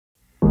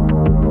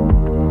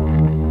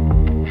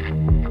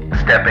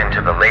step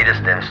into the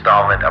latest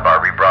installment of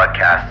our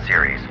rebroadcast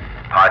series,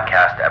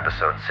 podcast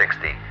episode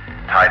 60,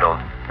 titled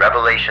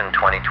Revelation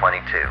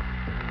 2022,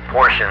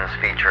 portions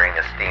featuring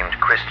esteemed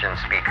Christian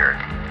speaker,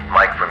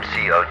 Mike from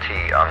COT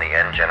on the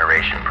N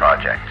Generation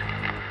Project.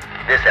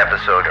 This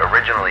episode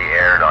originally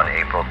aired on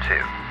April 2,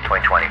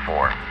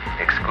 2024,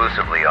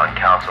 exclusively on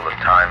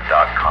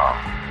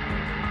councilofTime.com.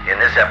 In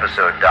this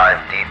episode,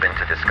 dive deep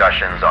into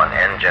discussions on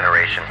N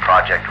Generation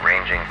Project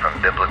ranging from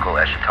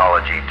biblical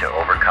eschatology to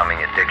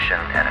overcoming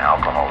addiction and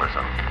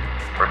alcoholism.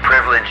 We're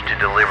privileged to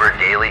deliver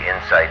daily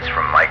insights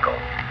from Michael,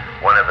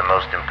 one of the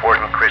most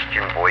important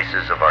Christian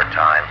voices of our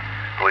time,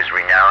 who is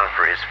renowned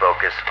for his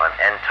focus on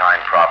end-time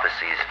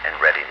prophecies and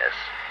readiness.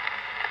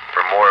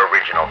 For more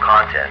original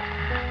content,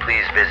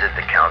 please visit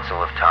the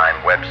Council of Time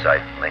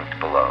website linked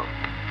below.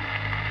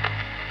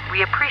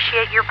 We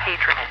appreciate your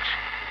patronage.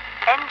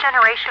 N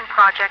Generation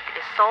Project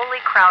is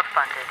solely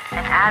crowdfunded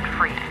and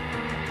ad-free.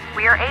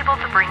 We are able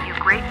to bring you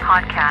great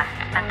podcasts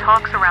and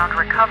talks around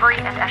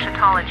recovery and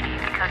eschatology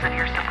because of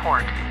your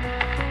support.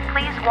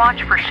 Please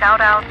watch for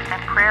shout-outs and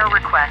prayer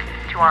requests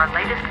to our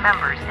latest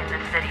members in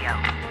this video.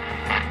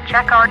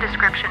 Check our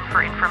description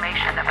for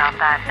information about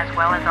that, as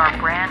well as our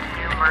brand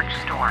new merch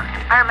store.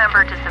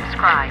 Remember to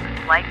subscribe,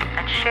 like,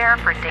 and share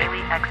for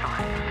daily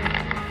excellence.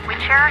 We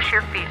cherish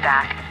your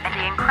feedback and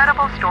the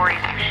incredible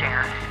stories you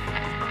share.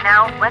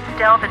 Now, let's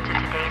delve into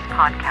today's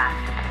podcast,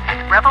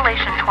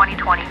 Revelation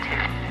 2022.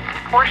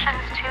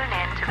 Portions tune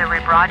in to the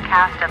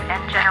rebroadcast of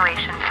N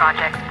Generation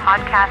Project's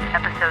podcast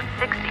episode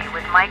 60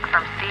 with Mike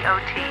from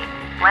COT.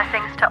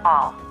 Blessings to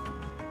all.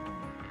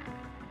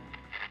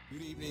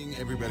 Good evening,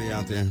 everybody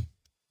out there.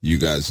 You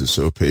guys are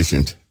so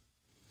patient.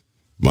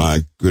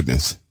 My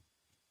goodness.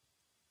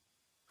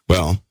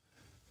 Well,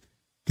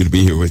 good to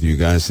be here with you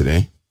guys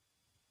today.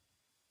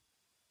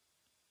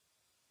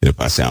 And if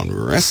I sound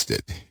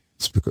rested,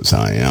 it's because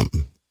I am.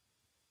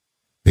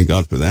 Thank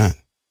God for that.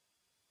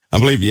 I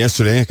believe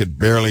yesterday I could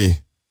barely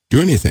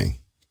do anything.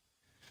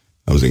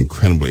 I was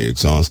incredibly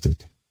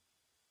exhausted.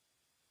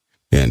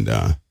 And,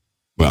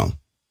 well,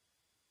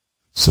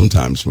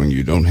 sometimes when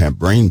you don't have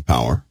brain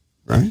power,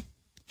 right,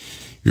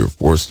 you're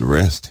forced to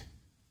rest.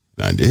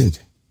 And I did.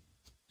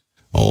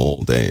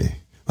 All day.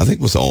 I think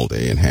it was all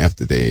day and half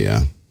the day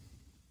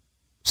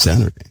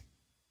Saturday.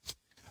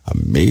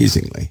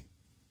 Amazingly.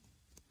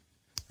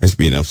 There should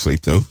be enough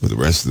sleep, though, for the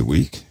rest of the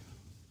week.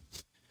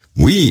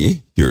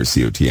 We, here at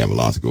COT, have a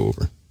lot to go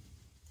over.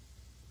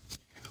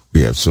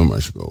 We have so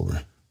much to go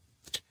over.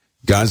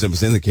 Guys, I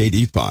was in the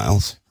KD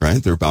files,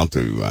 right? They're about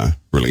to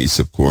release,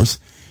 of course.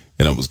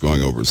 And I was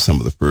going over some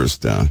of the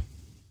first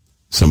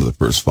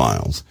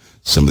files,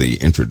 some of the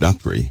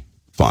introductory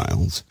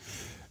files,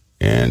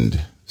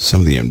 and some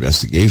of the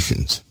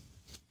investigations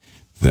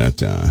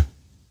that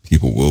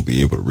people will be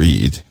able to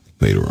read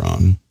later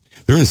on.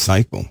 They're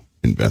insightful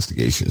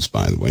investigations,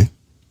 by the way.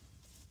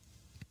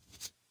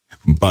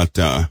 But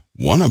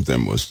one of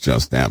them was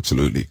just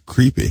absolutely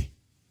creepy.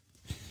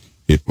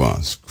 It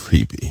was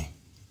creepy,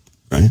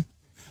 right?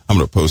 I'm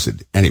going to post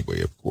it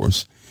anyway, of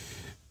course.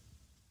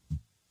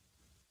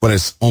 But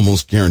it's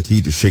almost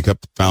guaranteed to shake up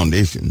the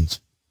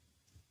foundations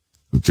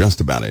of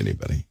just about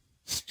anybody.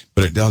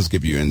 But it does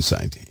give you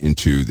insight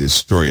into this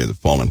story of the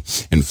fallen.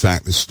 In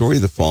fact, the story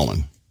of the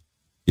fallen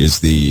is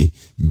the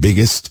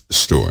biggest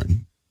story.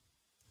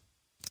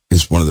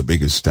 It's one of the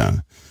biggest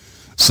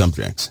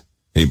subjects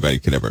anybody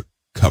could ever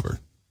cover.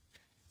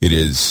 It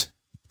is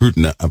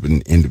prudent of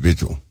an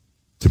individual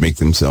to make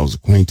themselves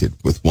acquainted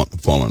with what the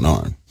fallen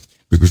are,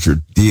 because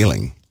you're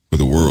dealing with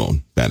a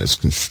world that is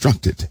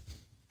constructed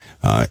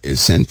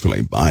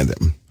essentially by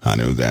them. I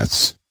know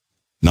that's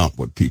not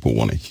what people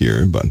want to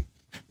hear, but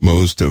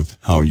most of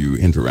how you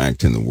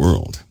interact in the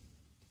world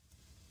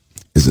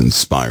is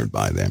inspired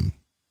by them.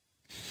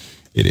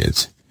 It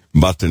is.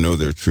 But to know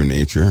their true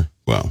nature,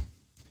 well,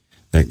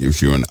 that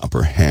gives you an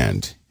upper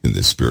hand in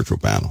this spiritual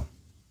battle.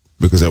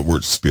 Because that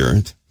word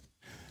spirit,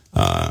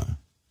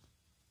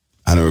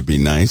 I know it would be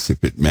nice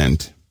if it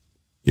meant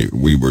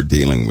we were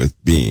dealing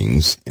with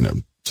beings in a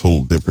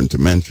total different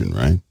dimension,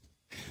 right?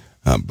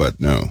 But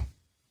no.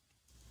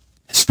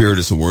 Spirit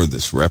is a word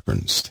that's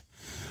referenced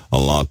a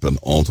lot, but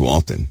all too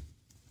often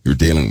you're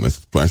dealing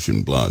with flesh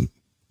and blood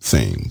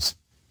things,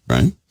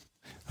 right?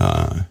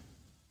 And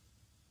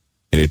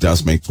it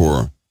does make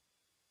for,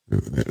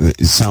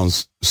 it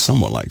sounds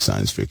somewhat like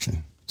science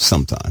fiction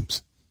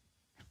sometimes,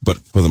 but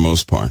for the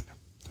most part,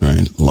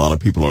 right, a lot of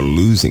people are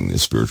losing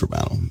this spiritual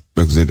battle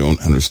because they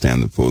don't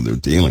understand the foe they're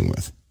dealing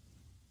with,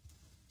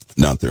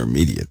 not their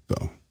immediate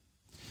foe.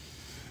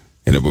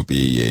 And it would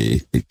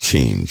be a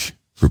change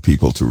for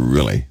people to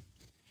really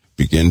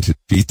begin to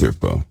defeat their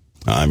foe.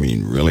 I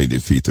mean, really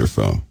defeat their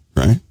foe,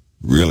 right?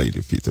 Really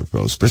defeat their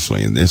foe,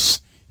 especially in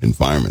this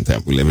environment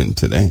that we live in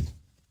today.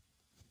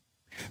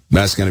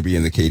 That's going to be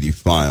in the KD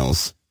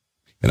files.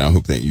 And I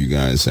hope that you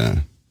guys,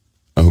 I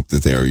hope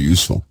that they are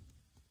useful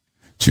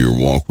to your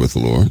walk with the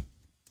Lord,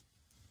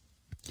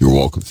 your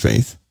walk of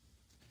faith,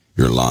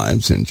 your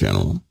lives in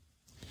general.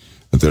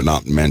 That they're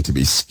not meant to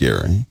be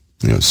scary,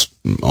 you know,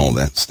 all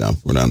that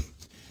stuff. We're not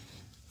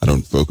I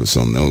don't focus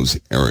on those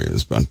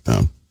areas, but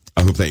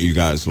I hope that you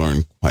guys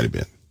learn quite a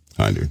bit.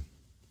 I do.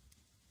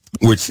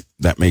 Which,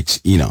 that makes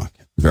Enoch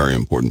a very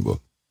important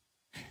book.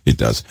 It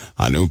does.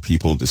 I know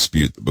people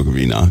dispute the book of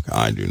Enoch.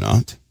 I do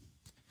not.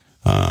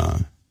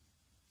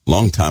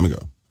 Long time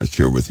ago, I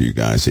shared with you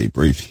guys a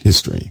brief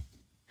history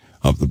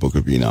of the book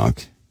of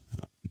Enoch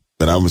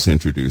that I was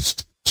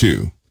introduced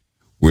to,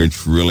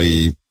 which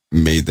really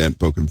made that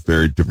book a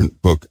very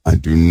different book. I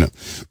do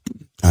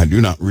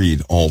not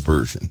read all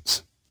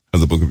versions of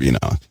the book of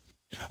Enoch.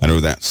 I know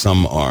that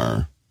some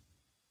are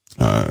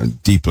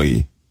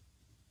deeply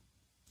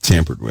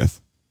tampered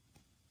with,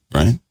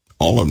 right?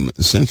 All of them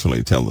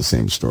essentially tell the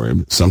same story,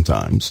 but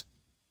sometimes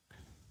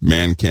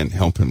man can't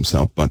help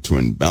himself but to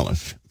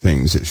embellish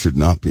things that should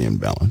not be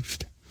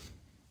embellished.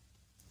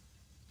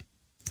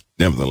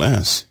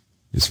 Nevertheless,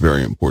 it's a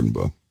very important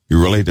book. It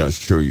really does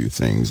show you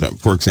things.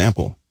 For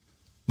example,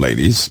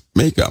 ladies,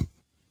 makeup,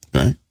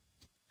 right?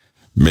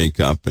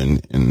 Makeup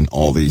and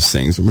all these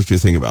things. I want you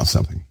to think about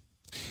something.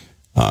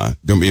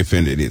 Don't be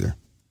offended either,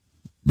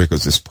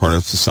 because it's part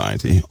of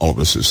society. All of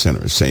us are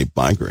sinners, saved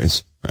by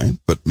grace, right?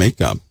 But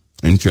makeup,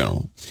 in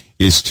general,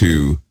 is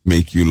to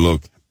make you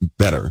look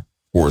better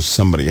for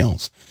somebody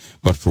else.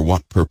 But for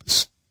what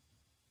purpose?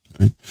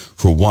 Right?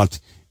 For what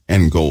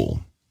end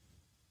goal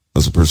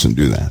does a person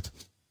do that?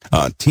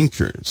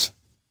 Tinctures,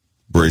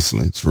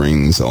 bracelets,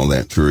 rings, all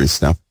that jewelry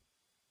stuff.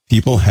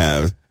 People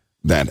have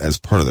that as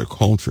part of their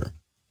culture.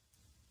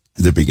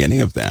 The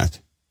beginning of that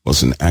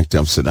was an act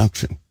of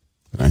seduction,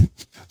 right?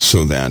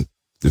 So that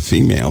the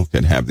female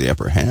could have the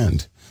upper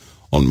hand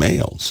on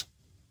males.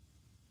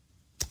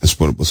 That's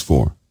what it was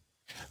for.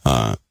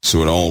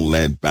 So it all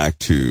led back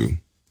to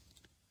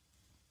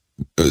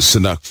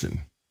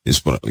seduction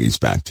is what it leads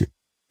back to,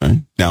 right?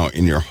 Now,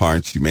 in your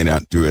hearts, you may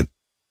not do it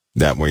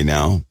that way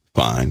now.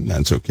 Fine,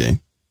 that's okay.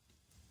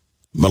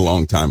 But a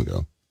long time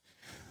ago,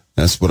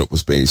 that's what it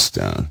was based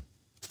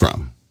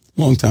from.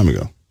 A long time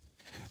ago.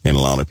 And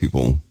a lot of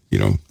people,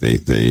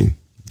 they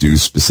do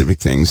specific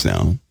things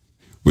now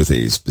with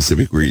a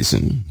specific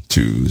reason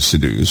to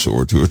seduce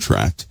or to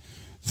attract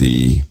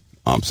the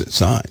opposite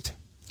side,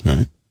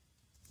 right?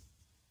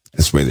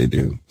 That's the way they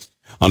do.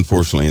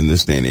 Unfortunately, in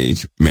this day and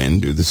age, men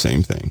do the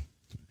same thing.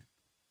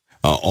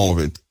 All of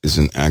it is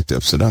an act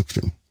of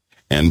seduction.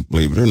 And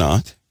believe it or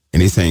not,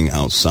 anything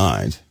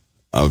outside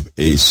of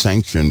a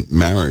sanctioned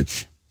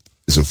marriage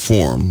is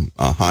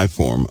a high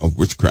form of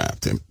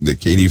witchcraft. And the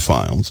KD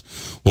Files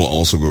will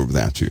also go over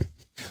that too.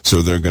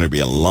 So there are going to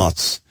be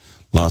lots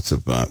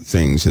of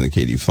things in the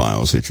KD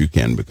Files that you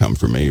can become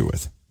familiar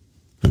with,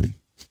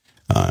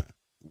 right?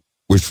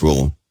 Which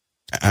will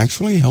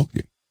actually help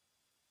you.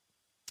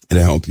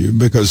 It'll help you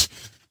because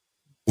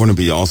wouldn't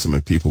it be awesome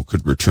if people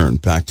could return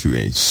back to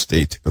a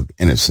state of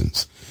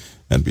innocence?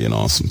 That'd be an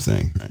awesome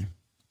thing, right?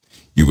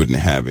 You wouldn't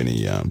have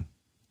any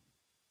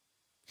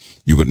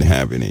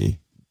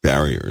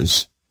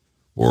barriers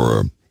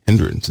or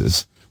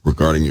hindrances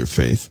regarding your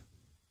faith,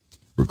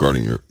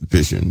 regarding your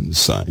vision,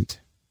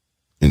 sight,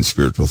 and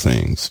spiritual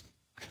things.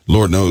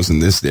 Lord knows in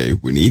this day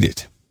we need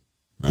it,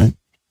 right?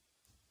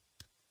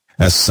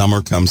 As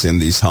summer comes in,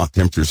 these hot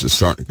temperatures are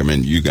starting to come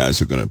in. You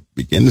guys are going to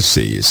begin to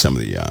see some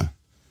of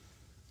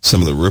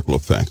the ripple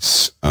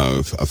effects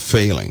of a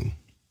failing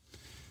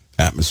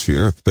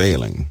atmosphere, a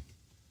failing.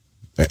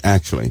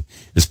 Actually,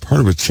 it's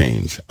part of a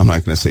change. I'm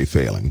not going to say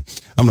failing.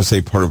 I'm going to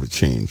say part of a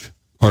change,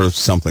 part of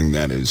something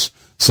that is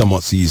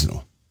somewhat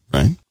seasonal,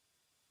 right?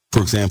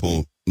 For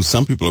example,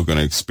 some people are going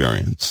to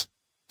experience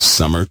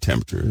summer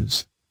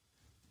temperatures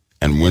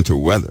and winter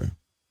weather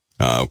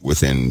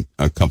within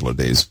a couple of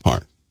days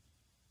apart,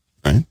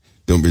 right?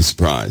 Don't be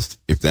surprised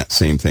if that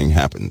same thing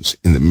happens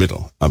in the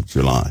middle of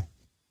July.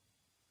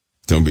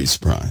 Don't be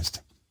surprised.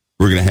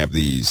 We're going to have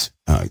these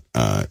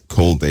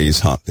cold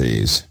days, hot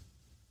days,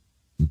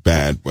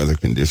 bad weather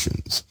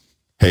conditions.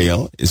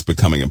 Hail is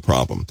becoming a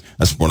problem.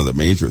 That's one of the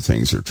major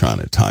things they're trying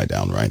to tie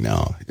down right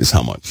now is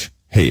how much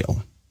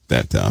hail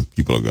that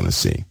people are going to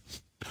see.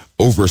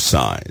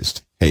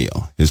 Oversized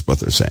hail is what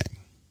they're saying.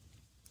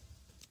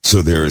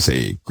 So there is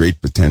a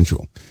great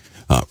potential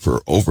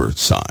for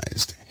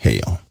oversized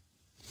hail.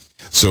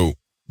 So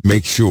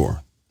make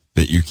sure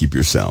that you keep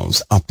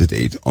yourselves up to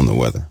date on the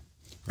weather,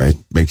 right?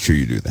 Make sure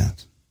you do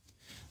that.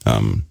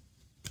 I'm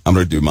going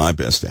to do my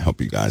best to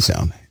help you guys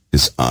out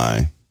as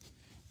I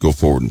go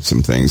forward in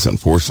some things.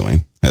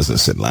 Unfortunately, as I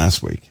said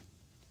last week,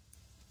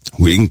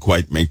 we didn't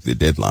quite make the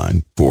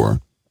deadline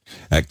for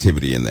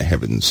activity in the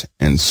heavens,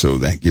 and so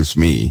that gives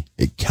me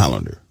a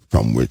calendar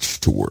from which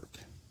to work.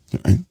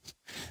 Right?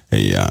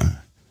 I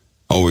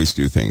always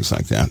do things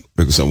like that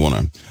because I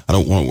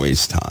don't want to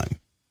waste time,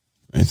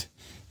 right?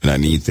 And I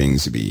need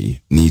things to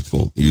be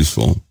needful,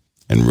 useful,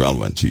 and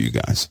relevant to you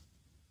guys.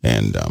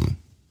 And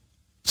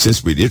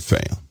since we did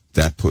fail,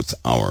 that puts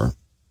our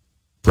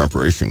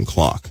preparation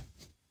clock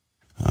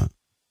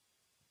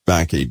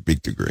back a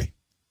big degree,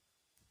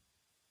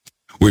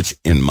 which,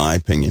 in my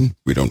opinion,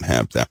 we don't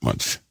have that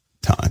much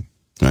time.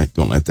 Right?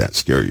 Don't let that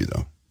scare you,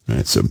 though. Right?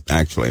 It's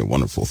actually a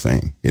wonderful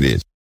thing. It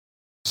is.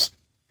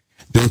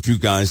 Don't you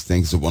guys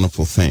think it's a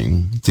wonderful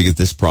thing to get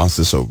this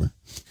process over?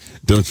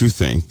 Don't you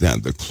think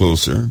that the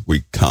closer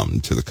we come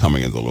to the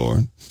coming of the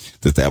Lord,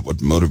 that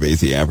would motivate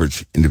the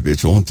average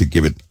individual to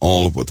give it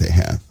all of what they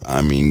have?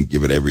 I mean,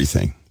 give it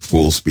everything.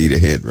 Full speed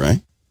ahead,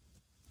 right?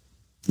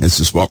 This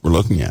is what we're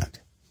looking at.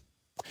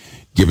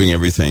 Giving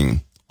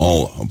everything,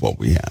 all of what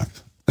we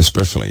have,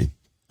 especially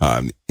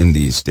in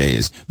these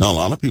days. Now, a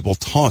lot of people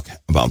talk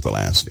about the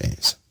last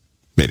days.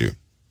 They do.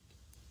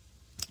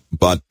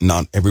 But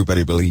not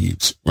everybody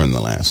believes we're in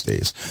the last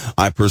days.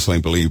 I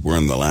personally believe we're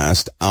in the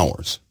last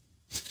hours.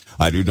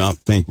 I do not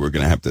think we're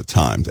going to have the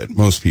time that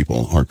most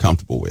people are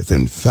comfortable with.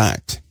 In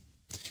fact,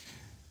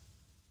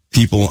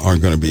 people are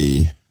going to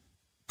be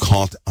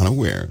caught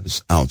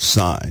unawares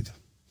outside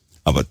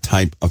of a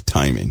type of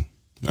timing,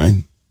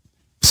 right?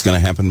 It's going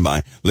to happen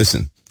by,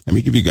 listen, let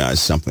me give you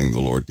guys something the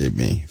Lord gave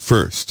me.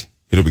 First,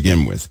 it'll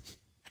begin with,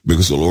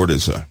 because the Lord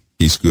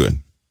He's good.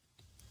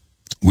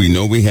 We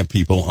know we have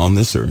people on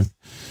this earth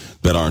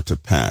that are to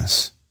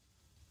pass.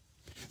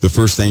 The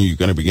first thing you're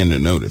going to begin to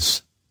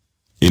notice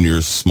in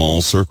your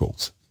small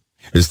circles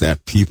is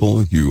that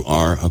people you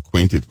are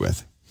acquainted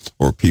with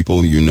or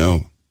people you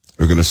know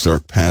are going to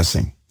start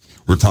passing.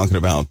 We're talking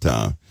about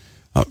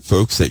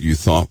folks that you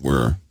thought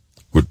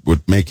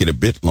would make it a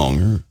bit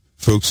longer,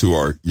 folks who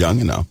are young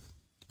enough,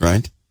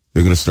 right?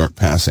 They're going to start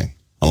passing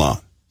a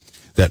lot.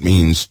 That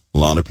means a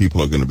lot of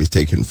people are going to be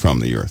taken from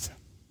the earth.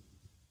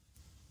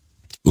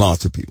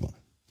 Lots of people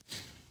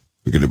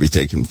are going to be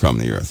taken from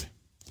the earth.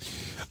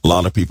 A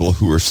lot of people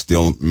who are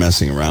still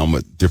messing around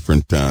with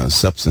different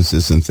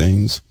substances and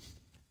things.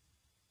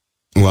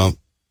 Well,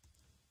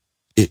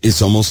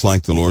 it's almost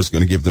like the Lord's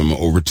going to give them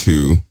over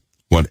to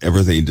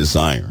whatever they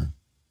desire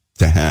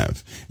to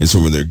have. And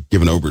so when they're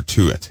given over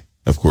to it,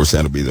 of course,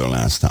 that'll be their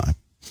last time.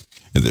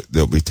 And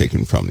they'll be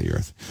taken from the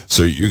earth.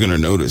 So you're going to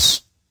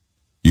notice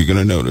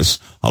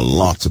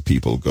lots of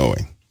people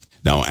going.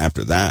 Now,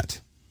 after that,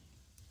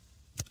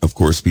 of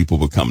course, people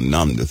become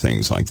numb to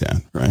things like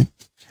that, right?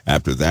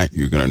 After that,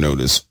 you're going to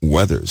notice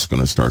weather's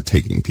going to start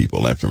taking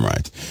people left and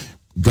right.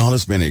 God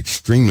has been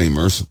extremely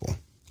merciful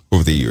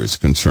over the years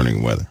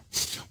concerning weather.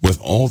 With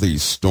all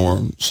these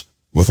storms,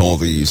 with all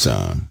these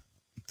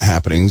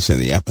happenings in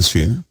the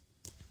atmosphere,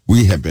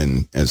 we have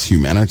been, as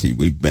humanity,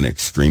 we've been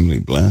extremely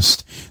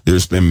blessed.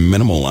 There's been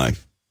minimal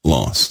life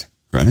lost,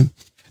 right?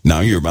 Now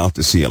you're about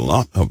to see a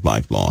lot of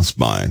life lost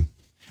by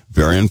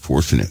very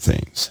unfortunate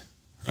things,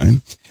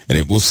 right? And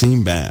it will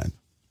seem bad,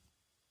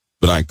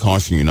 but I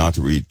caution you not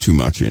to read too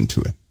much into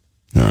it,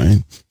 all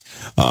right?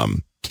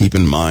 Keep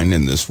in mind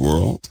in this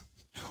world,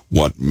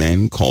 what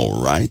men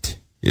call right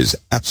is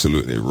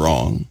absolutely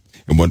wrong,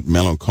 and what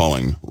men are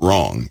calling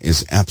wrong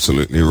is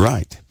absolutely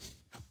right.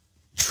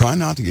 Try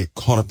not to get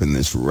caught up in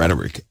this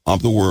rhetoric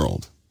of the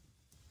world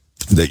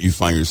that you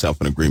find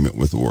yourself in agreement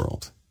with the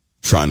world.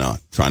 Try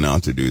not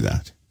to do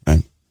that,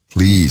 right?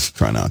 Please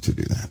try not to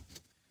do that.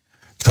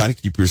 Try to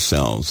keep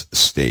yourselves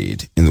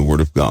stayed in the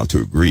Word of God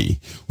to agree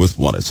with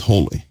what is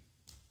holy,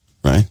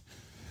 right?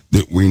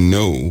 That we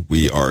know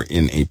we are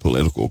in a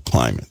political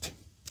climate.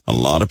 A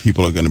lot of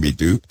people are going to be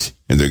duped,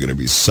 and they're going to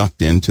be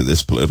sucked into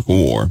this political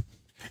war,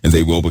 and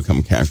they will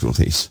become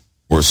casualties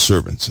or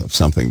servants of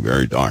something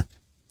very dark,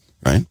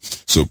 right?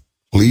 So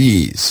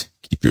please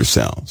keep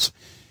yourselves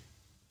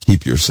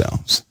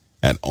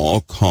at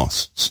all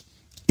costs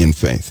in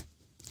faith.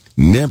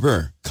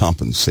 Never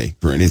compensate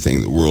for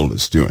anything the world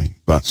is doing,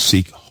 but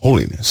seek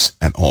holiness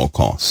at all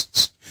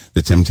costs.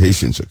 The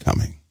temptations are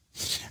coming,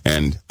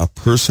 and a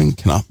person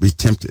cannot be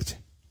tempted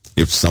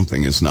if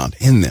something is not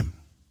in them.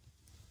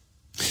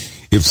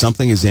 If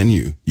something is in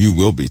you, you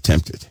will be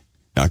tempted.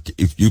 Now,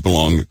 if you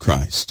belong to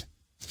Christ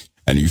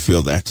and you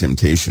feel that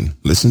temptation,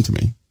 listen to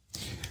me.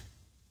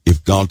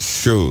 If God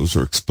shows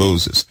or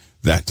exposes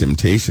that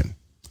temptation,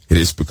 it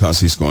is because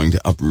he's going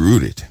to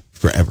uproot it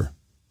forever.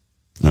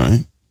 All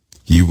right?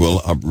 He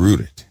will uproot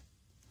it.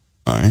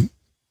 All right?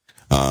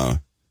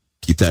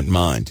 Keep that in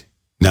mind.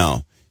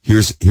 Now,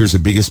 here's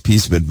the biggest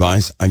piece of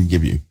advice I can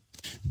give you.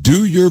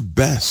 Do your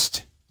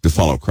best to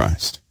follow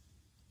Christ.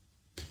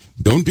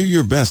 Don't do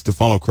your best to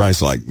follow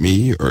Christ like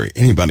me or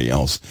anybody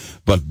else,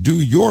 but do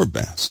your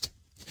best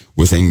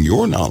within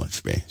your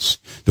knowledge base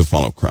to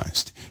follow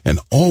Christ, and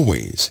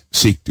always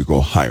seek to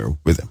go higher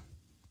with him.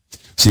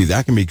 See,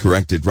 that can be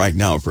corrected right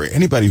now for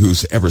anybody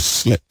who's ever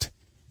slipped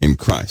in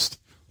Christ.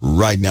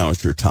 Right now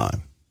is your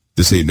time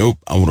to say, nope,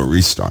 I want to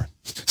restart.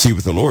 See,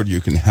 with the Lord, you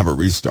can have a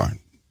restart.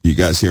 You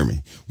guys hear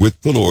me?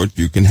 With the Lord,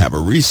 you can have a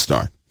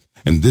restart.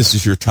 And this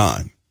is your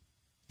time.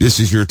 This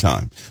is your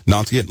time.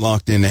 Not to get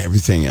locked into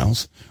everything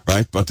else,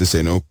 right? But to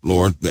say, no,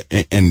 Lord,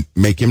 and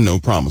make him no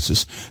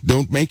promises.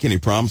 Don't make any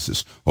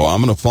promises. Oh,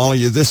 I'm going to follow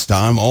you this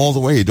time all the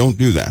way. Don't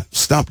do that.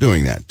 Stop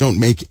doing that. Don't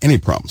make any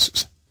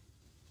promises.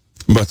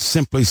 But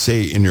simply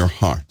say in your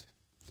heart,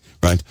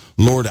 right?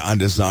 Lord, I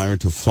desire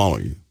to follow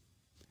you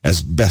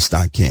as best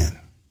I can.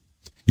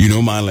 You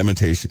know my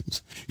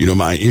limitations. You know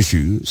my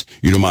issues.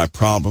 You know my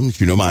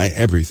problems. You know my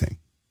everything.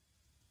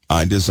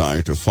 I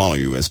desire to follow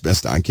you as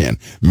best I can.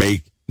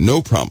 Make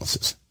no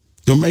promises.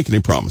 Don't make any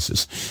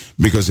promises.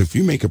 Because if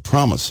you make a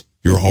promise,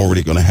 you're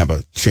already going to have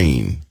a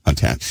chain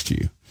attached to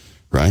you,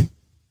 right?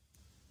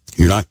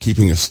 You're not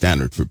keeping a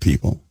standard for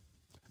people.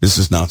 This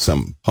is not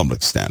some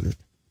public standard.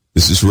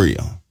 This is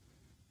real.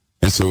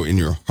 And so in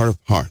your heart of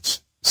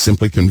hearts,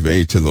 simply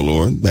convey to the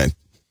Lord that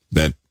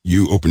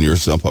you open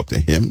yourself up to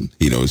him.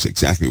 He knows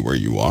exactly where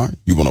you are.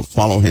 You want to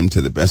follow him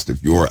to the best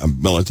of your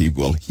ability.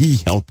 Will he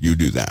help you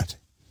do that?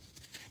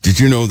 Did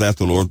you know that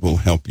the Lord will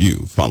help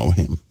you follow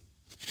him?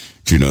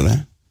 Did you know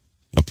that?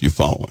 Help you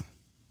follow him.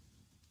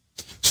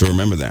 So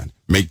remember that.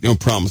 Make no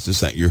promises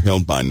that you're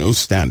held by no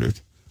standard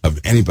of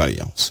anybody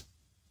else,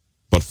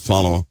 but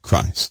follow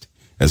Christ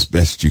as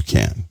best you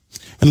can.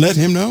 And let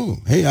him know,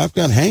 hey, I've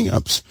got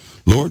hang-ups.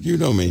 Lord, you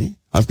know me.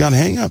 I've got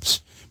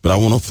hang-ups, but I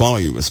want to follow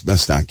you as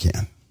best I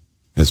can.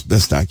 As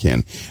best I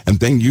can. And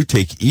then you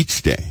take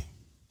each day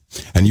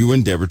and you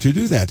endeavor to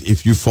do that.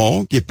 If you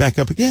fall, get back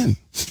up again.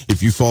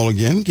 If you fall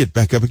again, get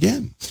back up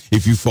again.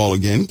 If you fall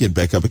again, get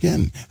back up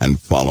again. And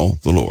follow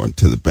the Lord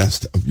to the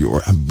best of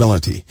your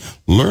ability.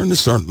 Learn to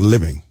start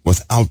living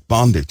without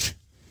bondage.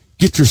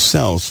 Get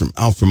yourselves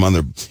out from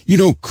under. You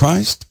know,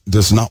 Christ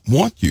does not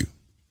want you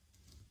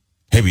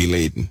heavy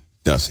laden,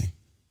 does he?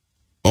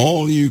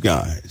 All you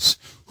guys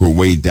who are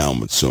weighed down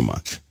with so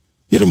much.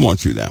 He doesn't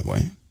want you that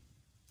way.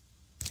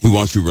 He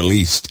wants you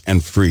released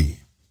and free.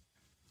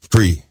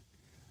 Free.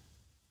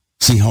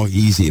 See how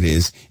easy it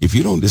is? If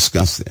you don't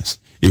discuss this,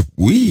 if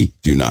we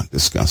do not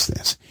discuss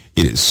this,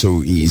 it is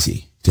so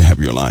easy to have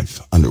your life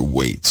under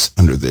weights,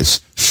 under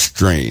this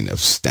strain of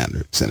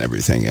standards and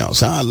everything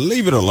else.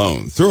 Leave it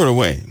alone. Throw it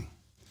away.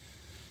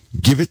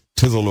 Give it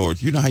to the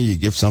Lord. You know how you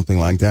give something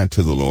like that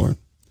to the Lord?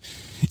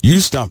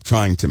 You stop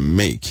trying to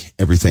make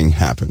everything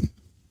happen,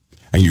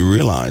 and you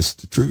realize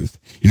the truth.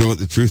 You know what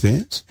the truth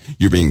is?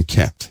 You're being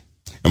kept.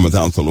 And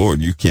without the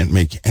Lord, you can't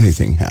make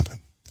anything happen.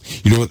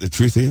 You know what the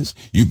truth is?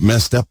 You've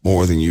messed up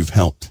more than you've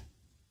helped.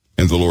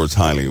 And the Lord's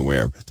highly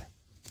aware of it.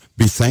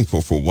 Be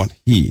thankful for what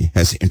he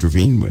has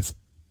intervened with.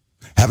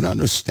 Have an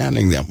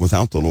understanding that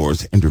without the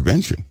Lord's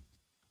intervention,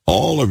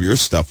 all of your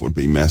stuff would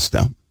be messed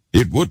up.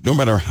 It would, no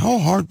matter how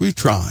hard we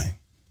try.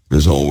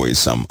 There's always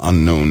some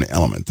unknown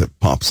element that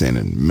pops in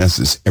and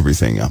messes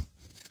everything up.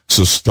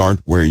 So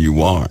start where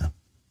you are.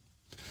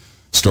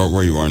 Start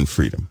where you are in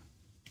freedom,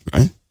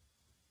 right?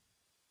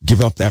 Give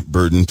up that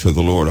burden to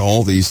the Lord.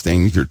 All these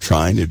things you're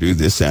trying to do,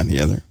 this, that, and the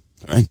other.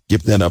 All right?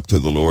 Give that up to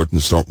the Lord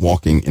and start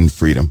walking in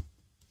freedom.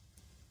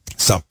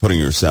 Stop putting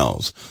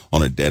yourselves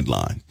on a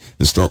deadline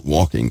and start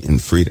walking in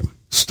freedom.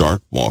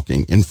 Start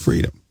walking in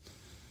freedom.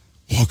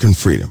 Walk in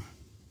freedom.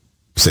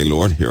 Say,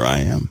 Lord, here I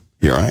am.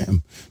 Here I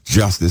am.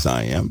 Just as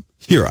I am,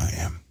 here I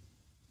am.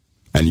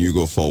 And you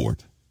go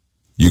forward.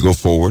 You go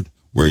forward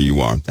where you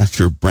are. That's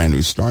your brand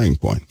new starting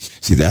point.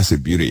 See, that's the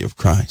beauty of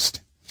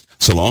Christ.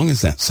 So long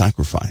as that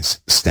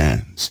sacrifice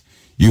stands,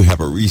 you have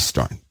a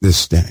restart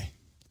this day.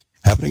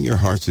 Have it in your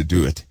heart to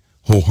do it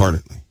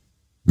wholeheartedly.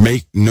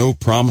 Make no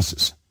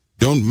promises.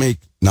 Don't make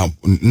not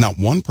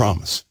one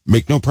promise.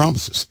 Make no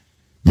promises.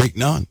 Make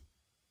none.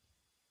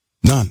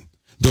 None.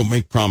 Don't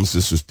make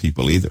promises with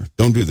people either.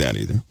 Don't do that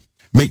either.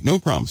 Make no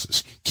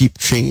promises. Keep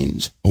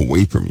chains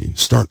away from you.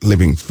 Start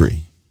living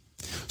free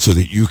so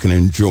that you can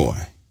enjoy,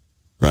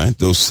 right,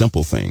 those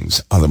simple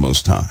things of the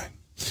Most High,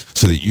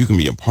 so that you can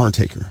be a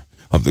partaker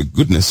of the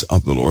goodness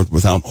of the Lord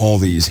without all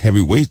these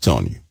heavy weights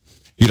on you.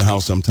 You know how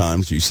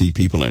sometimes you see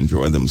people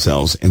enjoy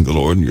themselves in the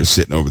Lord and you're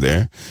sitting over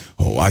there,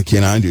 oh, why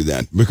can't I do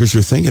that? Because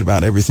you're thinking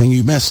about everything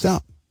you messed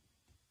up.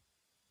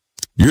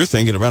 You're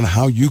thinking about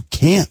how you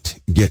can't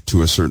get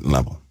to a certain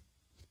level,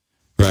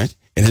 right?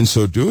 And in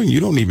so doing, you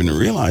don't even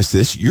realize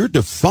this. You're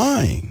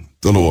defying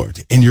the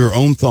Lord in your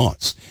own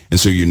thoughts. And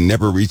so you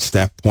never reach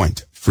that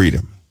point,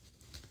 freedom.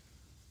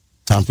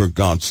 Time for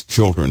God's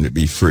children to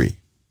be free.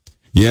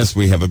 Yes,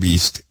 we have a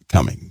beast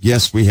coming.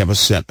 Yes, we have a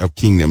set of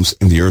kingdoms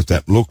in the earth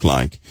that look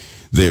like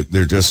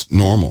they're just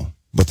normal,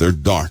 but they're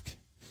dark.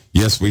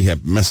 Yes, we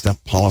have messed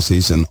up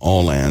policies in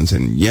all lands,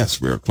 and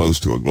yes, we're close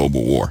to a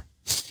global war.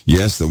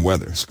 Yes, the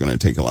weather's going to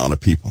take a lot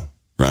of people,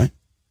 right?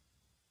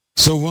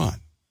 So what?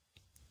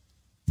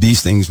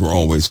 These things were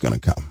always going to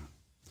come.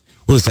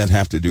 What does that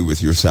have to do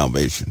with your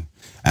salvation?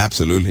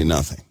 Absolutely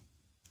nothing.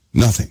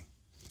 Nothing.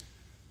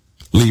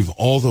 Leave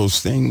all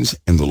those things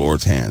in the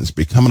Lord's hands.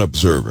 Become an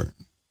observer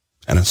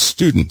and a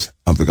student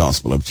of the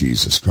gospel of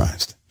Jesus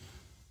Christ.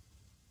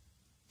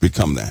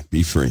 Become that.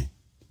 Be free.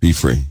 Be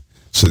free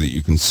so that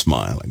you can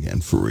smile again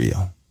for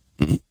real.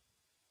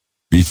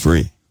 Be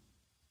free.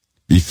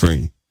 Be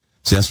free.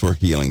 See, that's where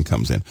healing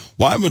comes in.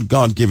 Why would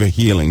God give a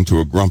healing to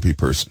a grumpy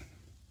person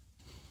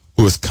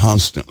who is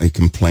constantly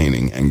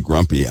complaining and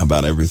grumpy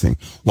about everything?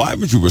 Why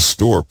would you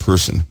restore a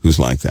person who's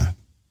like that?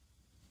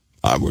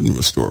 I wouldn't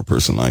restore a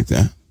person like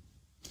that.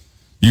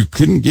 You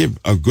couldn't give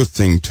a good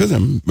thing to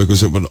them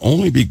because it would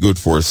only be good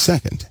for a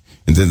second,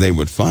 and then they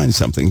would find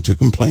something to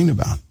complain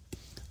about.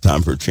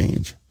 Time for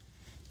change.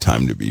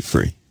 Time to be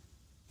free.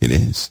 It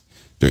is,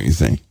 don't you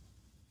think?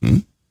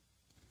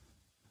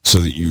 So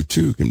that you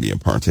too can be a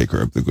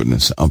partaker of the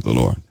goodness of the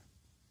Lord.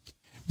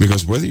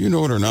 Because whether you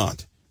know it or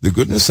not, the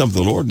goodness of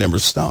the Lord never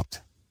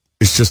stopped.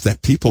 It's just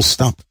that people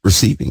stopped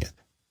receiving it.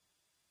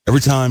 Every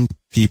time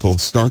people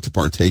start to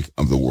partake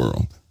of the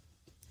world,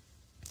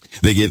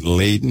 they get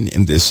laden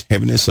in this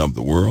heaviness of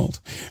the world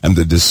and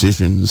the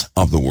decisions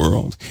of the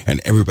world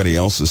and everybody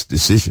else's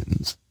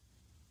decisions.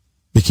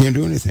 They can't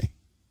do anything.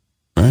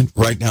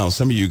 Right now,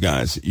 some of you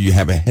guys, you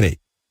have a headache.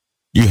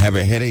 You have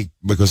a headache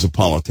because of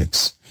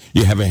politics.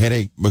 You have a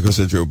headache because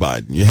of Joe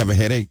Biden. You have a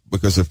headache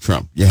because of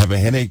Trump. You have a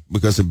headache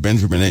because of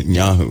Benjamin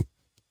Netanyahu.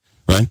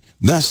 Right?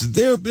 That's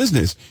their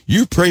business.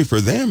 You pray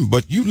for them,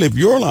 but you live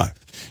your life.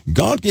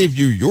 God gave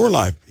you your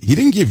life. He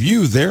didn't give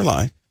you their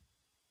life.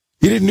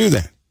 He didn't do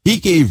that. He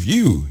gave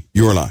you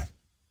your life.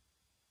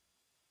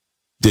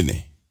 Didn't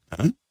he?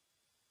 Huh?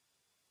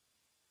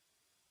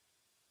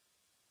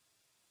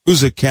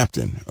 Who's the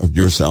captain of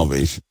your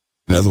salvation?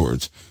 In other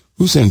words,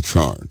 who's in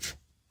charge?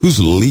 Who's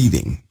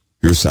leading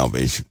your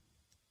salvation?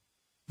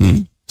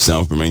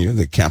 Sound familiar?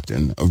 The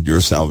captain of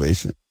your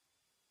salvation?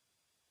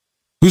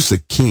 Who's the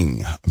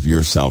king of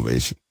your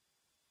salvation?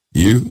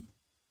 You?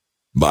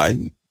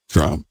 Biden?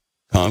 Trump?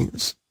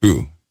 Congress?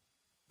 Who?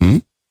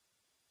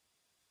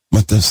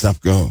 Let that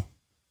stuff go.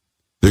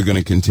 They're going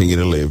to continue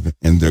to live,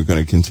 and they're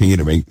going to continue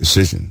to make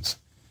decisions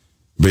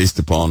based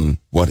upon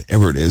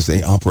whatever it is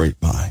they operate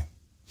by.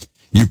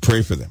 You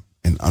pray for them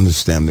and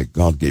understand that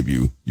God gave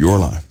you your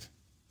life.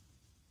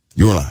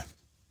 Your life.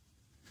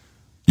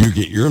 You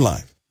get your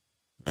life,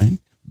 right,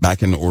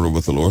 back in order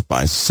with the Lord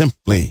by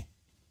simply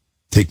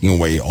taking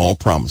away all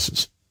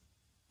promises,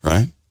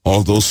 right?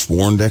 All those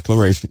sworn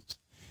declarations.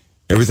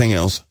 Everything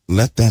else,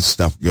 let that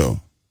stuff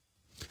go.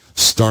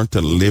 Start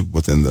to live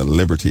within the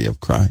liberty of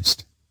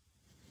Christ.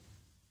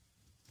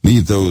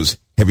 Leave those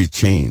heavy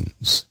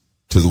chains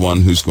to the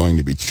one who's going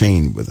to be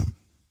chained with them.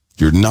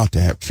 You're not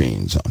to have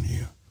chains on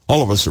you.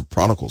 All of us are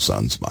prodigal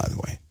sons, by the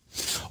way.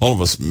 All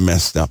of us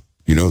messed up.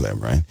 You know that,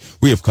 right?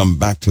 We have come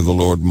back to the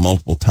Lord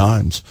multiple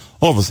times.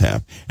 All of us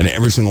have. And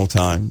every single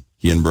time,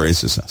 he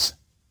embraces us.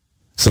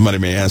 Somebody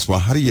may ask, well,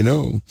 how do you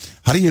know?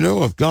 How do you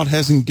know if God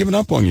hasn't given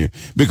up on you?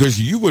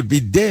 Because you would be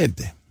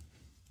dead.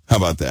 How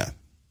about that?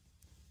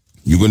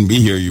 You wouldn't be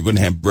here. You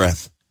wouldn't have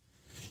breath.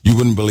 You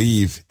wouldn't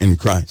believe in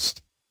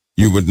Christ.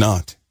 You would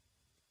not.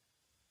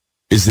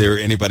 Is there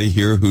anybody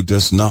here who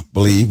does not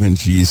believe in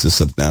Jesus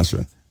of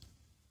Nazareth?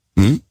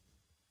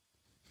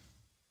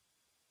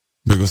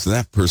 Because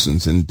that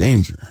person's in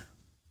danger.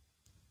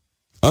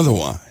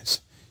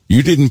 Otherwise,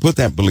 you didn't put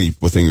that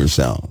belief within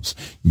yourselves.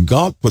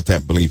 God put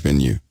that belief in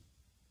you.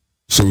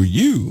 So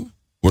you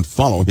would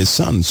follow his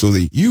son, so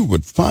that you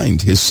would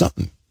find his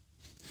son.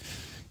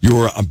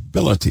 Your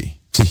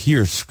ability to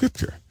hear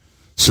scripture,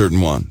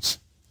 certain ones,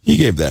 he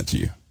gave that to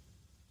you.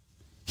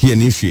 He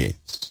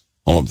initiates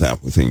all of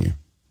that within you.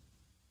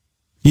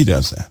 He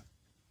does that.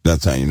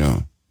 That's how you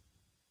know.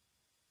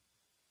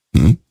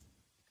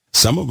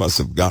 Some of us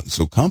have gotten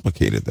so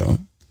complicated, though.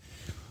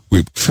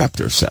 We've trapped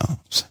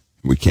ourselves.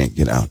 We can't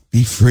get out.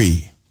 Be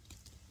free.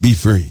 Be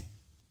free.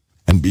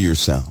 And be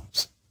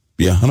yourselves.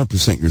 Be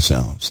 100%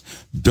 yourselves.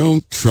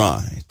 Don't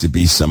try to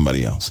be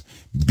somebody else.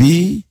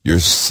 Be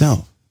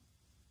yourself.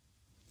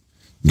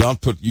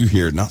 God put you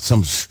here, not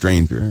some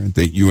stranger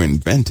that you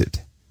invented,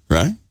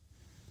 right?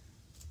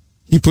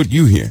 He put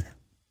you here.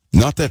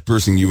 Not that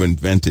person you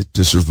invented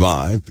to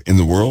survive in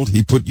the world.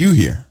 He put you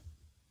here.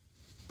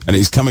 And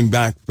he's coming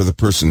back for the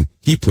person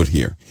he put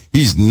here.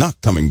 He's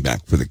not coming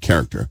back for the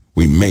character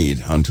we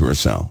made unto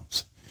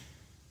ourselves.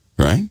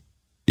 Right?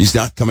 He's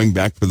not coming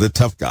back for the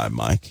tough guy,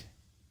 Mike.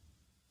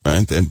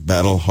 Right? That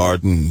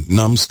battle-hardened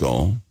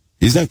numbskull.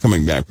 He's not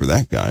coming back for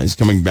that guy. He's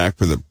coming back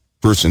for the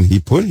person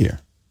he put here.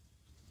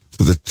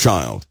 For the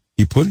child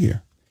he put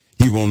here.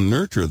 He will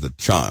nurture the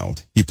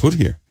child he put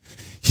here.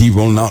 He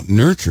will not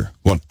nurture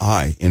what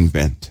I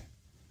invent.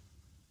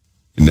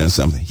 And that's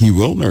something. He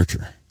will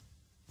nurture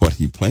what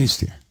he placed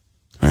here.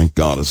 Right?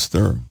 God is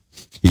thorough.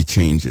 He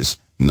changes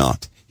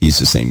not. He's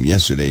the same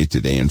yesterday,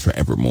 today, and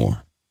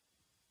forevermore.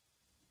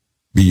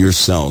 Be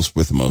yourselves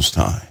with the Most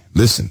High.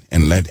 Listen,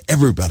 and let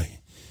everybody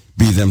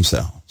be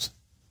themselves.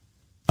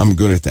 I'm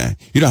good at that.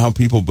 You know how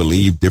people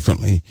believe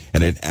differently,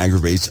 and it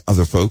aggravates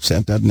other folks?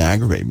 That doesn't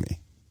aggravate me.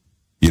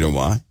 You know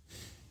why?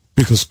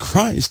 Because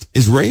Christ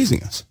is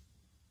raising us.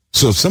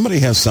 So if somebody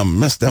has some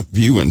messed up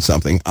view in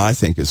something I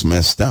think is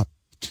messed up,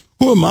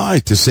 who am I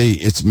to say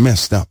it's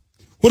messed up?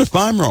 What if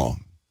I'm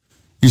wrong?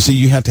 You see,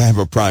 you have to have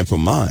a prideful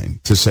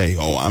mind to say,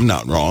 oh, I'm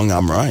not wrong,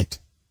 I'm right.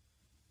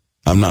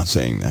 I'm not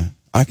saying that.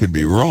 I could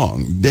be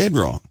wrong, dead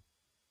wrong,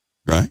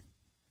 right?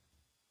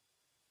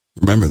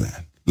 Remember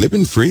that. Live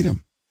in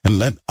freedom and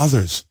let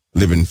others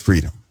live in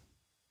freedom.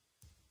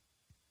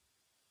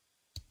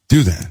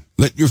 Do that.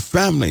 Let your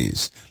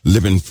families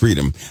live in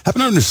freedom. Have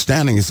an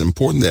understanding it's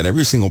important that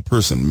every single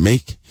person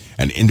make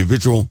an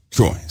individual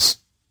choice.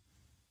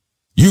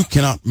 You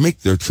cannot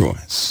make their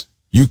choice.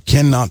 You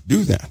cannot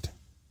do that,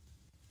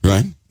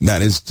 right?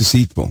 That is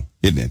deceitful,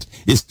 isn't it?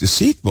 It's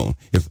deceitful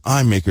if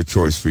I make a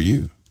choice for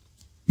you.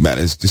 That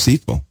is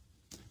deceitful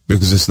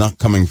because it's not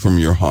coming from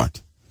your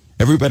heart.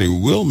 Everybody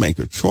will make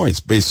a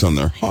choice based on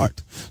their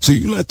heart. So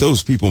you let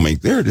those people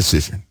make their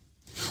decision.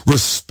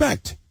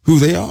 Respect who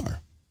they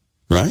are,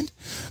 right?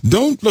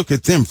 Don't look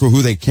at them for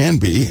who they can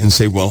be and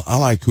say, well, I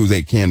like who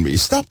they can be.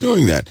 Stop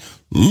doing that.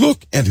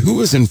 Look at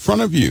who is in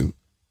front of you,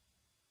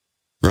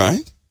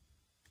 right?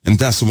 And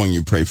that's the one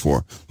you pray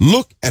for.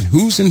 Look at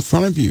who's in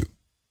front of you.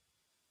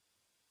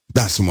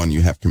 That's the one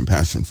you have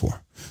compassion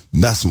for.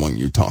 That's the one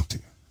you talk to.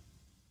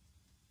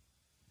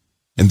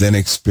 And then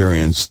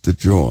experience the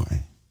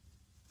joy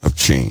of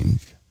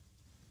change.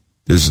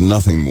 There's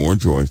nothing more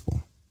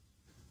joyful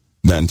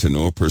than to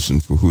know a person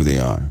for who they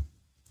are,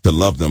 to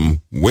love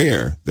them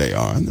where they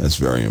are. And that's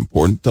very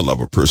important, to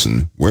love a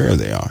person where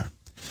they are.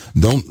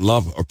 Don't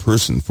love a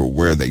person for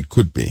where they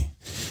could be,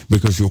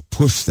 because you'll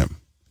push them,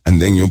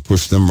 and then you'll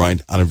push them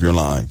right out of your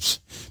lives.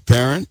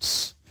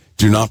 Parents,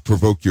 do not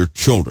provoke your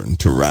children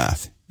to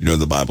wrath. You know,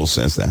 the Bible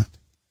says that.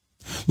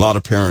 A lot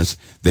of parents,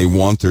 they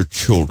want their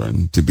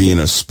children to be in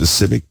a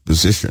specific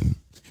position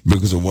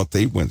because of what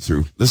they went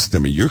through. Listen to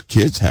me, your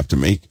kids have to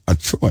make a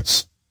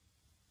choice.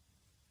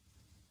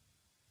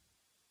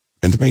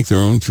 And to make their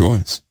own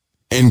choice.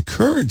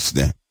 Encourage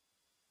them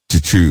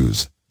to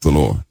choose the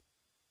Lord.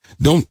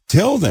 Don't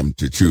tell them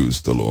to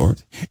choose the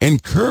Lord.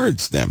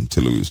 Encourage them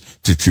to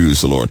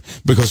choose the Lord.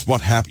 Because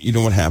you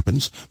know what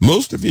happens?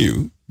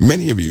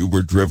 Many of you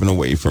were driven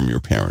away from your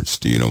parents.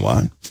 Do you know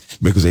why?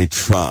 Because they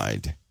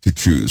tried to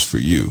choose for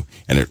you,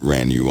 and it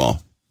ran you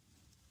off.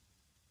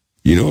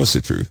 You know it's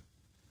the truth.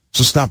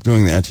 So stop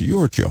doing that to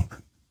your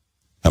children.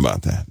 How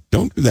about that?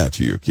 Don't do that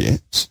to your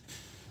kids.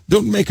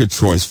 Don't make a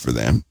choice for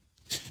them.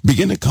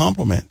 Begin to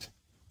compliment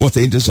what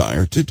they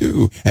desire to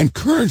do.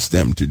 Encourage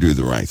them to do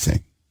the right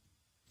thing.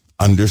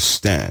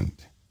 Understand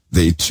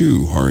they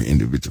too are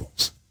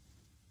individuals.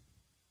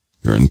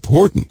 They're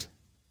important.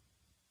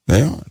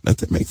 They are. Let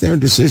them make their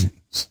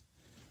decisions.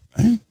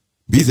 Right?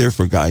 Be there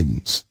for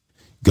guidance.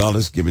 God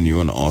has given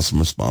you an awesome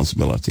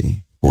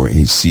responsibility for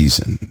a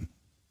season.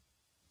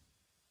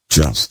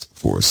 Just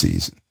for a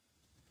season.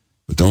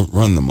 But don't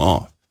run them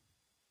off.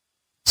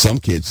 Some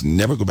kids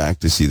never go back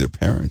to see their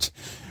parents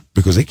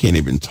because they can't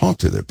even talk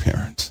to their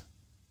parents.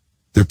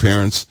 Their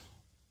parents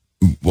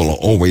will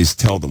always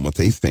tell them what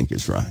they think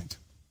is right.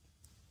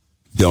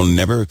 They'll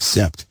never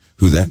accept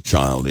who that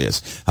child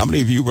is. How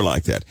many of you were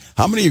like that?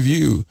 How many of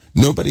you,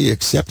 nobody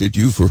accepted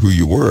you for who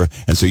you were,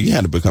 and so you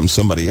had to become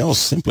somebody else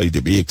simply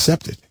to be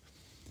accepted?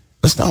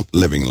 That's not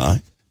living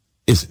life,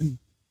 is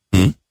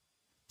it?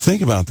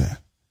 Think about that.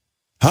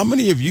 How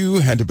many of you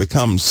had to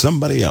become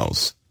somebody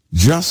else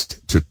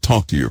just to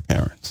talk to your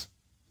parents?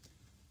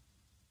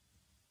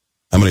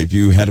 How many of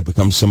you had to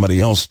become somebody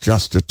else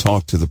just to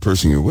talk to the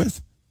person you're with?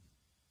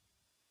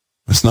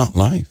 That's not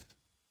life.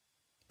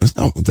 That's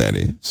not what that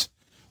is.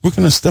 What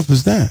kind of stuff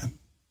is that?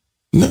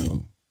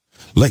 No.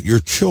 Let your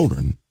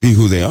children be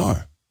who they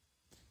are.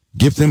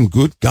 Give them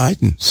good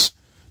guidance.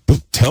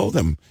 Don't tell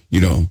them,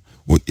 you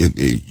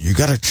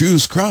got to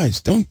choose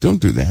Christ. Don't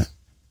do that.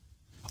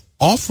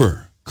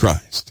 Offer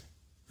Christ,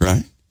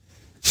 right?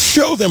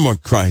 Show them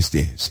what Christ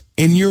is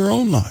in your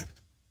own life.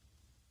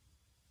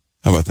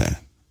 How about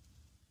that?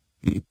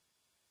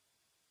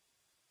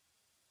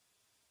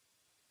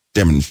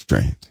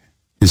 Demonstrate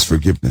his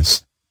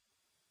forgiveness,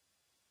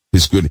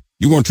 his good.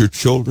 You want your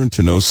children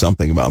to know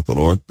something about the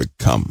Lord?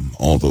 Become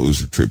all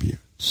those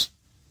attributes.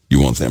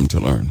 You want them to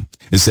learn.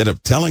 Instead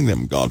of telling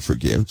them God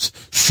forgives,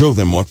 show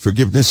them what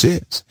forgiveness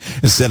is.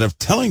 Instead of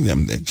telling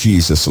them that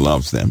Jesus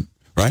loves them,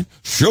 right?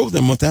 Show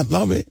them what that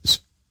love is.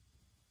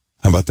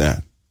 How about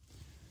that?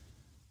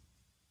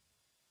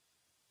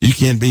 You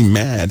can't be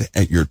mad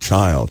at your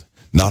child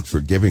not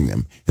forgiving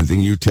them, and then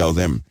you tell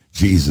them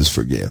Jesus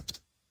forgives.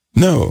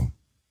 No.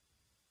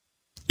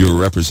 You're a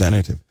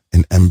representative,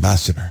 an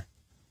ambassador.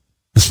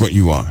 That's what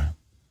you are.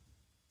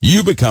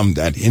 You become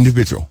that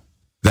individual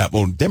that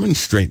will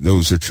demonstrate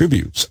those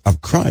attributes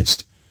of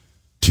Christ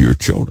to your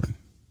children.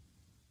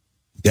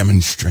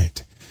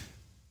 Demonstrate.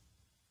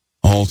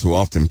 All too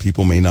often,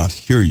 people may not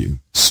hear you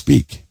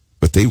speak,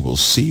 but they will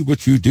see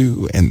what you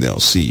do, and they'll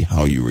see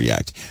how you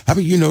react.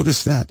 Haven't you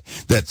noticed that?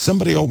 That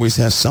somebody always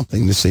has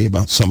something to say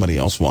about somebody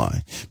else.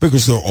 Why?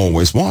 Because they're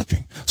always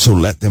watching. So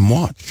let them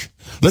watch.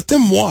 Let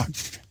them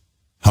watch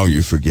how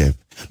you forgive.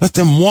 Let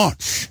them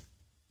watch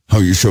how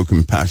you show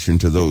compassion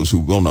to those who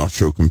will not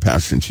show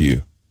compassion to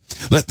you.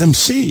 Let them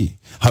see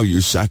how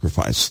you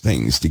sacrifice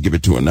things to give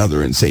it to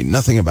another and say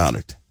nothing about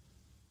it.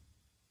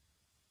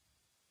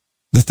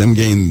 Let them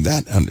gain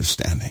that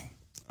understanding.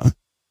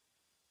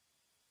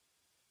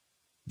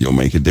 You'll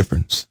make a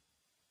difference.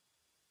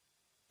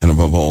 And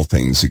above all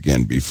things,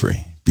 again, be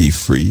free. Be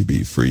free,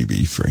 be free,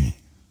 be free.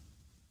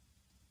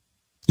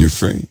 You're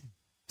free.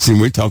 See,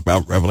 when we talk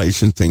about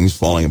Revelation, things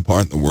falling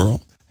apart in the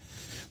world,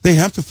 they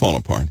have to fall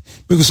apart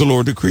because the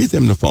Lord decreed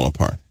them to fall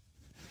apart.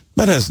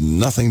 That has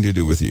nothing to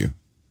do with you.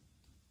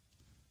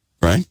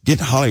 Right? Get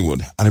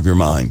Hollywood out of your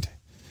mind.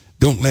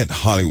 Don't let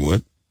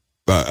Hollywood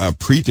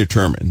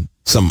predetermine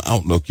some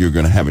outlook you're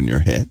going to have in your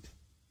head.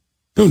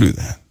 Don't do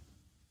that.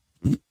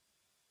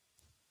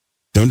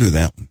 Don't do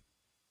that one.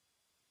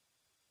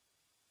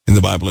 In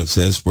the Bible it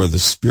says, where the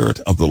Spirit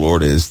of the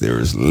Lord is, there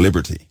is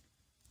liberty.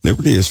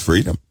 Liberty is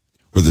freedom.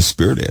 Where the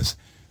Spirit is,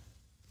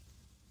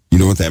 You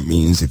know what that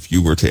means if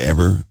you were to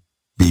ever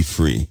be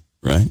free,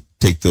 right?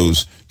 Take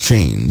those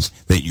chains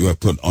that you have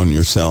put on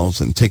yourselves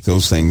and take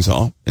those things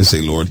off and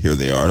say, Lord, here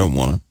they are. I don't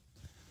want them.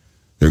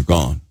 They're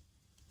gone,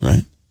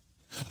 right?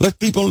 Let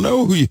people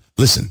know who you...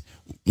 Listen,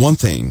 one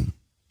thing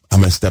I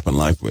messed up in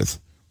life with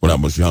when I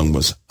was young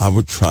was I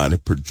would try to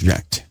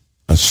project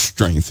a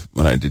strength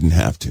when I didn't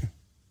have to.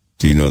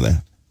 Do you know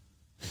that?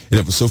 And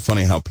it was so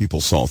funny how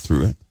people saw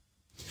through it,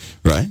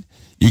 right?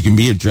 You can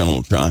be a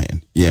gentle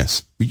giant,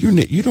 yes, but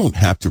you don't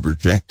have to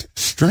project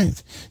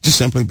strength. Just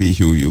simply be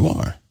who you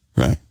are,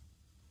 right?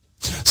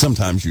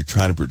 Sometimes you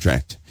try to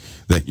project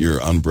that you're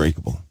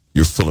unbreakable.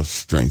 You're full of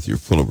strength. You're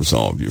full of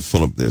resolve. You're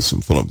full of this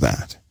and full of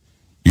that.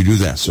 You do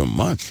that so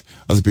much,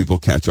 other people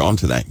catch on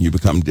to that, and you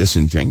become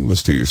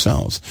disingenuous to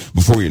yourselves.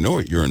 Before you know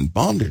it, you're in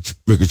bondage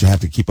because you have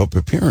to keep up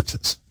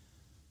appearances,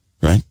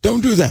 right?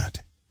 Don't do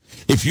that.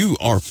 If you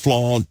are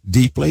flawed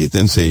deeply,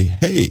 then say,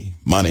 hey,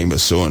 my name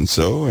is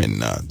so-and-so,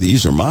 and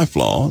these are my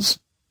flaws.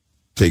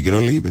 Take it or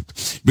leave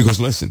it.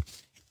 Because listen,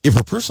 if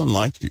a person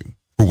likes you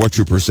for what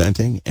you're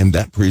presenting and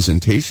that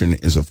presentation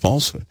is a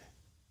falsehood,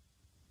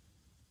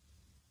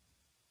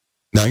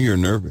 now you're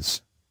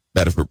nervous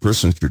that if a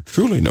person should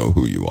truly know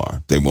who you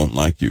are, they won't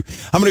like you.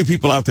 How many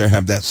people out there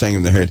have that saying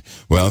in their head,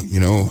 well,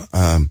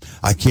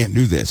 I can't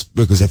do this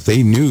because if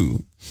they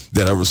knew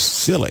that I was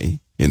silly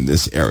in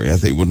this area,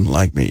 they wouldn't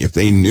like me. If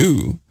they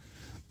knew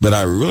that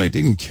I really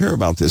didn't care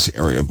about this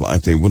area of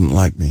life, they wouldn't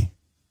like me.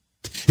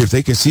 If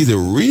they could see the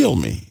real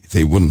me,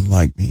 they wouldn't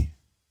like me.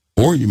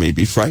 Or you may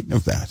be frightened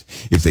of that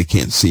if they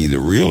can't see the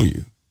real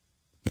you,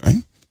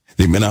 right?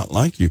 They may not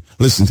like you.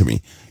 Listen to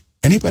me.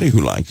 Anybody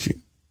who likes you,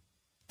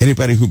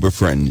 anybody who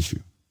befriends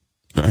you,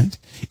 right?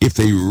 If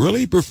they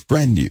really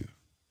befriend you,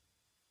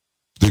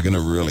 they're going to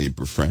really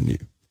befriend you.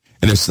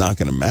 And it's not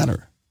going to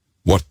matter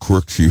what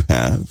quirks you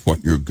have,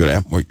 what you're good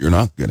at, what you're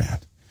not good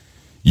at.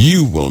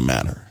 You will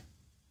matter.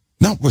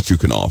 Not what you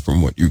can offer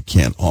and what you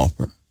can't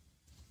offer.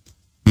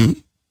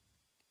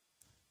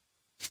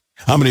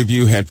 How many of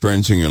you had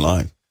friends in your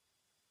life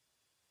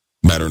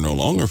that are no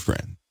longer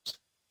friends?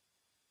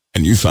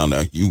 And you found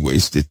out you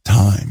wasted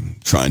time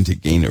trying to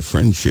gain a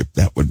friendship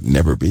that would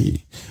never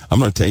be. I'm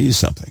going to tell you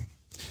something.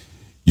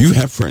 You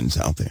have friends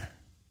out there.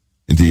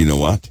 And do you know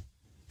what?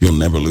 You'll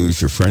never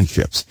lose your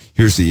friendships.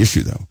 Here's the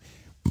issue, though.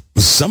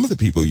 Some of the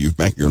people you've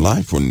met in your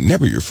life were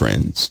never your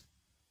friends.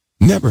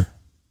 Never.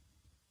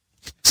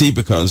 See,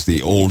 because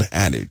the old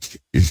adage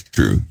is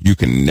true. You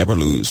can never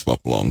lose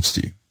what belongs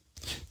to you.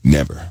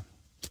 Never.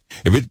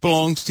 If it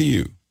belongs to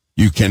you,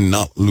 you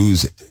cannot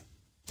lose it.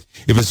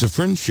 If it's a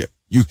friendship,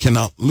 you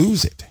cannot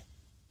lose it.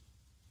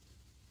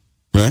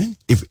 Right?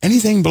 If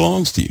anything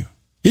belongs to you,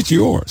 it's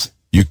yours.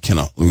 You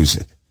cannot lose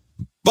it.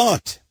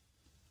 But,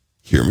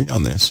 hear me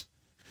on this.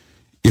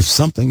 If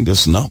something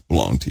does not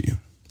belong to you,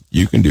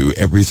 you can do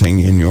everything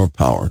in your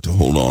power to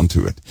hold on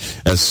to it.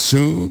 As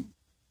soon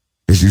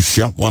as you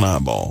shut one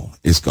eyeball,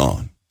 it's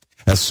gone.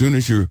 As soon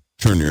as you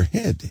turn your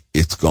head,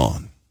 it's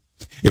gone.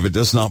 If it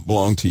does not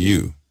belong to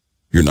you,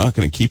 you're not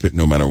going to keep it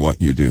no matter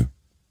what you do.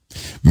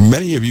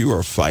 Many of you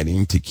are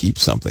fighting to keep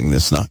something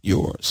that's not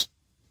yours.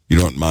 You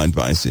know what my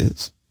advice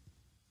is?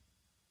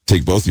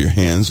 Take both your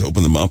hands,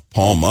 open them up,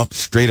 palm up,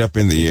 straight up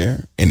in the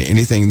air, and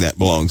anything that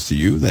belongs to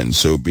you, then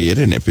so be it.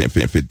 And if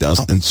it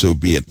doesn't, then so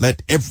be it.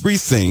 Let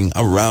everything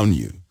around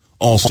you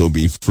also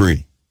be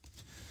free.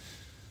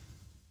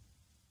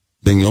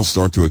 Then you'll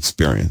start to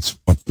experience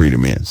what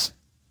freedom is.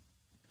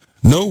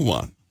 No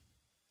one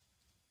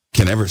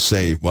can ever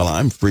say, well,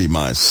 I'm free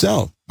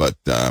myself, but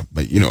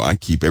I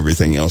keep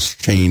everything else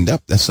chained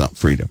up. That's not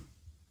freedom.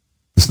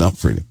 It's not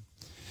freedom.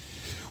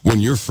 When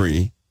you're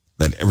free,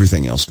 let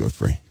everything else go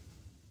free.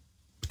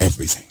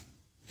 Everything.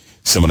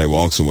 Somebody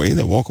walks away,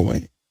 they walk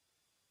away.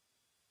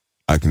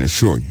 I can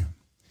assure you,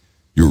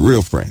 your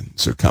real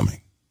friends are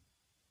coming.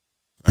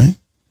 Right?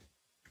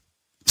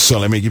 So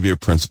let me give you a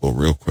principle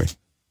real quick.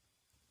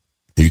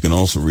 You can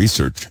also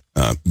research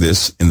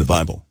this in the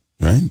Bible.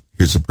 Right?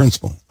 Here's a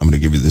principle. I'm going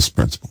to give you this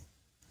principle.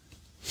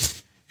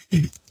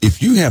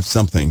 If you have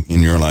something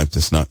in your life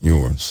that's not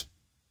yours,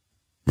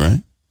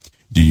 right?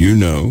 Do you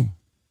know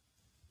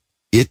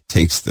it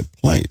takes the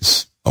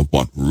place of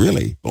what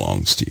really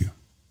belongs to you?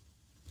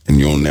 And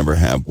you'll never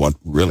have what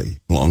really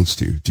belongs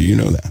to you. Do you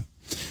know that?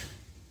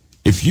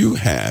 If you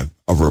have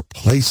a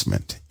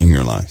replacement in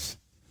your life,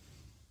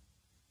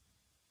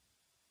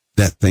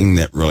 that thing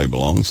that really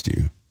belongs to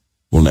you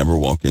will never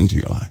walk into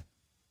your life.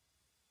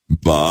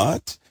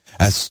 But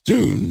as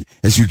soon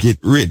as you get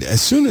rid,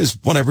 as soon as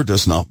whatever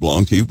does not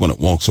belong to you, when it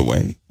walks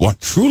away, what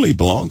truly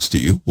belongs to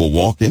you will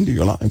walk into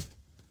your life.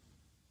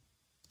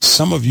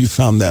 Some of you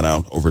found that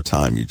out over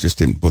time. You just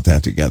didn't put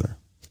that together.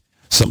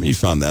 Some of you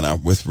found that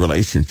out with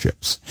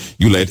relationships.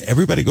 You let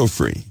everybody go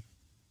free.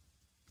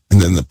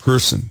 And then the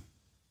person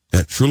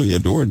that truly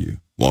adored you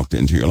walked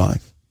into your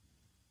life.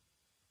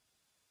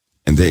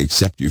 And they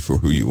accept you for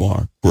who you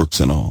are, quirks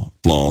and all,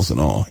 flaws and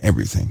all,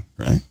 everything,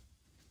 right?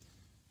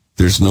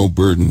 There's no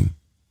burden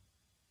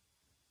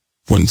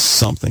when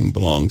something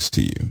belongs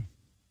to you.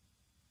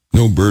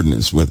 No burden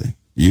is with it.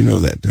 You know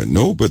that.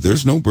 No, but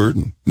there's no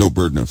burden. No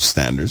burden of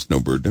standards, no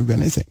burden of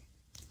anything.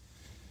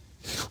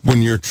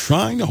 When you're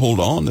trying to hold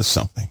on to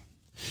something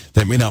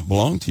that may not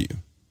belong to you,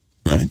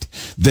 right,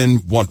 then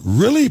what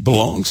really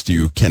belongs to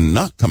you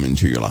cannot come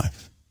into your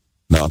life.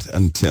 Not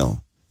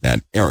until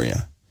that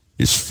area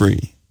is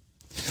free.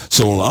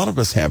 So a lot of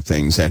us have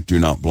things that do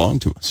not belong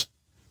to us.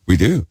 We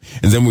do.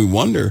 And then we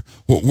wonder,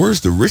 well, where's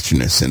the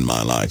richness in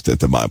my life that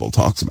the Bible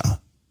talks about?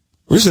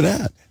 Where's it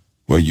at?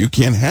 Well, you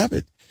can't have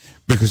it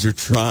because you're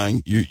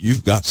trying,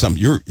 you've got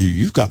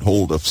you've got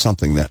hold of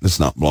something that does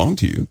not belong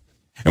to you.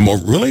 And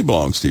what really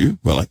belongs to you,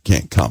 well, it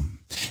can't come.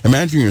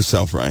 Imagine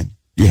yourself, right?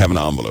 You have an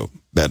envelope.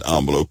 That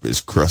envelope is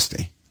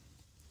crusty.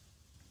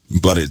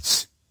 But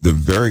it's the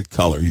very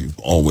color you've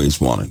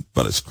always wanted,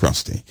 but it's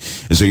crusty.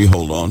 And so you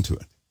hold on to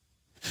it.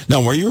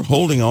 Now, while you're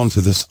holding on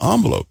to this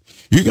envelope,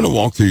 you're going to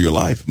walk through your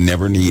life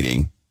never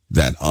needing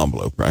that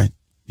envelope, right?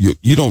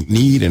 You don't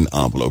need an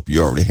envelope.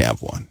 You already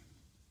have one.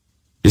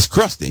 It's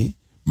crusty,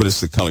 but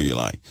it's the color you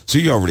like. So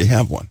you already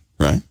have one,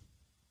 right?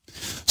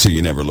 So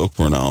you never look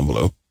for an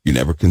envelope. You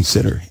never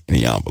consider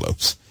any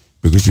envelopes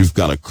because you've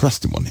got a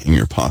crusty one in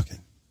your pocket,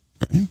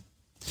 right?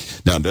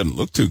 Now, it doesn't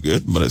look too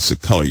good, but it's the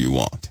color you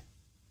want.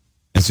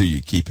 And so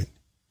you keep it.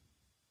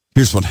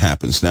 Here's what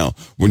happens now.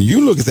 When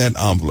you look at that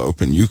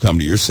envelope and you come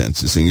to your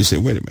senses and you say,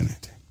 wait a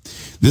minute,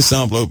 this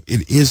envelope,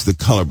 it is the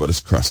color, but it's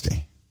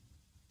crusty,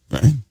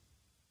 right?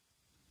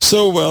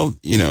 So, well,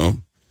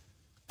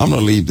 I'm going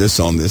to leave this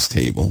on this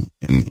table.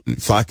 And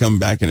if I come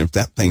back and if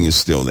that thing is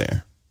still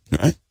there,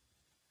 right,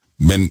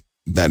 then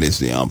that is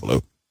the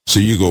envelope. So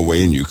you go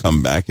away and you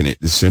come back and it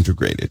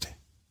disintegrated.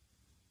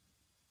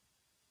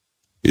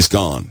 It's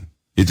gone.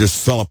 It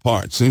just fell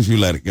apart as soon as you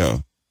let it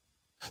go.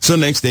 So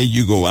next day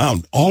you go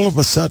out, all of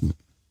a sudden,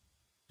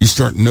 you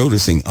start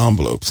noticing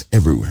envelopes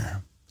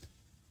everywhere.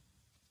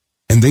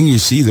 And then you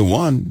see the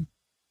one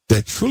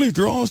that truly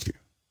draws you,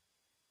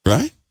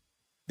 right?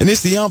 And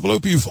it's the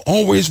envelope you've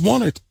always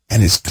wanted,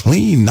 and it's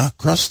clean, not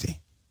crusty.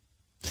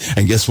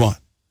 And guess what?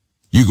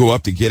 You go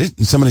up to get it,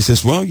 and somebody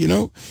says, well,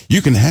 you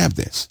can have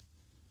this.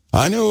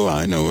 I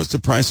know it's the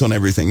price on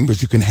everything,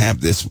 but you can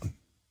have this one,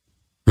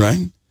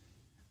 right?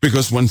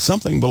 Because when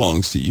something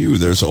belongs to you,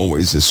 there's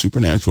always a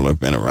supernatural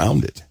event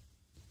around it.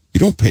 You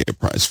don't pay a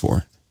price for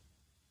it.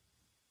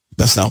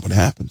 That's not what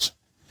happens.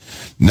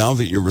 Now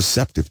that you're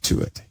receptive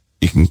to it,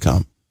 it can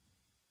come.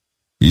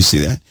 You see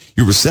that?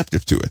 You're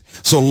receptive to it.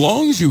 So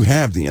long as you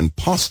have the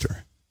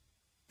imposter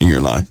in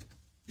your life,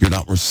 you're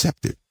not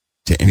receptive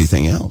to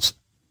anything else.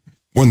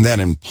 When that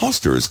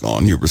imposter is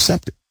gone, you're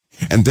receptive.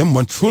 And then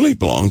what truly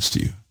belongs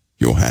to you,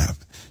 you'll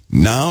have.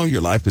 Now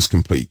your life is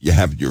complete. You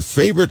have your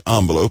favorite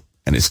envelope,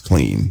 and it's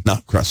clean,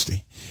 not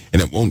crusty,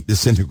 and it won't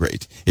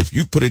disintegrate. If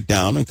you put it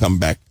down and come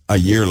back a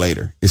year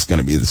later, it's going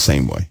to be the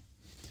same way.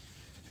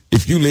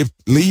 If you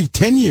leave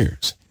 10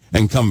 years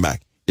and come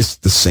back, it's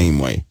the same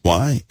way.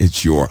 Why?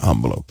 It's your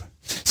envelope.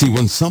 See,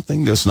 when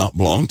something does not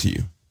belong to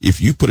you,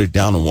 if you put it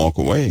down and walk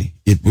away,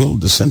 it will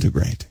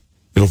disintegrate.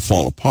 It'll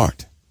fall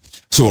apart.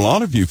 So a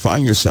lot of you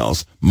find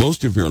yourselves,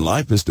 most of your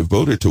life is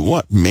devoted to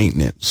what?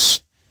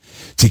 Maintenance.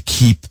 To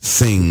keep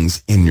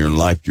things in your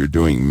life, you're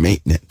doing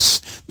maintenance.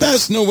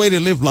 That's no way to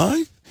live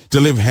life. To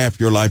live half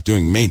your life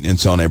doing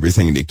maintenance on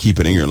everything to keep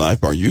it in your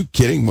life. Are you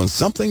kidding? When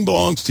something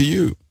belongs to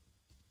you,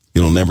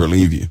 it'll never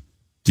leave you.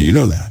 Do you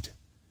know that?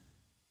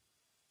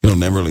 It'll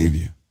never leave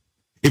you.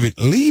 If it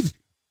leaves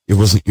you, it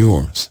wasn't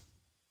yours.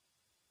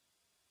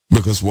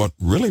 Because what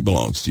really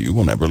belongs to you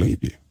will never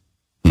leave you.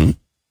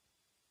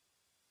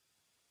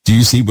 Do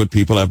you see what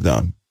people have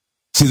done?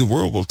 See, the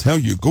world will tell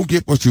you, go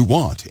get what you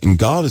want. And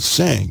God is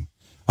saying,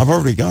 I've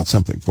already got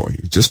something for you.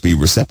 Just be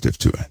receptive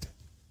to it.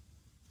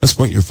 That's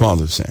what your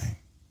Father's saying.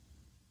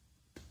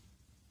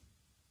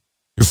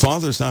 Your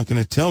Father's not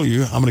going to tell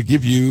you, I'm going to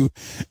give you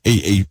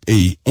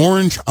a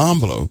orange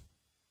envelope.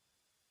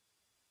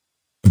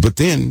 But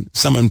then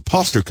some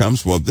imposter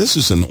comes, well, this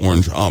is an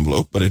orange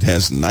envelope, but it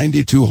has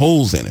 92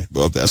 holes in it.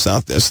 Well, that's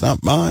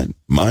not mine.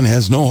 Mine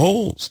has no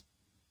holes.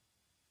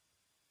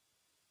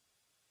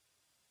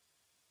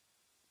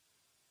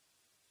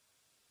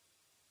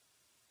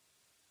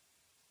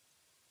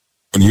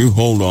 When you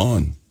hold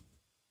on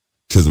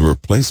to the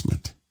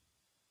replacement,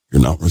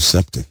 you're not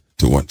receptive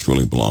to what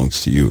truly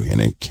belongs to you,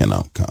 and it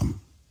cannot come.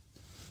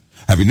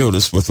 Have you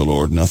noticed with the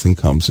Lord, nothing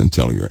comes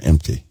until you're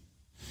empty?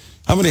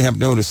 How many have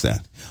noticed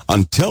that?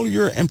 Until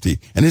you're empty,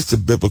 and it's a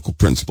biblical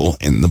principle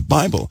in the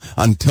Bible,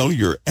 until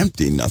you're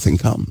empty, nothing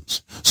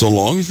comes. So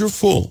long as you're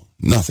full,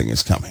 nothing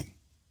is coming.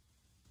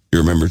 You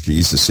remember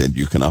Jesus said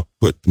you cannot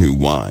put new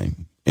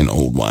wine in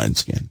old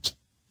wineskins.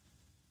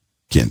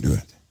 Can't do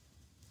it.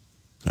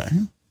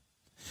 Right?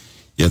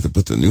 You have to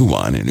put the new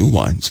wine in new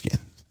wineskin.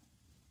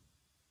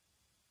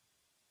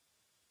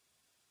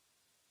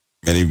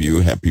 Many of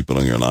you have people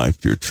in your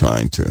life you're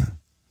trying to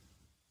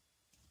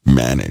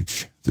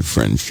manage the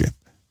friendship.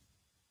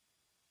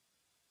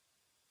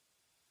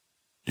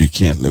 You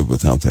can't live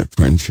without that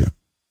friendship.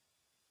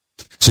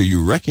 So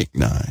you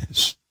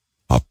recognize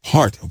a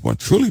part of what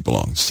truly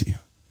belongs to you,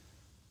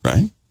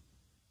 right?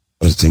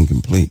 But it's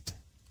incomplete.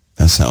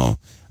 That's how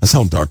That's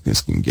how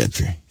darkness can get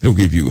you. It'll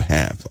give you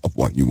half of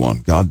what you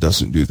want. God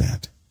doesn't do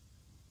that.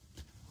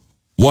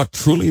 What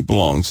truly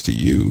belongs to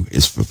you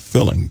is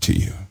fulfilling to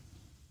you.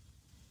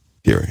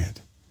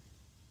 Period.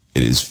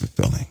 It is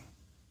fulfilling.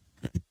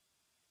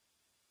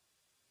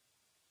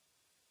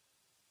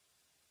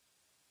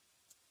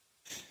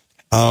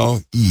 How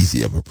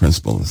easy of a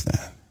principle is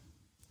that?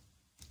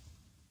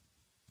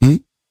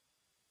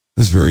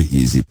 It's a very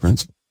easy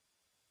principle.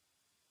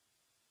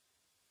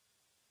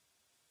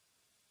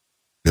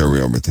 There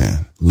we are with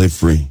that. Live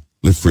free.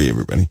 Live free,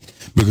 everybody.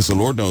 Because the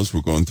Lord knows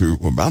we're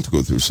about to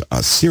go through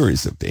a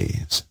series of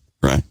days,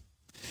 right?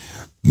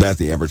 That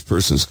the average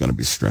person is going to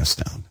be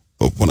stressed out.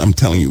 But what I'm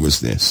telling you is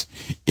this.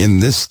 In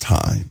this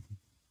time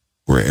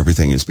where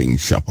everything is being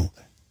shuffled,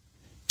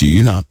 do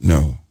you not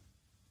know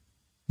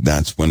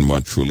that's when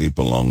what truly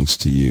belongs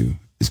to you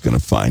is going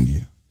to find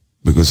you?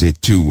 Because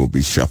it too will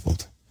be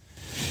shuffled.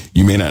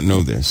 You may not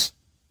know this.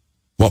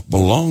 What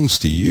belongs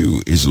to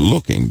you is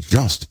looking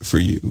just for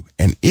you,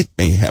 and it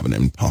may have an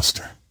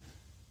imposter.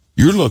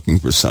 You're looking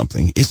for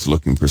something. It's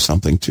looking for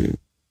something too.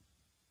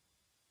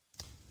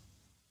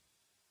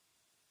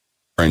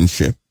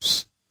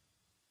 Friendships,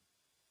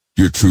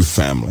 your true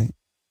family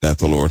that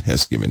the Lord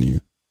has given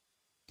you,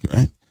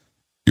 right?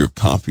 Your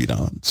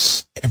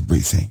confidants,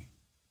 everything.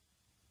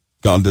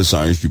 God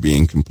desires you be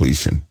in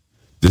completion.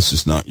 This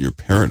is not your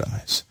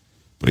paradise,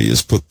 but he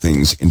has put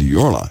things into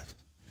your life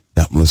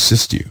that will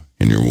assist you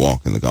in your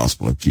walk in the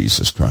gospel of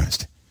Jesus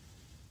Christ.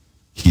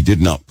 He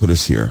did not put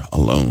us here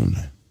alone.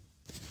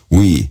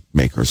 We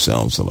make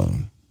ourselves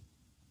alone.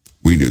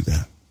 We do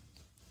that.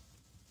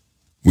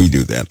 We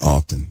do that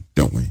often,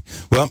 don't we?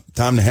 Well,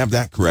 time to have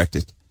that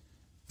corrected.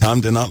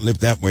 Time to not live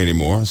that way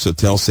anymore. So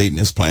tell Satan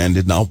his plan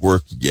did not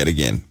work yet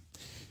again.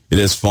 It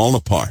has fallen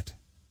apart.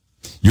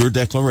 Your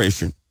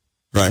declaration,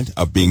 right,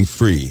 of being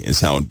free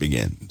is how it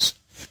begins.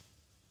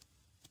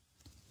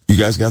 You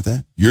guys got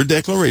that? Your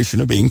declaration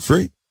of being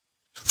free.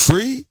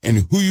 Free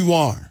in who you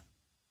are.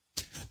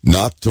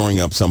 Not throwing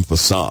up some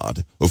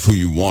facade of who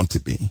you want to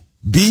be.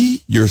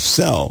 Be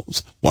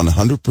yourselves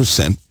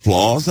 100%,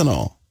 flaws and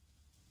all.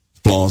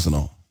 Flaws and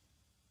all.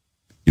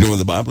 You know what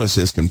the Bible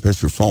says?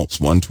 Confess your faults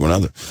one to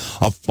another.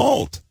 A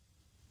fault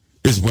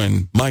is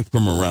when Mike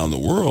from around the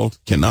world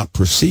cannot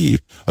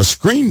perceive a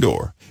screen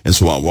door, and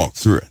so I walk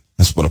through it.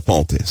 That's what a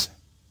fault is,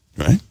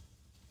 right?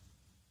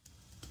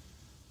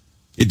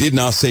 It did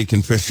not say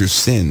confess your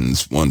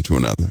sins one to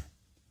another.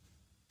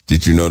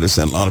 Did you notice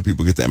that a lot of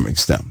people get that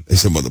mixed up? They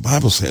said, well, the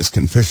Bible says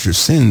confess your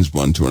sins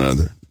one to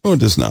another. No, it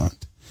does not.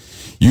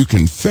 You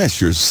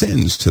confess your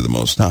sins to the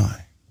Most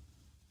High.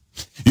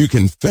 You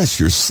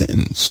confess your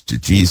sins to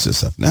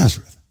Jesus of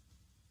Nazareth.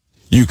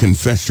 You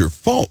confess your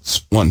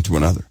faults one to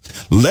another.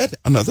 Let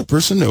another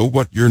person know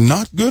what you're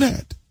not good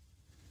at.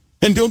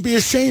 And don't be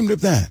ashamed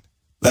of that.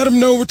 Let them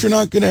know what you're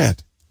not good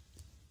at.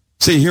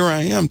 Say, here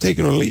I am, take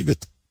it or leave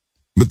it.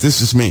 But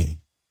this is me.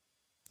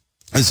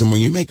 Listen,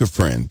 when you make a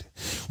friend,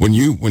 when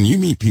you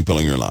meet people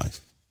in your life,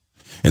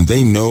 and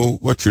they know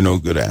what you're no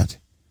good at,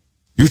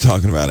 you're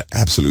talking about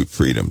absolute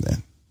freedom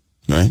then,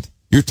 right?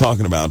 You're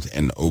talking about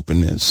an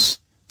openness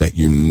that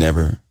you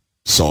never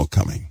saw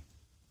coming.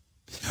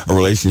 A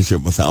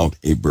relationship without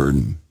a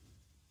burden.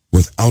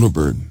 Without a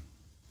burden,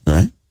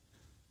 right?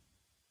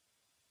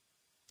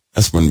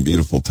 That's when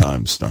beautiful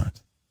times start.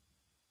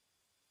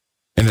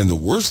 And in the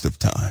worst of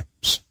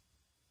times,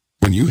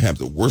 when you have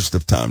the worst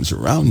of times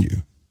around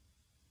you,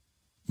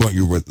 well,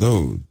 you're with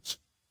those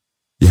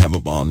you have a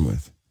bond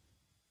with.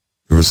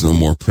 There is no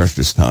more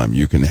precious time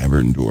you can ever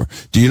endure.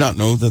 Do you not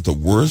know that the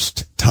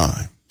worst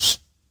times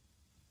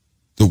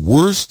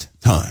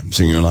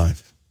in your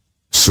life,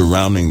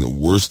 surrounding the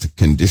worst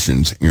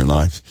conditions in your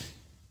life,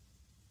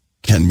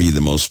 can be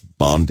the most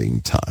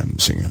bonding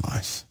times in your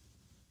life?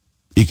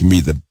 It can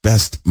be the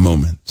best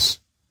moments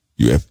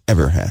you have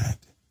ever had.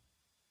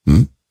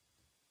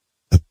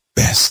 The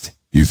best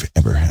you've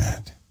ever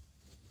had.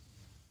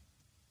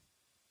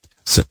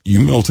 So you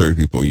military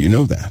people, you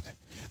know that.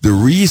 The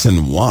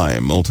reason why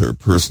a military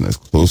person is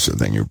closer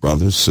than your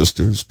brothers,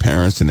 sisters,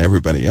 parents, and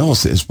everybody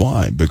else is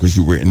why? Because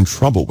you were in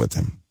trouble with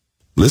him.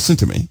 Listen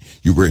to me.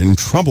 You were in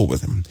trouble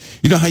with him.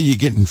 You know how you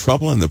get in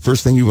trouble and the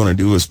first thing you want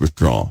to do is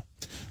withdraw?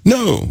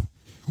 No.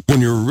 When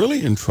you're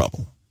really in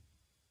trouble,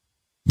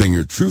 then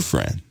your true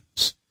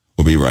friends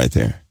will be right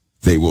there.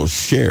 They will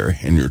share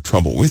in your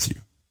trouble with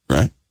you,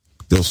 right?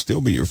 They'll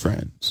still be your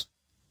friends.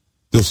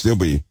 They'll still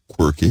be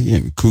quirky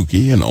and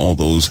kooky and all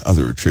those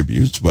other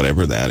attributes,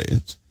 whatever that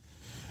is.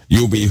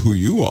 You'll be who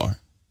you are,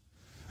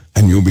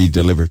 and you'll be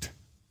delivered,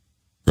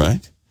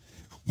 right?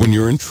 When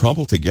you're in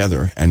trouble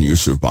together and you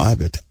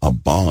survive it, a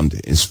bond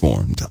is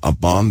formed, a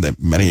bond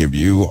that many of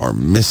you are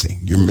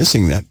missing. You're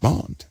missing that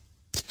bond.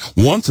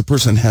 Once a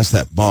person has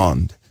that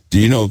bond, do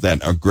you know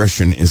that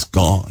aggression is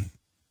gone?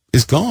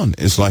 It's gone.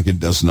 It's like it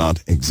does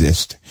not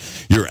exist.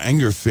 Your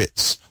anger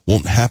fits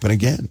won't happen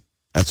again.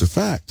 That's a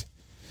fact.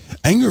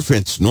 Anger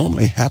fits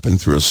normally happen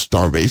through a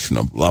starvation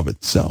of love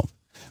itself.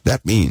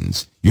 That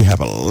means you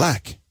have a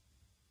lack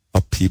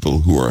of people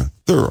who are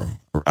thorough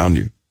around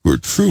you, who are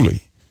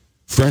truly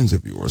friends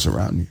of yours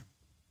around you.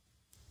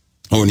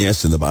 Oh, and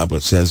yes, in the Bible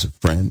it says a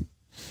friend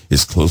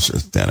is closer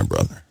than a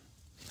brother.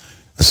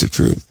 That's the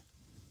truth.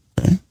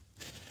 Okay?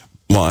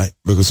 Why?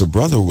 Because a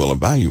brother will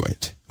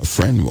evaluate. A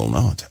friend will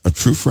not. A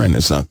true friend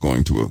is not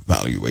going to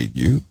evaluate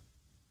you.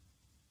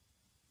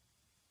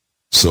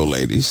 So,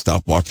 ladies,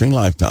 stop watching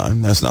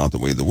Lifetime. That's not the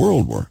way the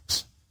world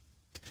works.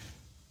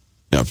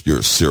 Now, if you're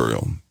a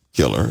serial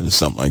killer or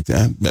something like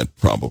that, that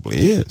probably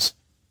is.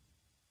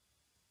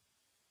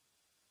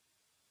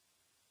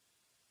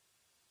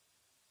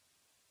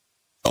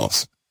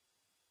 Awesome.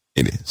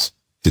 It is.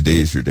 Today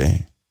is your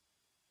day.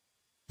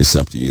 It's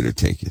up to you to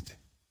take it.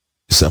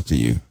 It's up to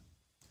you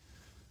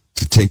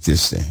to take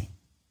this day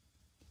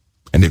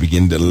and to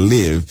begin to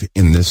live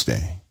in this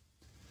day.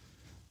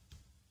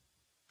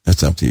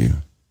 That's up to you.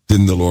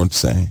 Didn't the Lord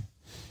say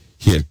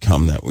he had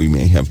come that we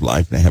may have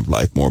life and have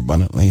life more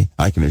abundantly?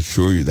 I can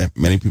assure you that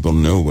many people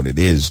know what it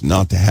is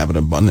not to have an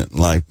abundant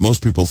life.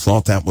 Most people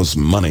thought that was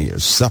money or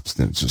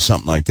substance or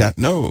something like that.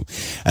 No,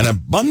 an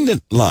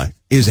abundant life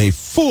is a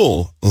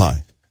full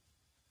life.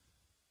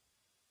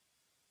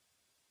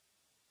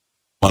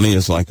 Money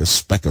is like a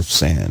speck of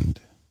sand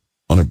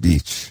on a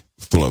beach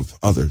full of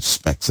other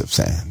specks of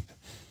sand.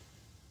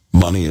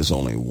 Money is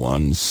only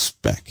one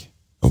speck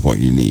of what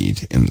you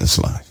need in this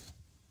life.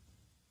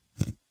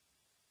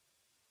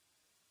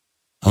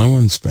 Only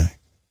one speck.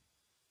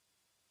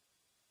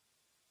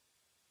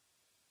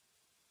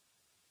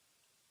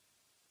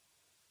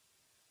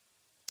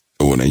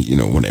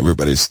 When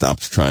everybody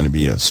stops trying to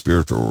be a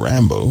spiritual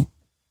Rambo,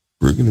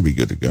 we're going to be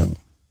good to go.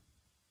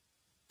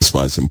 That's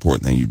why it's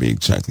important that you be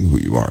exactly who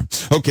you are.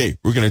 Okay,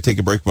 we're going to take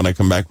a break. When I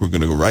come back, we're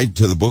going to go right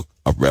to the book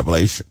of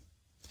Revelation.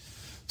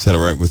 Is that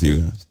all right with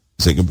you guys?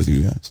 Is that good with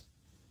you guys?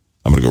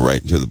 I'm going to go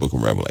right into the book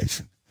of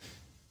Revelation.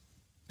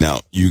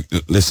 Now, you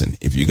listen,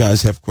 if you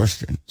guys have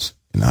questions,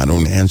 and I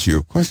don't answer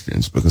your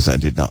questions because I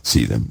did not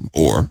see them,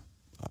 or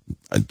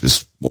I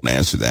just won't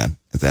answer that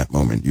at that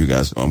moment. You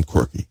guys know I'm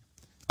quirky.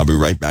 I'll be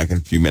right back in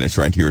a few minutes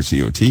right here at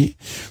COT.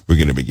 We're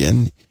going to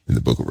begin in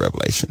the book of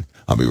Revelation.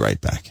 I'll be right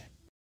back.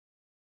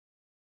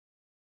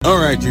 All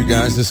right, you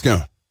guys, let's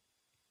go.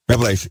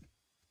 Revelation,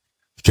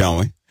 shall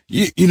we?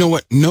 You know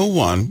what? No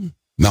one,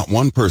 not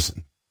one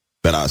person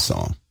that I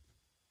saw,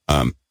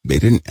 they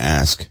didn't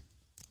ask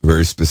a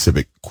very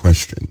specific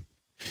question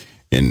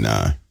in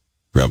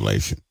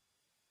Revelation.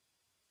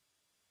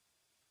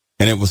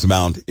 And it was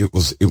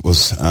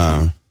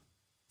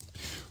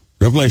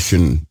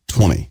Revelation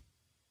 20.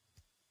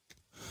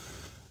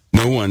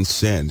 No one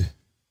said,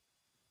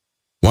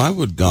 why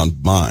would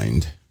God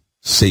bind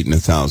Satan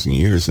 1,000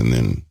 years and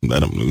then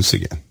let him loose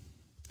again?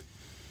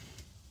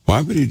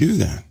 Why would he do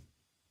that?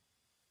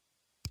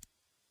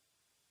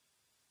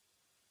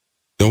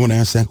 No one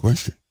asked that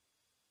question.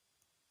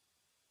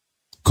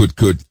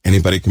 Could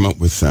anybody come up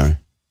with a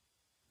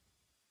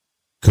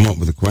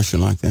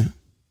question like that?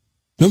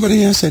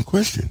 Nobody asked that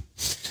question.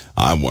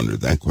 I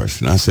wondered that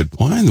question. I said,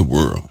 why in the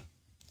world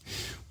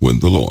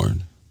would the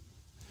Lord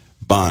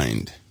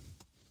bind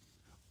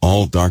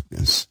all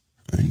darkness?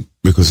 Right?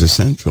 Because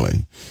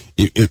essentially,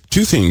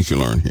 two things you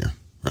learn here,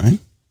 right?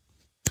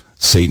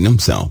 Satan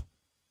himself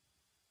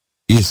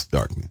is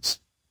darkness.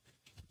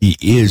 He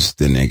is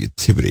the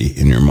negativity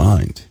in your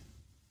mind.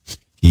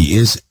 He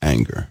is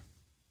anger.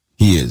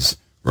 He is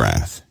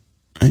wrath.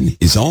 Right?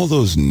 It's all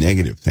those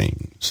negative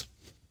things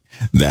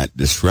that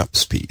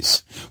disrupts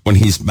peace. When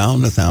he's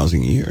bound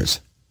 1,000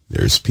 years,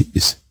 there's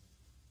peace.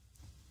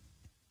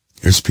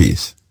 There's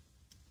peace.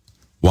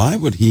 Why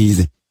would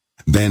he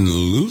then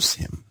loose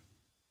him?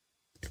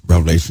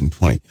 Revelation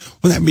 20.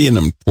 Would that be an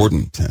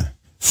important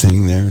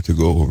thing there to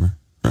go over,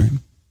 right?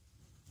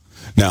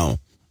 Now,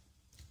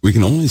 we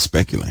can only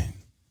speculate.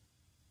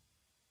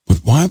 But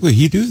why would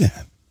he do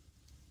that?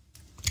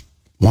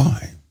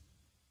 Why?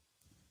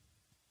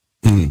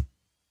 You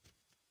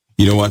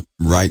know what?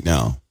 Right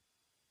now,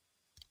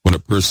 when a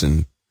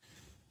person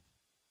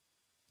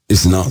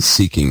is not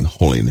seeking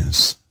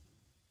holiness,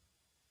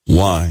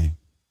 why?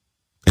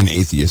 An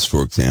atheist,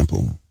 for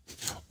example.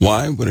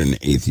 Why would an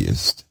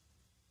atheist,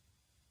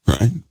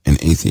 right? An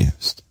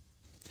atheist,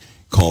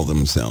 call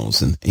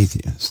themselves an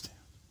atheist?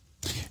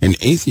 An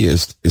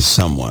atheist is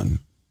someone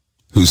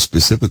who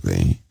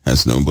specifically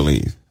has no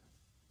belief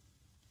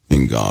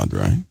in God,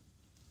 right?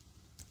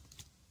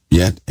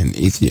 Yet an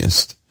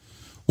atheist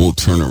will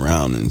turn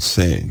around and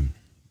say,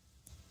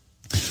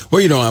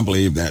 well, I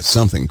believe that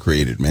something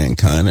created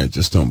mankind. I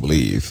just don't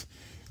believe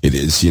it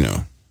is,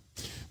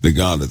 the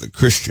God of the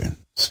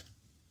Christians.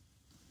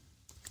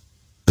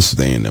 That's what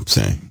they end up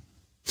saying.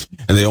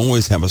 And they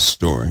always have a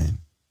story,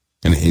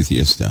 an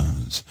atheist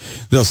does.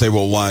 They'll say,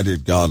 well, why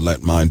did God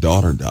let my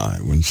daughter die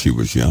when she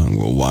was young?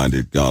 Well, why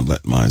did God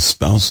let my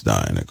spouse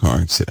die in a car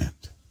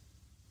accident?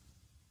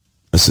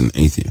 That's an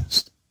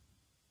atheist.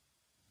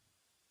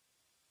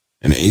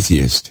 An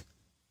atheist,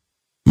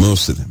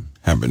 most of them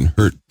have been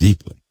hurt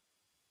deeply.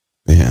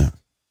 They have,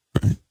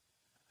 right?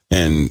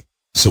 And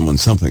so when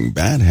something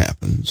bad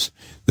happens,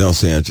 they'll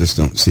say, I just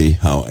don't see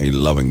how a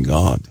loving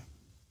God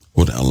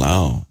would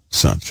allow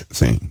such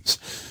things,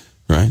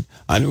 right?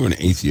 I knew an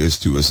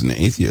atheist who was an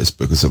atheist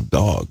because of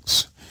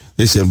dogs.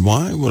 They said,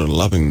 why would a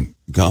loving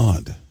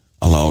God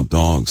allow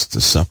dogs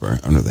to suffer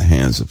under the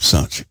hands of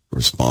such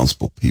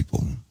responsible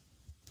people?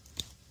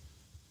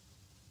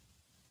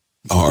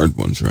 The hard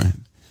ones, right?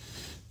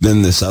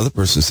 Then this other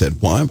person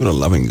said, why would a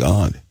loving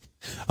God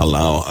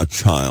allow a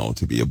child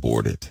to be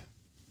aborted?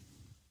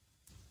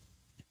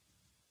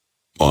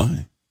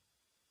 Why?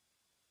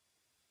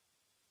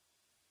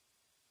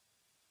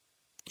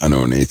 I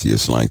know an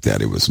atheist like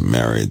that. He was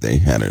married. They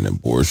had an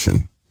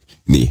abortion,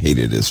 and he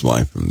hated his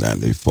wife from that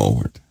day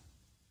forward.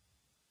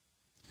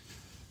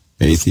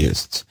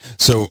 Atheists.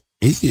 So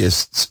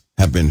atheists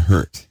have been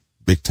hurt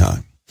big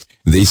time.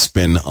 They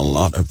spend a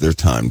lot of their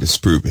time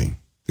disproving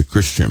the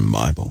Christian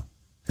Bible.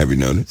 Have you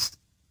noticed?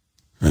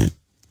 Right?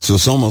 So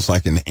it's almost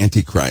like an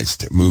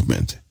antichrist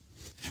movement.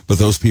 But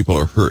those people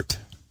are hurt,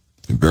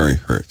 very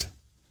hurt.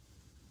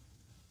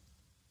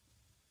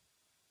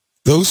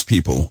 Those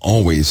people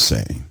always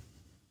say,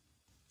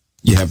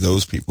 you have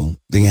those people.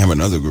 Then you have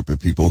another group of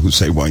people who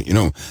say, well, you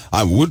know,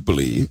 I would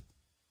believe,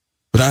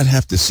 but I'd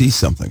have to see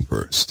something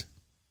first.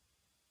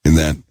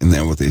 Isn't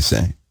that what they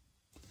say?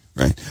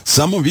 Right?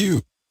 Some of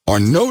you are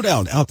no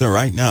doubt out there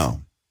right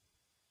now.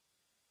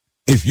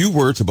 If you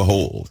were to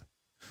behold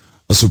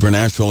a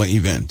supernatural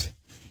event,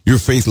 your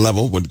faith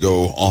level would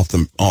go off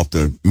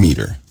the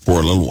meter for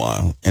a little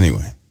while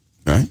anyway,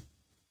 right?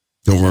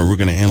 Don't worry, we're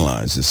going to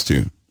analyze this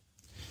too.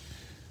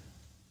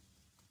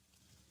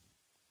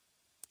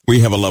 We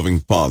have a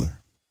loving Father.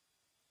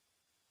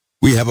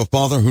 We have a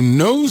Father who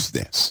knows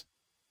this.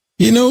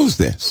 He knows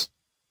this,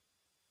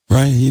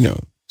 right? He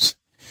knows.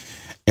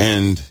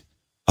 And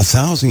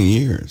 1,000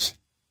 years,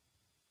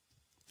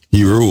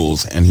 he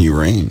rules and he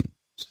reigns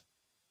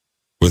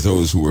with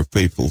those who are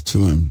faithful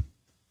to him.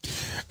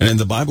 And in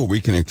the Bible, we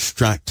can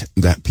extract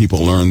that people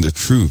learn the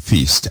true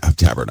Feast of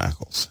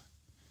Tabernacles.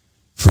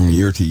 From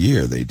year to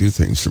year, they do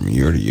things from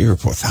year to year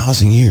for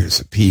 1,000 years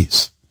of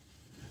peace.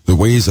 The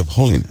ways of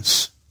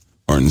holiness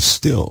are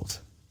instilled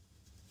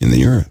in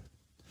the earth.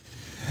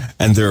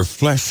 And they're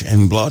flesh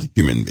and blood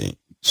human beings.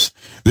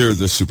 They're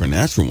the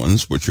supernatural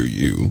ones, which are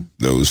you,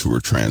 those who are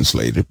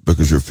translated,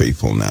 because you're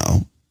faithful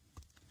now.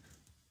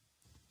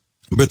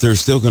 But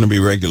there's still going to be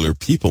regular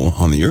people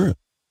on the earth.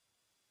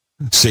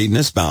 Satan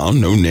is bound,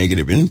 no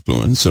negative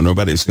influence, so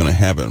nobody's going to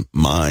have a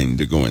mind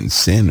to go and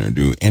sin or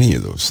do any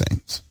of those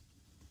things.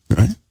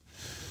 Right?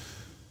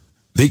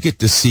 They get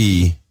to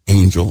see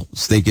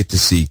angels. They get to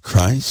see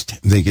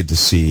Christ. They get to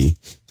see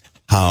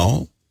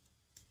how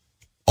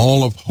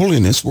all of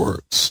holiness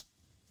works.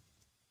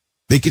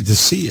 They get to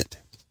see it.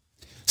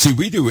 See,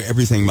 we do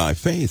everything by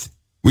faith.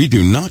 We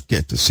do not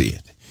get to see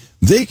it.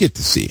 They get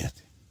to see it,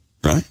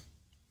 right?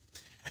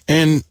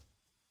 And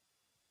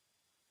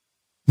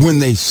when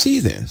they see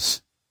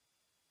this,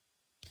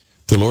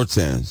 the Lord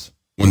says,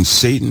 when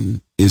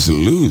Satan is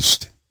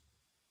loosed,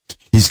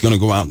 he's going to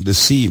go out and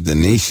deceive the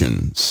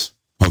nations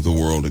of the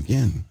world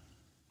again.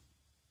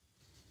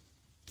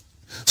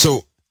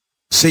 So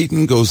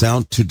Satan goes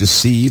out to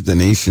deceive the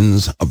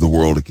nations of the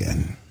world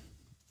again.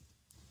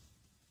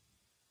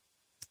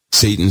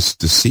 Satan's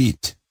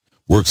deceit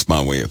works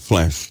by way of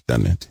flesh,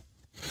 doesn't it?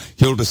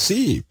 He'll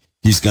deceive.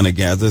 He's going to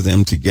gather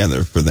them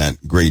together for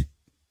that great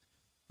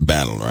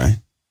battle, right?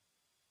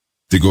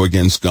 To go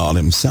against God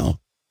himself.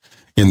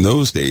 In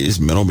those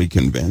days, men will be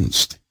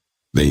convinced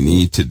they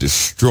need to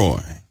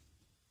destroy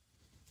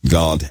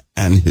God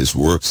and his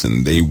works,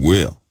 and they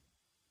will.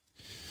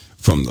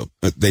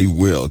 They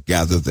will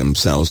gather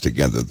themselves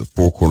together, the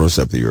four corners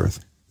of the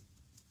earth.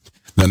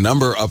 The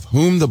number of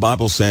whom the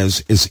Bible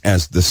says is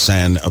as the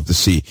sand of the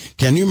sea.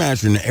 Can you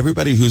imagine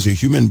everybody who's a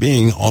human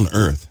being on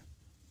earth?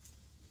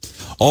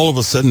 All of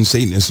a sudden,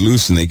 Satan is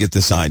loose and they get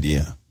this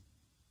idea.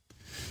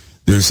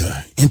 There's an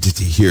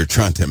entity here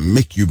trying to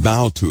make you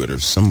bow to it or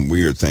some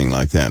weird thing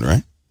like that,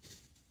 right?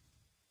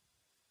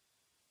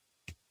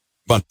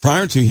 But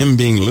prior to him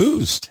being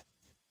loosed,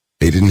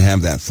 they didn't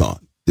have that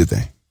thought, did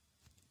they?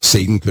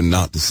 Satan could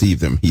not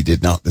deceive them. He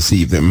did not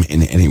deceive them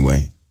in any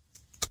way.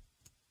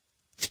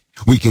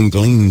 We can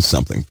glean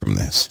something from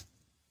this.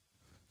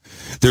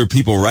 There are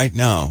people right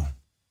now,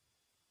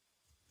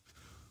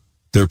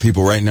 their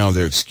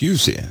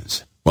excuse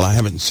is, well, I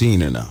haven't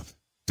seen enough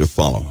to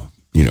follow,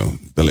 the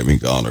living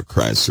God or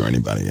Christ or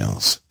anybody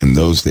else. In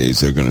those days,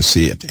 they're going to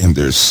see it, and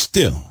they're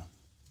still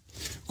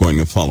going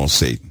to follow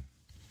Satan.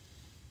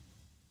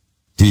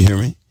 Do you hear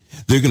me?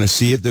 They're going to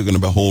see it. They're going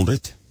to behold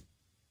it.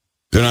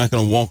 They're not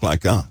going to walk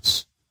like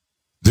us.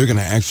 They're going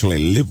to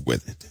actually live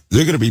with it.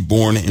 They're going to be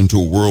born into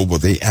a world where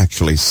they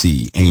actually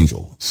see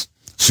angels,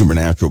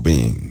 supernatural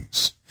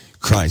beings,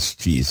 Christ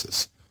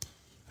Jesus.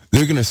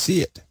 They're going to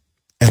see it,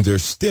 and they're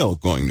still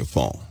going to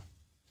fall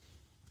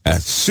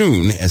as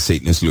soon as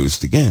Satan is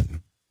loosed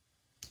again.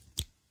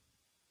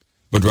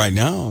 But right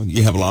now,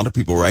 you have a lot of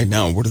people right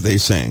now, what are they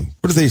saying?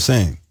 What are they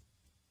saying?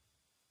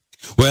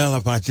 Well,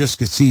 if I just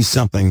could see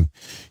something,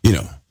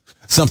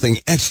 something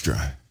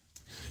extra,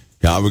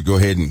 I would go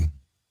ahead and,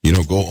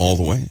 go all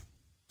the way.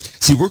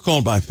 See, we're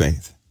called by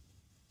faith.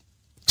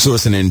 So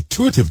it's an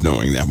intuitive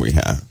knowing that we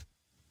have.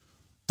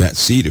 That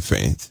seed of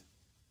faith,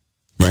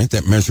 right?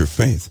 That measure of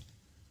faith.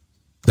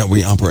 that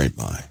we operate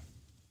by.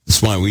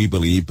 That's why we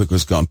believe,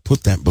 because God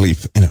put that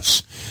belief in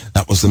us.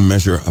 That was the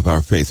measure of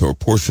our faith, or a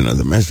portion of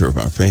the measure of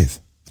our faith.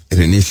 It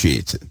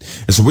initiates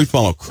it. And so we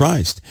follow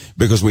Christ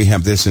because we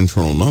have this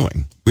internal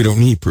knowing. We don't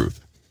need proof.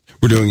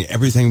 We're doing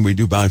everything we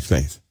do by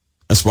faith.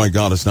 That's why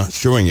God is not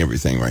showing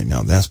everything right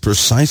now. That's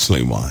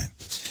precisely why.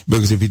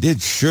 Because if he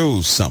did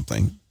show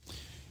something,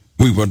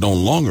 we would no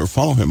longer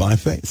follow him by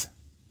faith.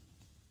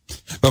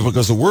 But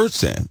because the word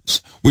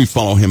says we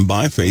follow him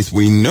by faith,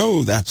 we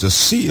know that's a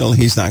seal.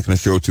 He's not going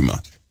to show too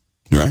much.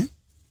 Right?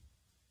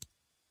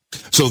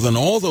 So then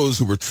all those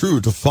who were true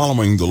to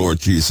following the Lord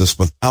Jesus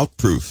without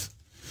proof,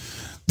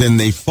 then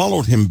they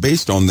followed him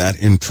based on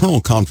that internal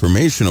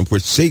confirmation of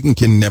which Satan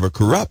can never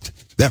corrupt.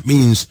 That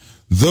means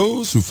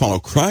those who follow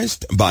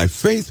Christ by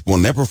faith will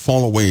never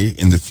fall away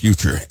in the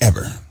future,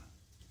 ever.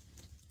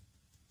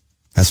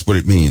 That's what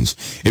it means.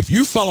 If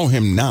you follow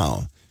him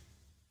now,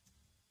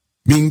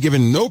 being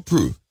given no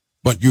proof,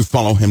 but you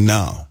follow him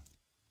now,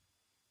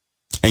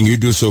 and you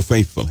do so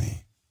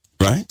faithfully,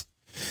 right?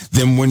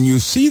 Then when you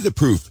see the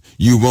proof,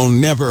 you will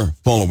never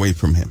fall away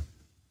from him.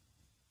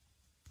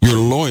 Your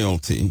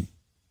loyalty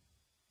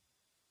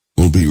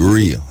will be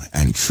real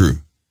and true,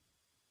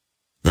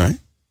 right?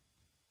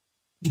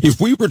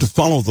 If we were to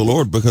follow the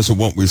Lord because of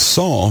what we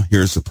saw,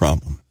 here's the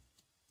problem.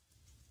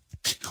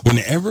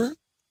 Whenever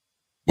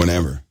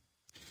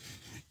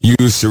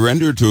you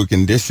surrender to a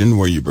condition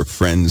where you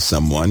befriend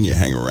someone, you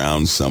hang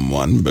around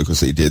someone because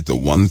they did the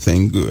one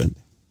thing good,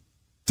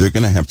 they're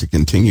going to have to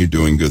continue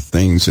doing good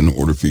things in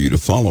order for you to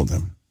follow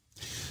them.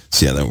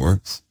 See how that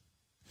works?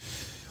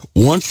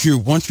 Once you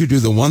do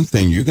the one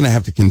thing, you're going to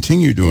have to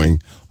continue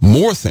doing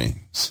more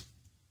things,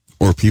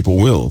 or people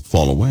will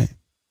fall away.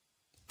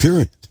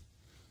 Period.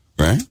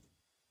 Right?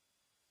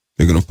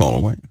 They're going to fall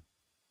away.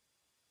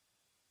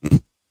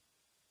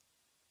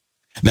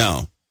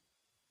 Now,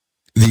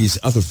 these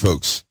other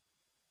folks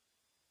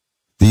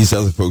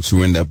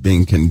who end up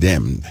being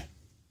condemned,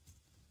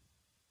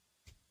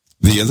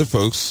 the other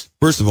folks,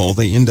 first of all,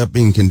 they end up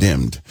being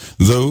condemned.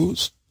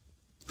 Those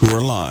who are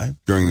alive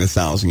during the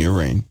 1,000-year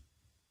reign,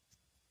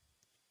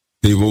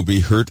 they will be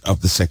hurt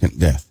of the second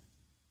death.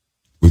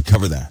 We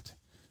cover that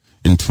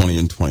in 20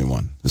 and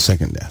 21, the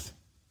second death.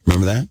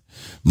 Remember that?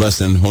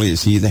 Blessed and holy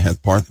is he that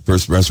hath part in the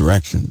first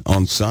resurrection.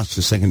 On such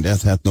the second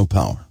death hath no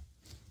power.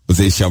 But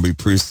they shall be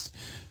priests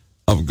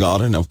of God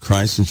and of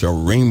Christ, and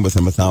shall reign with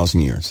him 1,000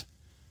 years.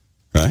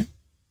 Right?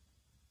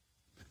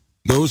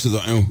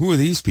 And who are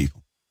these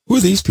people? Who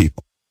are these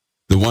people?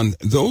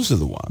 Those are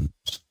the ones,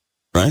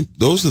 right?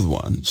 Those are the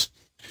ones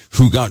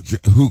who got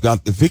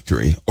the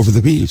victory over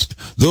the beast.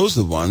 Those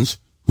are the ones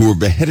who were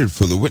beheaded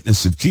for the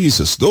witness of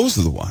Jesus. Those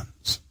are the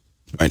ones,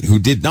 right, who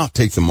did not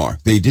take the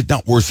mark. They did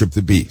not worship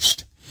the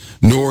beast,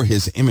 nor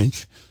his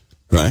image,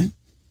 right?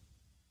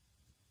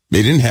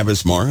 They didn't have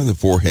his mark on their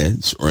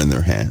foreheads or in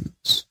their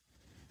hands.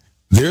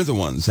 They're the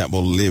ones that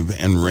will live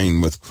and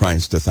reign with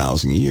Christ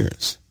 1,000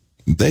 years.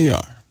 They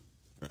are,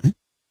 right?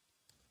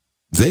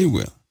 They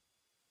will.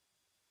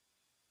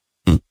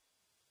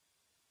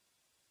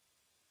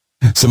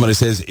 Somebody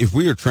says, if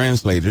we are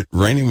translated,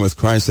 reigning with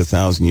Christ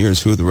 1,000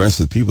 years, who are the rest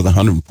of the people? The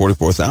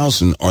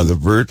 144,000 are the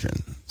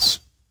virgins.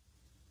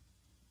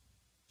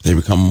 They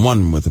become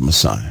one with the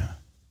Messiah.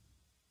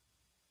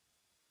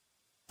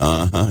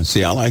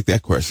 See, I like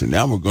that question.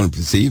 Now we're going to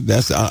perceive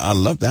that's, I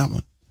love that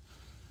one.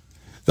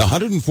 The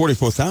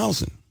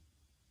 144,000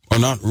 are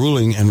not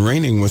ruling and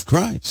reigning with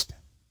Christ.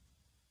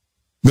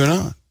 They're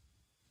not.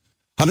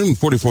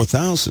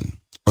 144,000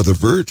 are the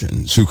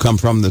virgins who come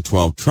from the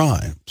 12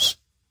 tribes.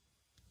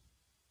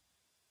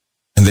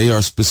 And they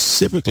are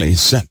specifically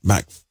set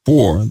back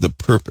for the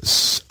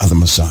purpose of the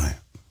Messiah.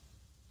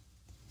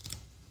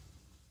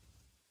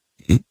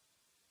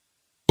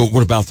 But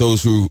what about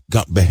those who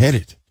got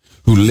beheaded,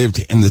 who lived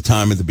in the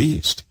time of the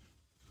beast,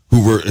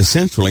 who were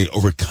essentially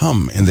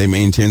overcome and they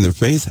maintained their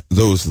faith?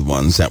 Those are the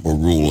ones that will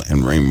rule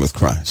and reign with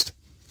Christ.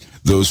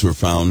 Those who are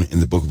found in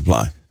the book of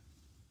life.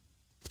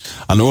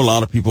 I know a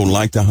lot of people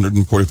like the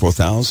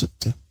 144,000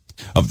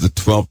 of the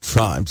 12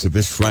 tribes of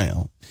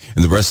Israel,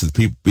 and the rest of the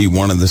people be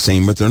one and the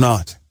same, but they're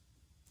not.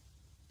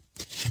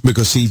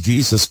 Because, see,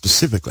 Jesus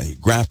specifically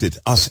grafted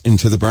us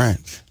into the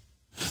branch.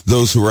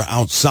 Those who are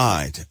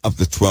outside of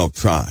the 12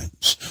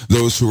 tribes,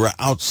 those who are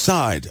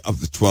outside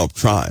of the 12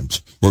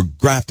 tribes were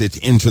grafted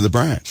into the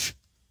branch.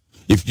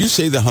 If you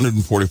say the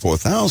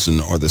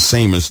 144,000 are the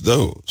same as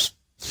those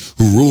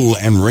who rule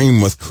and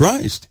reign with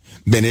Christ,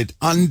 then it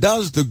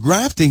undoes the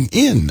grafting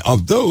in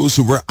of those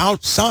who were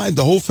outside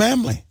the whole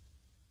family.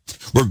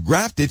 We're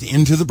grafted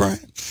into the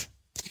branch.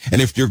 And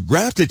if you're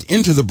grafted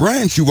into the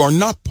branch, you are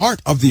not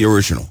part of the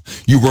original.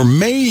 You were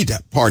made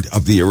part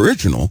of the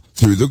original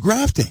through the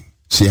grafting.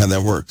 See how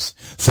that works?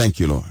 Thank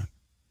you, Lord.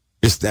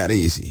 It's that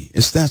easy.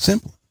 It's that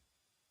simple.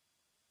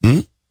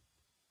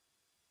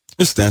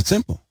 It's that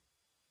simple.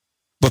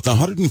 But the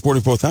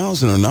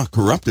 144,000 are not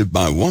corrupted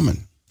by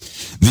woman.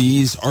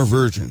 These are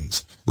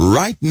virgins.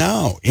 Right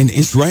now in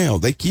Israel,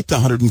 they keep the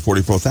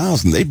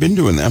 144,000. They've been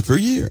doing that for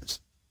years.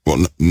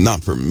 Well,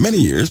 not for many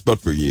years, but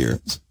for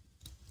years.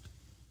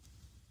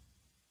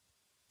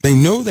 They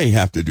know they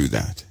have to do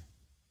that.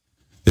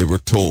 They were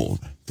told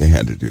they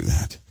had to do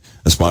that.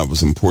 That's why it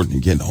was important to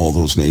get all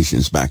those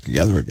nations back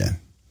together again.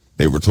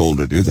 They were told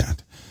to do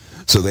that.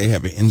 So they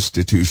have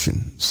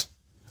institutions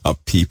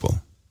of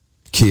people,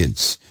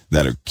 kids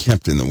that are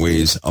kept in the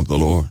ways of the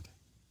Lord.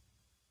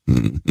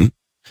 Mm-hmm.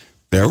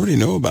 They already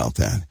know about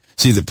that.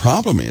 See, the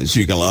problem is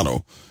you got a lot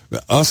of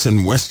us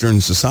in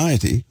Western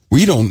society,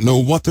 we don't know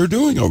what they're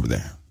doing over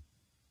there.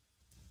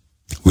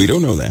 We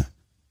don't know that,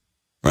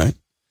 right?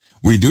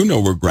 We do know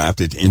we're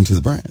grafted into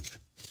the branch.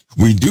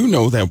 We do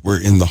know that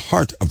we're in the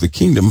heart of the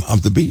kingdom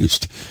of the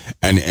beast.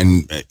 And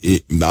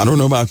I don't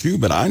know about you,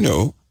 but I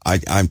know I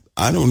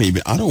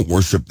don't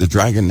worship the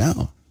dragon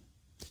now.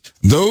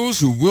 Those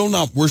who will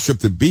not worship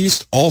the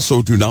beast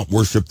also do not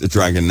worship the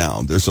dragon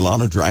now. There's a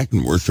lot of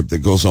dragon worship that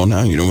goes on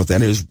now. You know what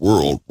that is?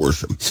 World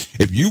worship.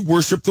 If you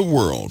worship the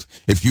world,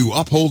 if you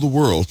uphold the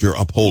world, you're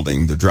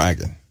upholding the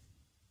dragon.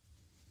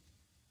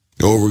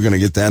 Oh, we're going to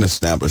get that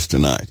established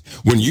tonight.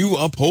 When you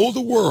uphold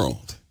the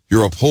world,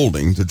 you're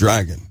upholding the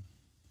dragon.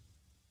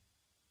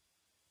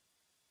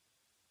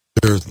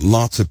 There's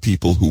lots of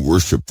people who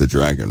worship the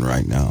dragon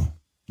right now.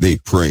 They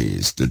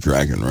praise the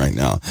dragon right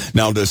now.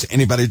 Now, does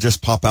anybody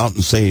just pop out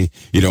and say,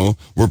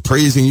 we're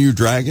praising you,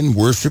 dragon,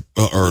 worship,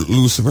 or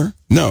Lucifer?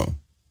 No,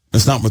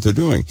 that's not what they're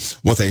doing.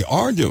 What they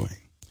are doing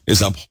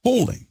is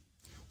upholding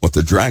what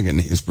the dragon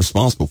is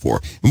responsible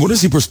for. And what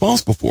is he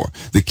responsible for?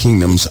 The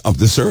kingdoms of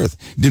this earth.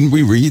 Didn't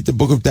we read the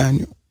book of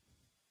Daniel?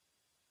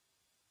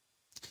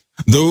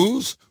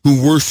 Those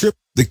who worship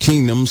the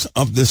kingdoms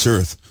of this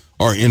earth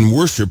are in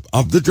worship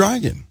of the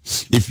dragon.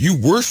 If you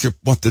worship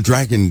what the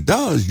dragon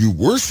does, you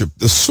worship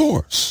the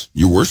source.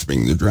 You're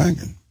worshiping the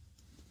dragon.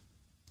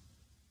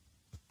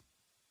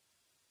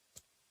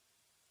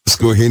 Let's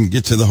go ahead and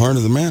get to the heart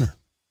of the matter.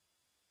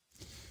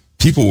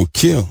 People will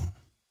kill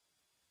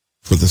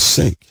for the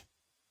sake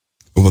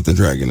of what the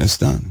dragon has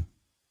done.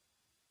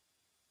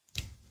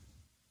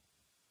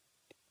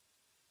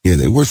 Yeah,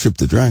 they worship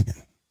the dragon.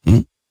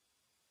 They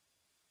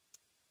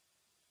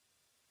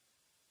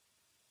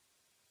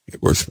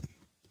worship it.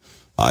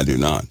 I do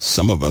not.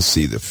 Some of us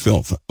see the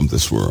filth of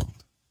this world.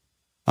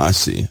 I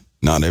see it.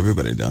 Not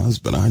everybody does,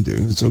 but I do.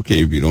 It's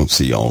okay if you don't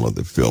see all of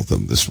the filth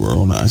of this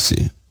world. I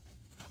see it.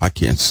 I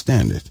can't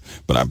stand it,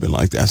 but I've been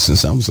like that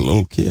since I was a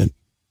little kid.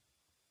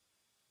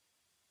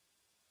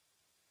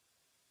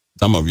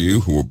 Some of you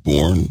who were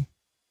born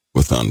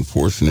with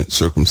unfortunate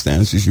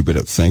circumstances, you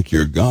better thank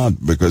your God,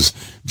 because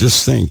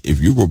just think, if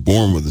you were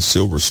born with a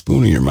silver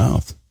spoon in your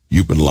mouth,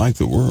 you would like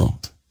the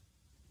world.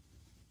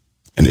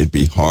 And it'd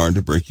be hard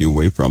to break you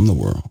away from the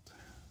world.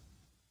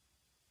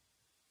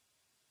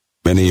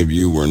 Many of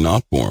you were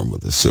not born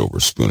with a silver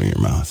spoon in your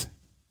mouth.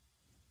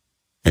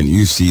 And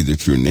you see the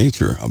true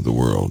nature of the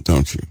world,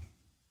 don't you?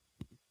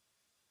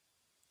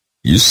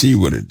 You see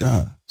what it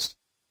does.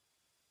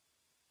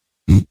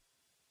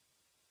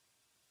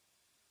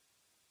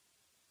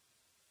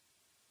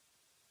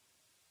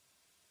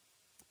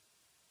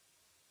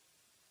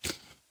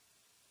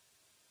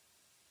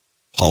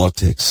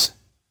 Politics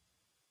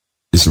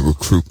is a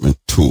recruitment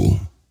tool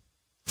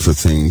for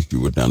things you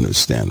would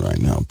understand right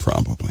now,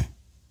 probably.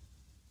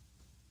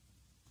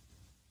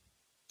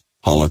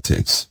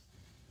 Politics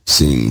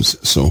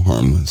seems so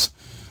harmless.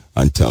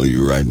 I tell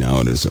you right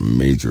now, it is a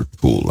major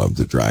tool of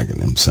the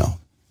dragon himself.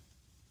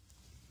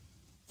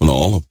 When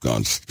all of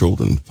God's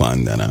children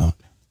find that out,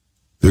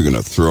 they're going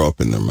to throw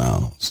up in their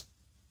mouths.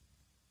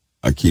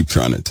 I keep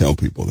trying to tell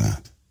people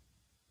that.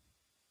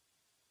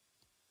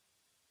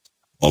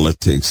 All it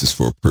takes is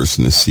for a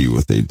person to see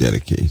what they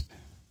dedicate.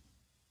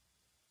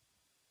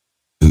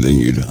 And then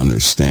you'd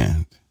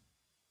understand.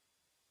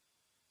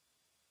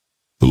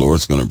 The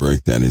Lord's going to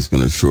break that. He's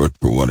going to show it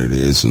for what it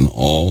is, and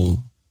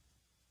all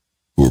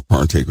who are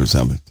partakers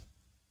of it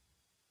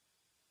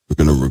are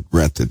going to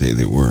regret the day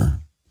they were.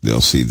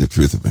 They'll see the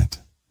truth of it.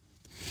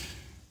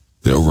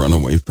 They'll run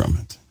away from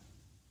it.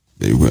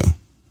 They will.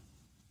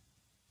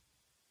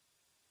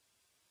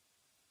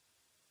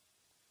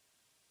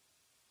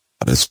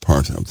 That is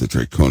part of the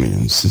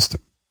draconian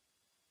system.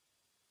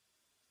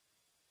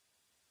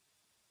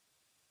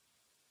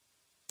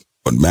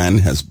 What man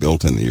has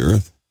built in the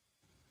earth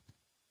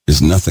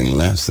is nothing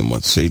less than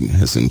what Satan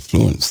has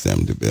influenced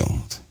them to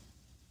build.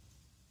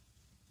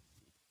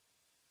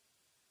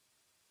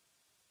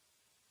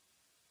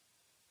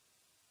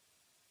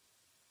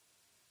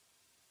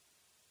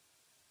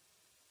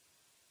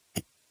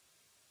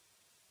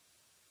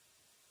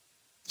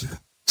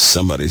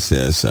 Somebody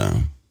says,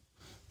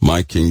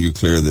 Mike, can you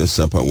clear this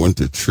up? I went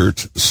to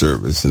church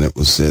service and it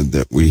was said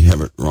that we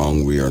have it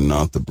wrong. We are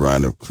not the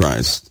bride of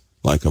Christ,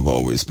 like I've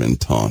always been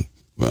taught.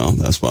 Well,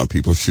 that's why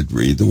people should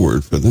read the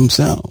word for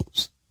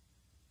themselves.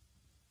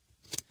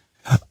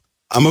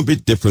 I'm a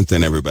bit different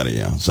than everybody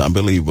else. I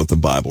believe what the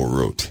Bible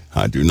wrote.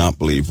 I do not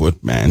believe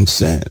what man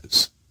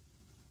says.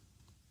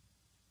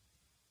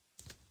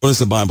 What does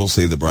the Bible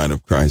say the bride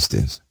of Christ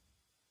is?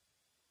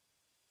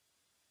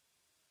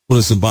 What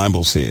does the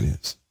Bible say it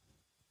is?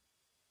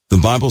 The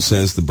Bible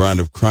says the bride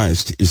of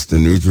Christ is the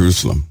New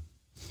Jerusalem.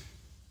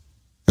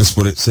 That's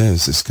what it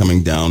says. It's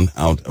coming down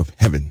out of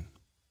heaven,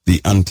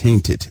 the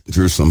untainted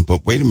Jerusalem.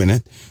 But wait a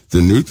minute, the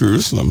New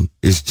Jerusalem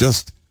is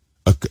just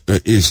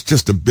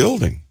a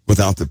building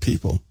without the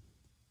people.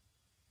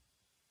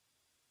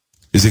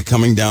 Is it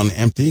coming down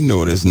empty?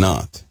 No, it is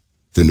not.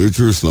 The New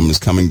Jerusalem is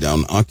coming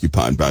down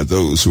occupied by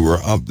those who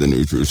are of the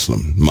New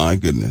Jerusalem. My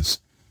goodness.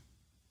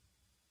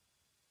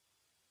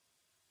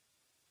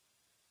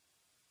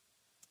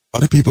 Why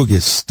do people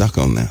get stuck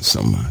on that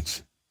so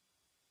much?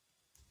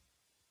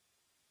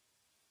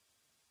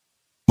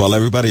 While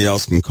everybody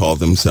else can call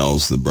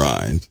themselves the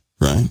bride,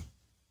 right?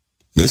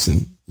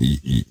 Listen,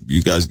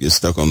 you guys get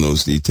stuck on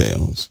those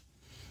details.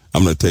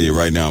 I'm going to tell you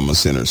right now, I'm a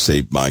sinner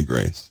saved by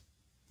grace.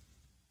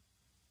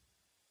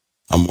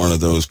 I'm one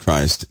of those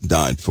Christ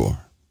died for.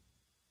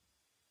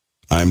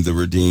 I'm the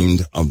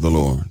redeemed of the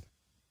Lord.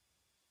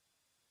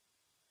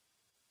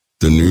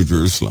 The New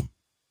Jerusalem.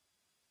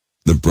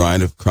 The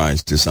bride of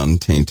Christ is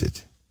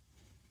untainted.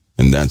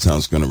 And that's how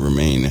it's going to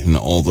remain. And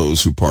all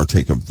those who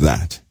partake of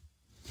that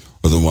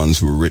are the ones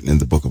who are written in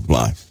the book of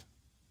life.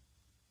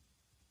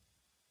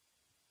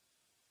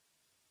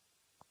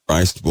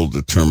 Christ will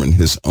determine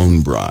his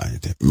own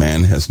bride.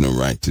 Man has no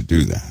right to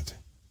do that.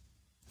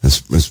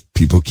 As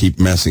people keep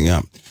messing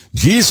up.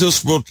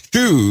 Jesus will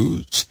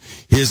choose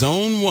his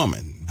own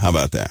woman. How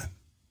about that?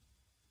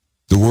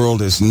 The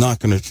world is not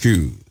going to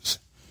choose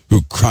who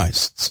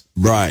Christ's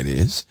bride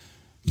is.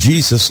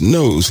 Jesus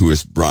knows who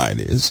his bride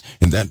is,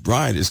 and that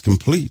bride is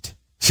complete.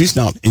 She's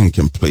not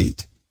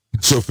incomplete.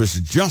 So if it's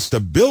just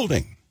a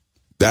building,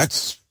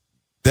 that's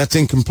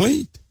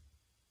incomplete.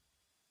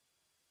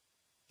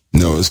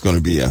 No, it's going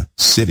to be a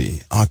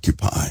city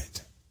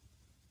occupied.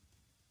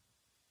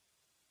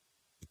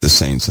 The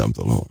saints of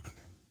the Lord.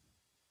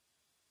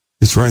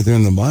 It's right there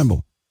in the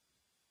Bible.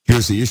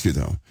 Here's the issue,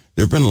 though.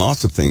 There have been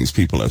lots of things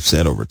people have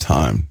said over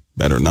time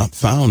that are not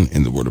found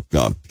in the Word of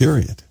God,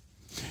 period.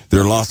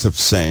 There are lots of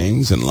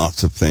sayings and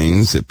lots of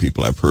things that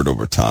people have heard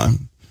over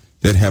time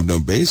that have no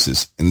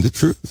basis in the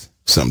truth,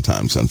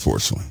 sometimes,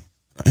 unfortunately,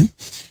 right?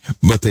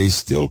 But they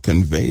still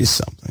convey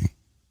something,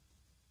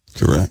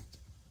 correct?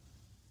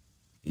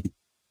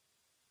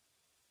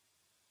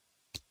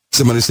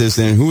 Somebody says,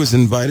 then who is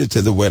invited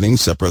to the wedding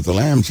supper of the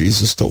Lamb?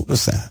 Jesus told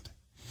us that.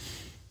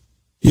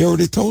 He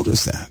already told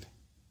us that.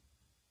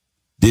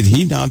 Did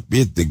he not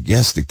bid the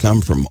guests to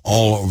come from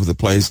all over the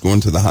place, going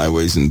to the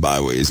highways and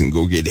byways and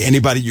go get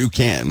anybody you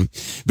can?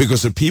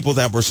 Because the people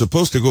that were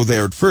supposed to go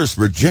there at first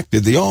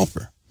rejected the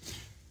offer.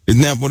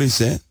 Isn't that what he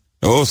said?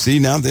 Oh, see,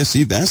 now that's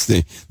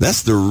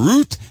the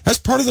root. That's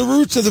part of the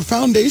roots of the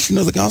foundation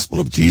of the gospel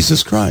of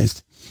Jesus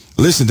Christ.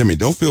 Listen to me.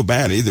 Don't feel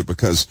bad either,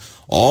 because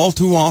all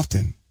too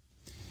often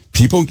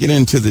people get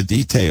into the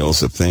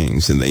details of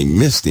things and they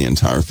miss the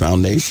entire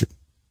foundation.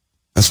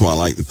 That's why I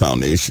like the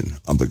foundation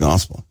of the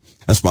gospel.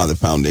 That's why the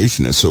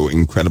foundation is so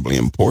incredibly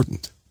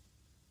important.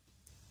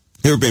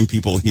 There have been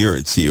people here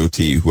at COT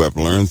who have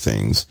learned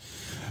things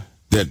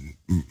that,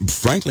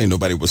 frankly,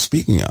 nobody was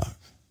speaking of.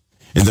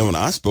 And then when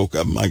I spoke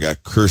of them, I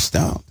got cursed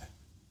out.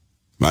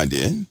 I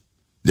did.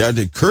 I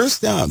did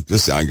cursed out.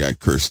 I got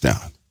cursed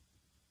out.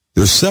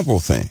 There's several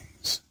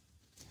things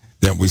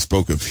that we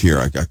spoke of here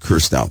I got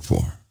cursed out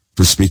for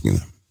speaking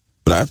them.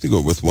 But I have to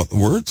go with what the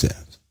Word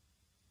says.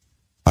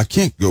 I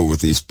can't go with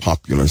these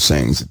popular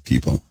sayings of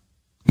people.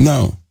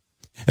 No.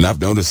 And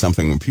I've noticed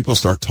something. When people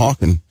start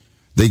talking,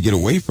 they get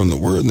away from the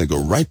Word and they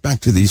go right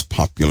back to these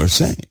popular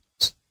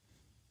sayings.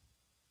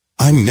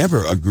 I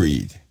never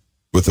agreed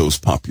with those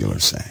popular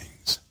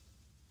sayings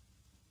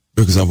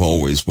because I've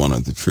always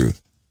wanted the truth.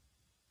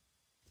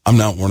 I'm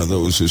not one of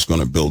those who's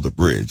going to build a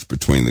bridge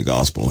between the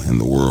gospel and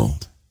the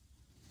world.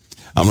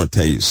 I'm going to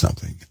tell you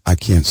something. I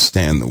can't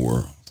stand the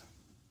world.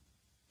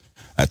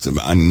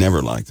 I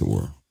never liked the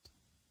world.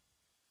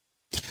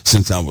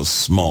 Since I was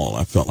small,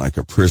 I felt like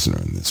a prisoner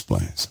in this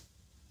place.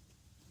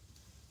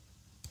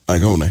 I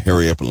go to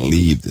hurry up and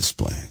leave this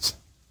place.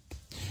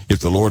 If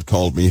the Lord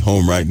called me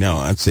home right now,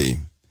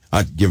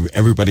 I'd give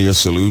everybody a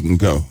salute and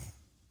go.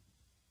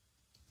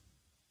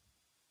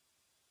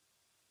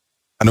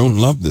 I don't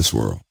love this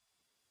world.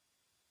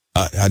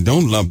 I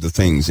don't love the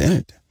things in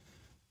it.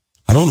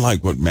 I don't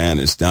like what man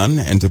has done,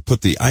 and to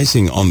put the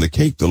icing on the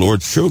cake, the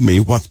Lord showed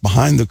me what's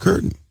behind the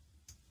curtain.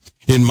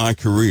 In my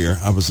career,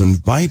 I was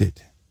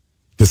invited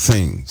to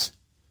things.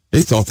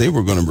 They thought they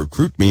were going to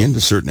recruit me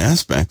into certain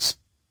aspects,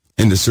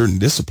 into certain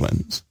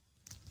disciplines,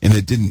 and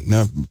it didn't.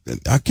 No,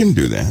 I can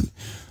do that,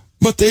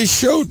 but they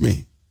showed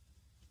me.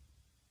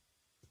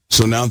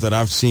 So now that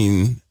I've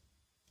seen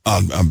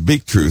a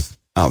big truth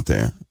out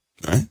there,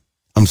 right,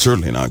 I'm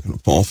certainly not going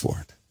to fall for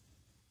it,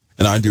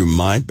 and I do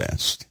my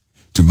best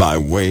to, by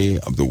way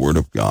of the Word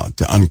of God,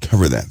 to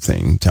uncover that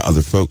thing to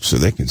other folks so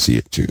they can see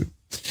it too.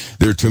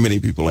 There are too many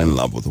people in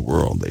love with the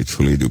world. They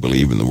truly do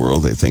believe in the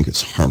world. They think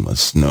it's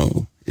harmless.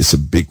 No, it's a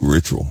big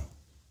ritual.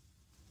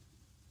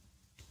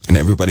 And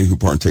everybody who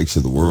partakes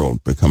of the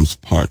world becomes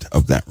part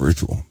of that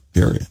ritual,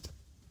 period.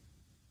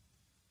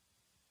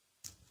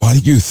 Why do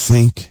you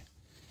think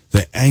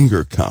the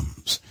anger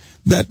comes?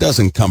 That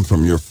doesn't come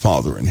from your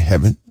Father in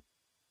heaven.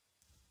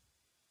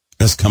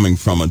 as coming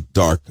from a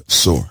dark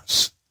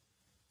source?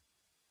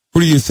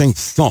 Where do you think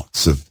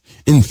thoughts of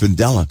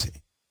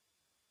infidelity,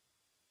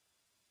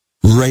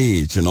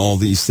 rage, and all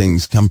these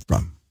things come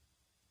from?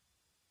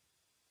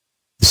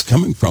 It's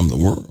coming from the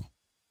world.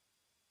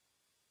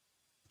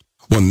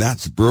 When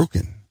that's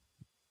broken,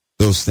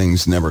 those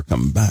things never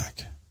come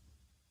back.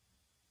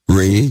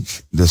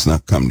 Rage does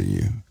not come to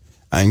you.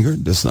 Anger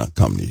does not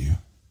come to you.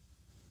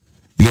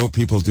 You know what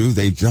people do?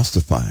 They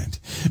justify it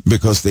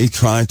because they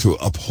try to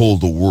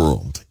uphold the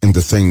world and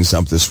the things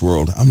of this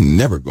world. I'm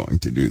never going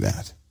to do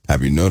that.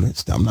 Have you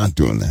noticed? I'm not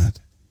doing that.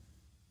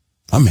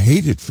 I'm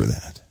hated for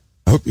that.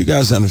 I hope you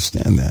guys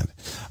understand that.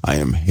 I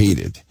am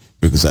hated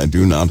because I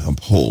do not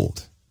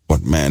uphold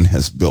what man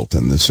has built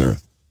in this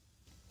earth.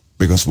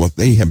 Because what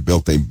they have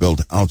built, they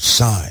built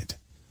outside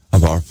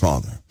of our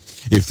Father.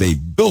 If they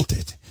built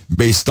it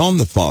based on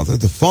the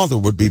Father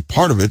would be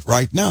part of it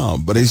right now,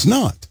 but he's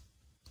not.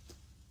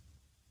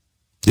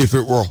 If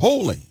it were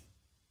holy,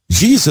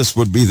 Jesus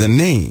would be the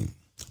name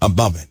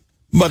above it,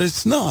 but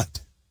it's not.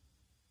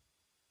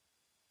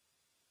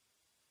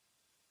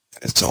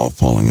 It's all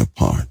falling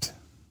apart.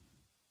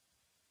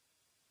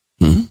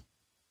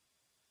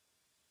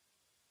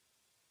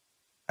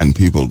 And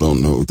people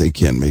don't know, they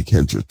can't make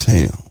heads or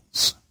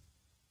tails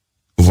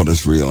of what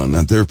is real. And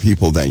that there are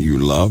people that you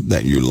love,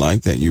 that you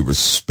like, that you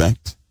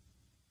respect.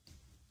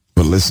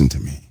 But listen to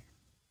me.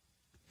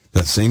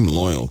 That same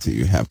loyalty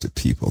you have to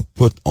people,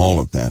 put all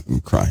of that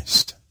in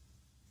Christ.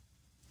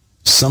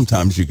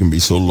 Sometimes you can be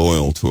so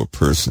loyal to a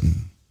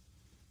person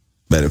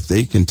that if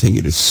they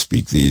continue to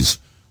speak these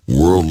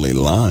worldly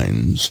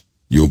lines,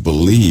 you'll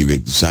believe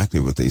exactly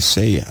what they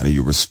say out of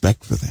your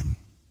respect for them.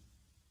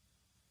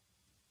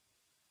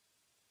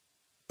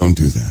 Don't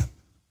do that.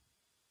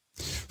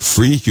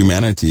 Free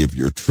humanity of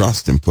your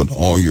trust and put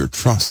all your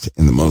trust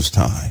in the Most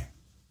High.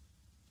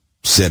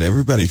 Set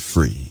everybody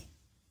free.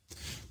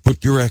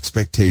 Put your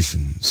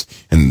expectations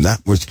in that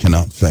which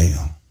cannot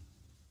fail.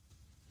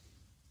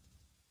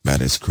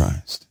 That is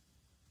Christ.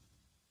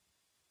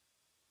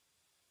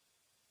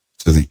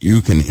 So that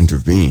you can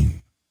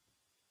intervene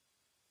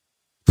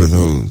for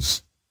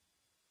those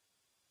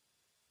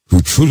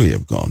who truly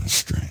have gone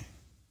astray.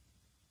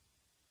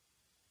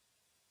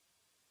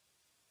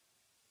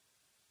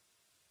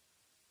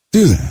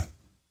 Do that.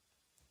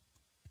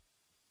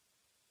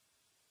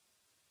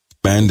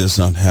 Man does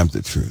not have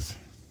the truth.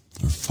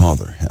 Our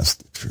Father has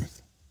the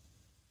truth.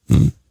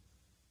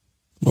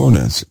 Lord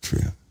has the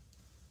truth.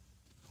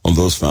 On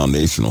those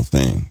foundational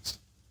things,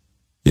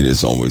 it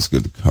is always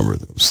good to cover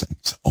those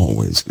things.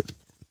 Always good to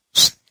cover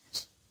those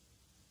things.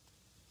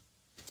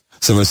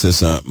 Someone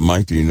says,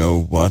 Mike, do you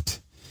know what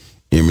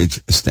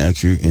image,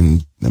 statue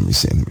in, let me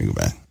go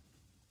back.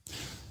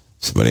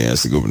 Somebody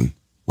has to go in.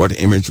 What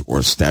image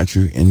or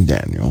statue in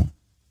Daniel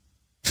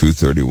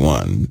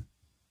 2:31,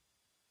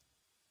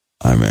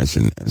 I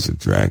imagine as a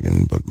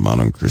dragon, but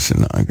modern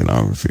Christian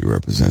iconography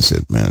represents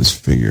it, man's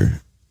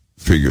figure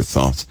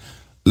thoughts.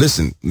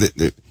 Listen,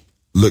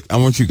 look, I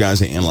want you guys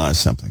to analyze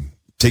something.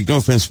 Take no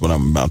offense to what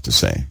I'm about to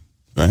say,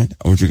 right?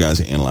 I want you guys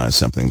to analyze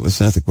something.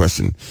 Listen to the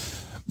question.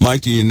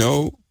 Mike, do you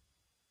know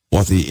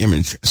what the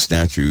image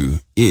statue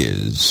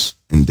is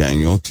in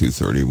Daniel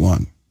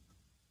 2:31?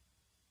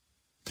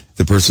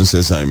 The person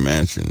says, I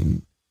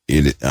imagine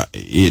it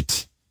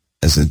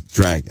as a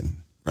dragon,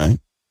 right?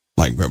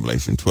 Like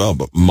Revelation 12,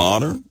 but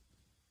modern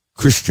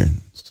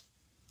Christians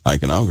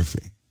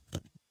iconography,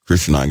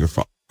 Christian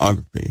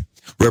iconography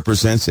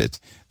represents it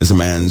as a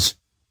man's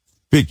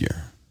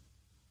figure.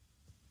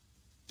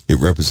 It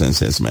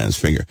represents it as a man's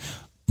figure.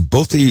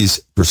 Both these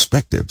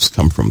perspectives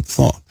come from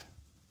thought.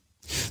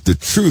 The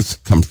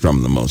truth comes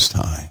from the Most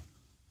High.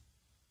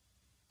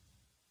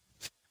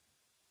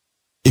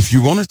 If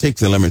you want to take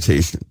the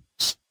limitations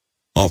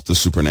off the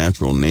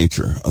supernatural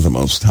nature of the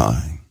Most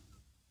High,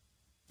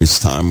 it's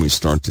time we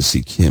start to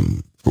seek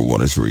him for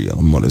what is real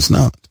and what is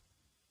not.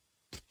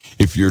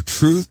 If your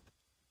truth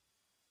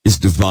is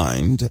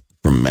divined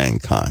from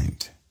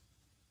mankind,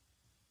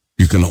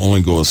 you can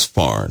only go as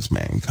far as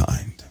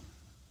mankind.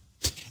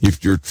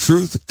 If your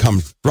truth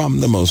comes from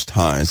the Most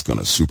High, it's going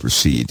to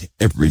supersede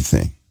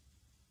everything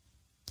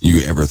you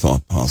ever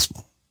thought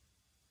possible.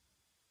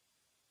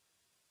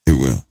 It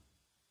will.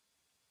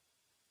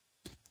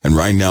 And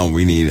right now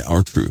we need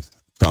our truth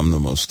from the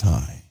Most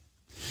High,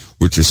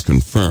 which is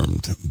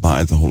confirmed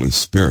by the Holy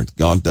Spirit.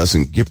 God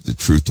doesn't give the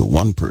truth to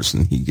one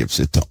person. He gives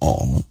it to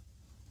all.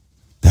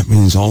 That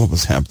means all of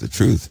us have the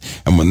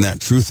truth. And when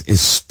that truth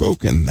is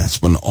spoken,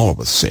 that's when all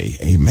of us say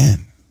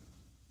amen.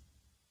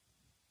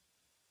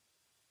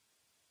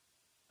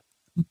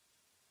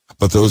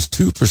 But those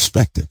two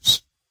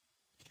perspectives,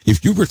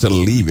 if you were to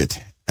leave it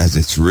as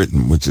it's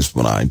written, which is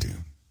what I do,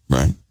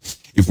 right?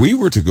 If we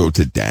were to go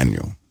to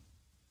Daniel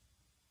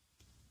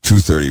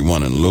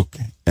 2:31 and look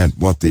at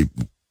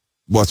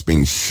what's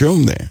being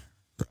shown there,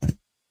 right?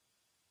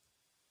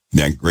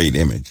 That great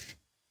image.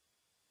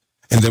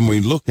 And then we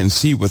look and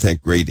see what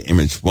that great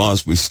image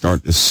was, we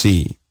start to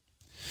see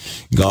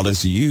God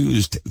has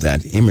used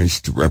that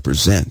image to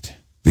represent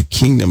the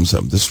kingdoms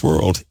of this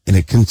world in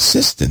a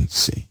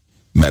consistency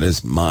That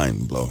is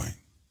mind-blowing.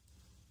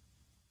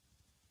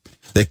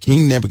 That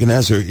King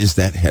Nebuchadnezzar is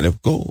that head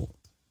of gold.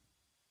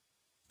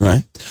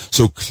 Right?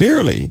 So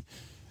clearly,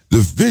 the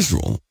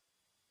visual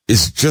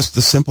is just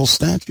a simple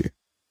statue.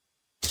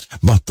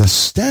 But the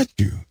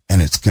statue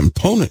and its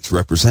components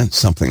represent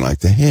something like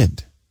the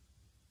head.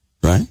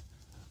 Right?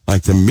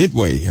 Like the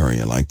midway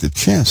area, like the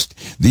chest.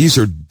 These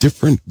are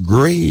different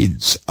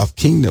grades of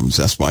kingdoms.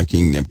 That's why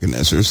King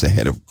Nebuchadnezzar is the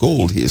head of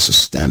gold. He is the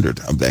standard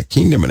of that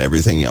kingdom, and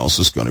everything else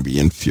is going to be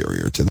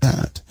inferior to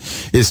that.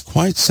 It's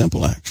quite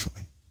simple,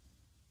 actually.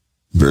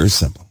 Very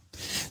simple.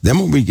 Then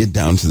when we get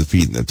down to the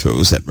feet and the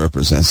toes, that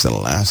represents the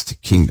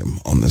last kingdom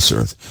on this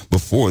earth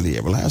before the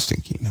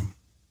everlasting kingdom.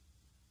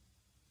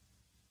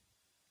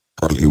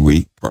 Partly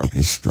weak,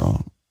 partly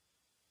strong.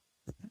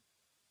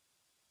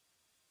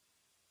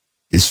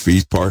 His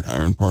feet part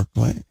iron, part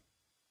clay.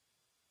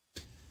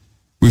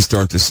 We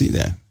start to see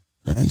that.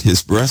 Right?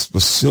 His breast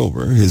was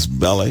silver, his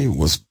belly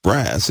was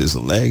brass, his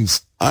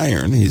legs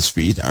iron, his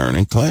feet iron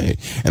and clay.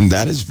 And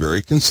that is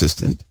very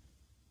consistent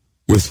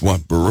with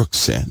what Baruch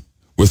said,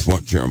 with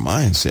what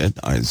Jeremiah said,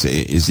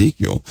 Isaiah,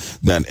 Ezekiel,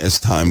 that as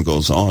time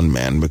goes on,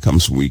 man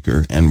becomes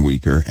weaker and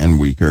weaker and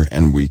weaker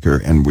and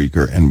weaker and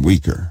weaker and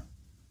weaker.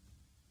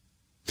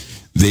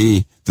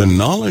 The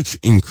knowledge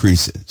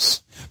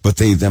increases, but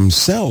they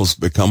themselves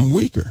become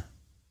weaker.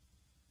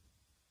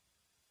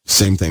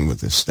 Same thing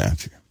with this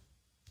statue.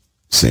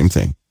 Same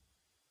thing.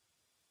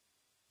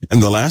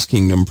 And the last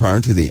kingdom prior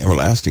to the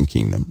everlasting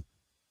kingdom,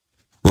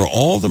 where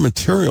all the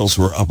materials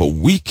were of a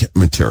weak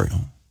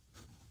material,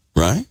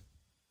 right?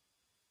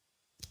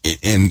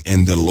 And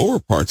the lower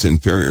part's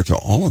inferior to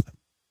all of them.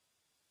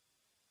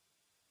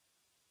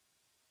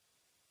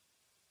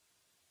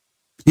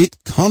 It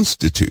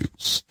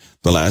constitutes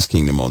the last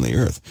kingdom on the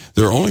earth.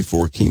 There are only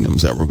 4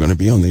 kingdoms that were going to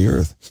be on the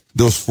earth.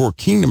 Those 4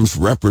 kingdoms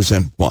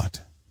represent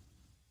what?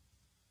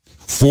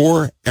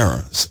 4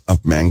 eras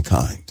of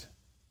mankind.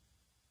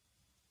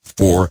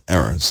 4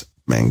 eras of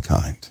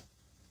mankind.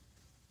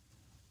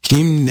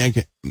 King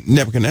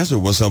Nebuchadnezzar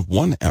was of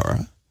one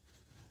era,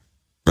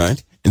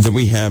 right? And then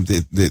we have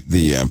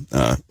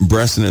the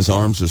breast and his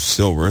arms of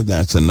silver.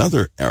 That's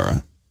another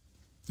era.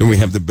 Then we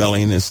have the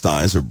belly and his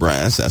thighs of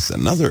brass. That's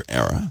another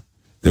era.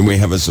 Then we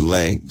have his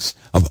legs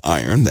of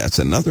iron. That's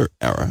another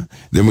era.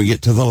 Then we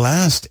get to the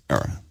last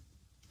era.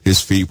 His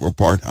feet were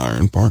part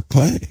iron, part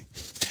clay.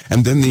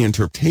 And then the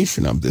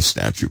interpretation of this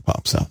statue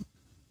pops up.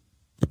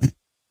 Right?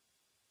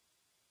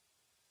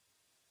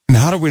 And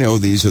how do we know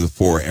these are the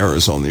 4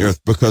 eras on the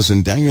earth? Because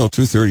in Daniel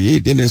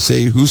 2:38, didn't it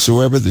say,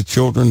 whosoever the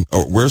children,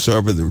 or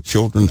wheresoever the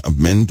children of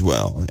men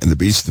dwell, and the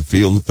beasts of the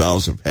field and the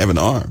fowls of heaven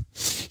are,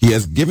 he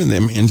hath given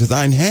them into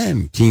thine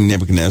hand, King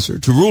Nebuchadnezzar,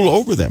 to rule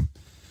over them.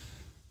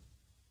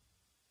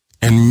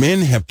 And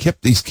men have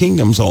kept these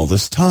kingdoms all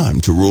this time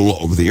to rule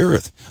over the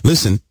earth.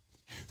 Listen,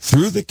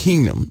 through the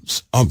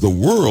kingdoms of the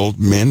world,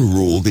 men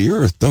rule the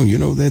earth. Don't you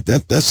know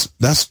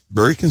that's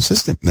very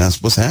consistent?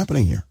 That's what's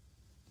happening here.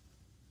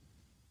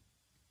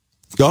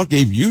 God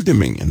gave you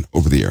dominion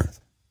over the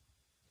earth.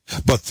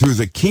 But through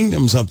the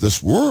kingdoms of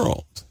this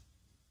world,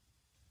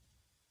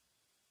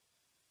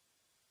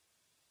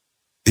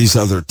 these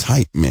other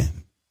type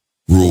men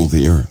rule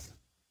the earth.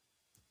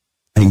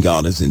 And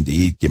God has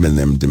indeed given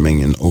them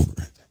dominion over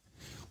it,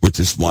 which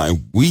is why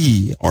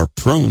we are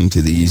prone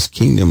to these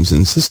kingdoms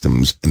and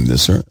systems in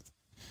this earth.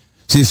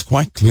 See, it's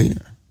quite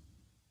clear.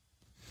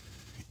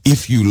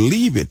 If you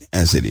leave it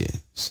as it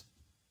is,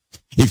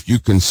 if you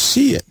can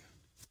see it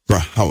for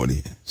how it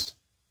is,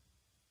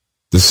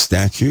 the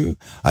statue,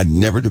 I'd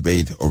never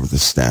debate over the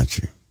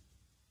statue.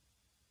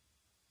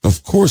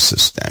 Of course, the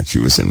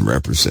statue is in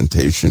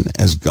representation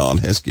as God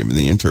has given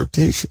the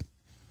interpretation,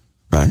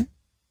 right?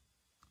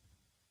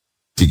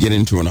 To get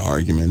into an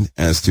argument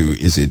as to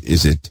is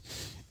it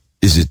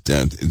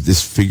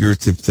this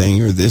figurative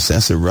thing or this,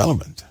 that's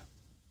irrelevant.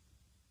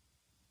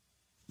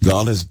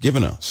 God has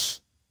given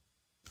us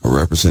a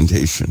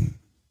representation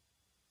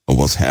of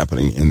what's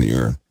happening in the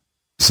earth.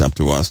 It's up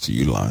to us to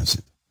utilize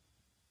it.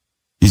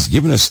 He's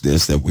given us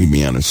this that we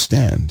may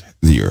understand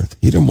the earth.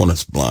 He didn't want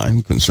us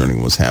blind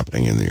concerning what's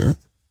happening in the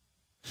earth.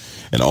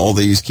 And all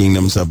these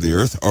kingdoms of the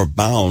earth are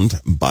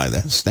bound by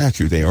that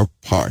statute. They are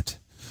part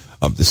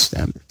of the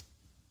standard.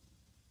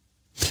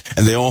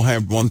 And they all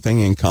have one thing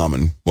in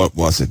common. What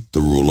was it?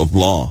 The rule of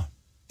law.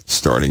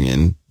 Starting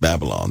in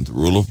Babylon. The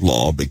rule of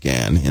law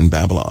began in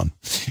Babylon.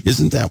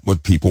 Isn't that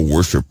what people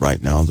worship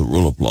right now, the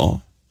rule of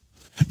law?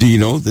 Do you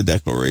know the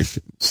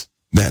declarations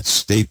that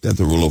state that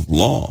the rule of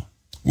law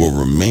will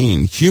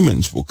remain?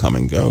 Humans will come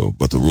and go,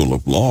 but the rule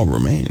of law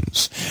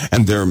remains.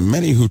 And there are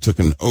many who took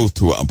an oath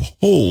to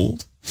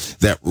uphold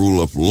that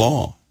rule of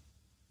law,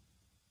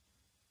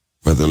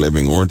 whether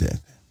living or dead.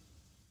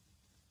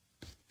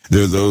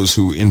 There are those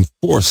who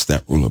enforce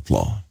that rule of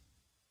law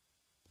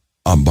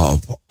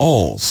above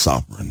all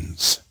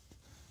sovereigns.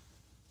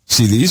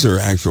 See, these are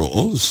actual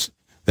oaths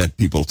that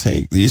people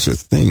take. These are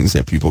things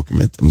that people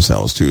commit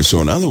themselves to. So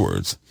in other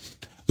words,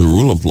 the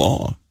rule of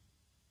law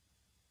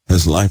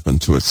has life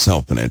unto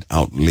itself, and it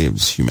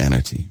outlives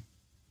humanity.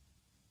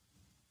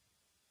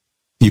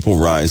 People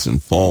rise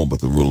and fall, but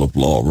the rule of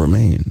law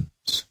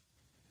remains.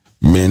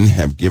 Men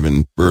have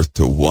given birth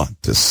to what?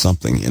 To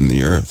something in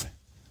the earth,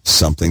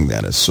 something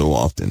that is so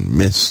often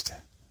missed.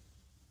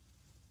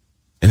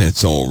 And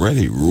it's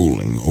already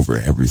ruling over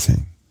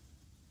everything.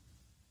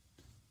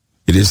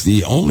 It is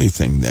the only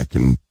thing that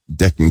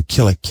can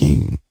kill a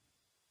king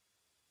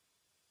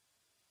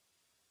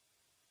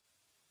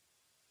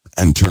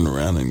and turn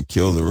around and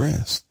kill the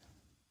rest.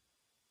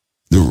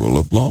 The rule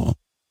of law.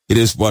 It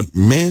is what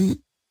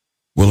men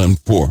will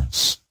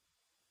enforce,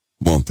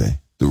 won't they?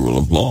 The rule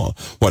of law.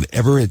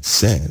 Whatever it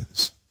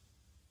says,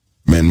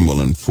 men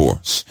will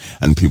enforce,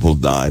 and people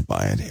die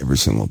by it every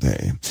single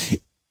day.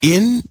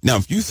 Now,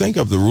 if you think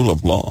of the rule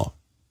of law,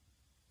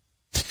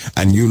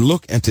 and you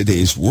look at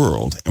today's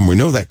world, and we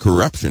know that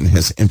corruption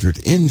has entered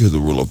into the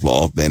rule of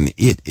law, then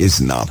it is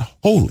not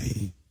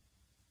holy.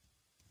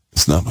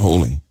 It's not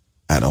holy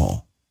at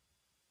all.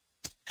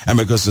 And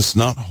because it's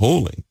not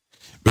holy,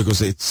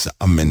 because it's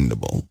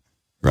amendable,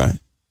 right?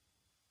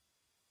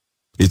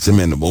 It's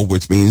amendable,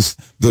 which means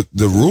the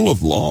rule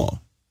of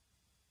law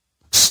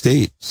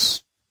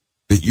states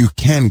that you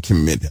can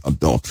commit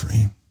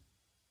adultery.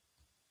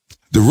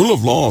 The rule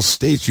of law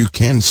states you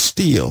can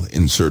steal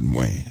in certain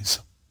ways.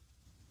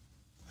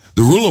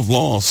 The rule of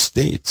law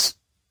states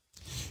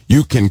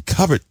you can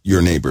covet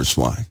your neighbor's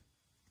wife.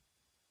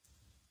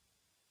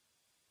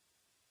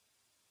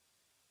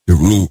 The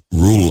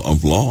rule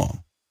of law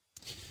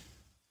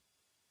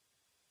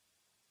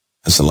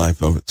has a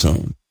life of its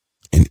own,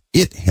 and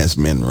it has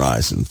men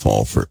rise and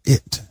fall for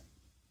it.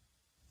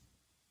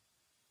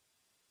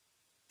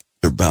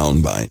 They're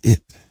bound by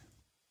it,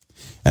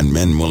 and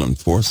men will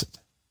enforce it.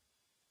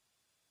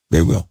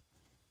 They will.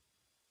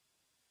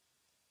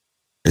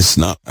 It's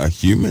not a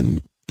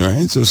human,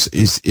 right? So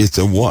it's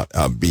a what?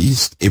 A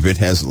beast. If it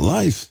has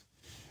life,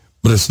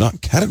 but it's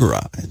not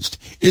categorized,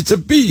 it's a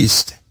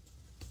beast.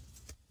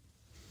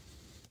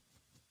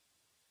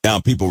 Now,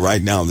 people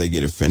right now, they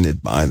get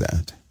offended by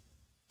that.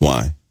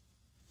 Why?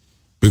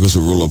 Because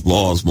the rule of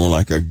law is more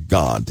like a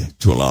god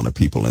to a lot of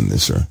people in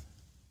this earth.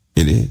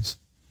 It is.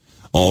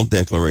 All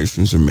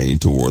declarations are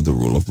made toward the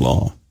rule of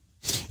law.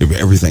 If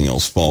everything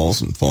else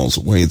falls and falls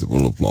away, the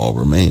rule of law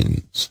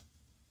remains.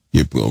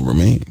 It will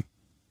remain.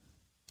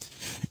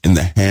 In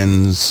the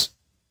hands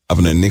of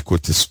an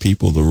iniquitous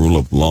people, the rule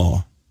of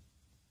law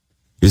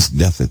is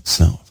death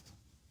itself.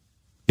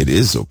 It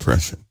is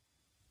oppression.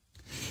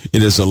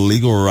 It is a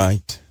legal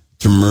right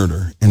to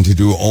murder and to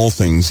do all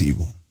things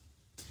evil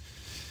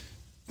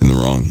in the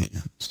wrong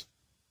hands.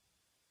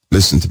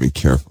 Listen to me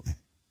carefully.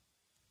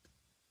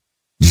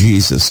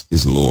 Jesus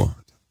is Lord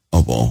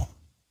of all.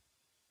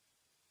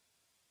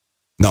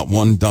 Not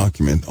one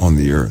document on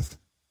the earth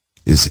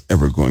is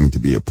ever going to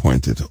be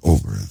appointed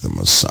over the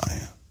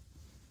Messiah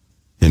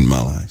in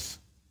my life.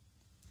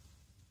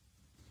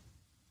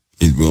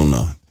 It will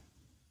not.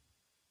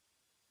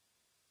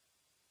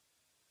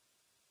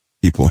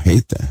 People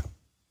hate that,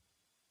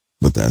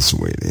 but that's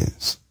the way it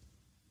is.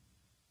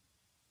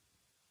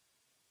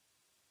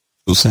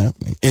 What's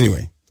happening?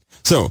 Anyway,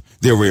 so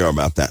there we are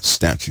about that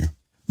statue.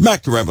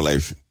 Back to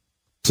Revelation.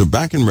 So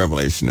back in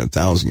Revelation,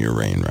 1,000-year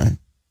reign, right?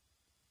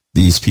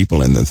 These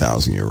people in the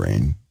 1,000-year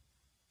reign,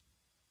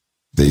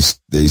 they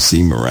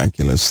see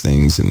miraculous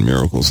things and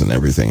miracles and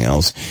everything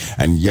else.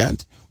 And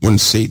yet, when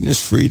Satan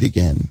is freed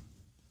again,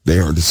 they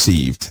are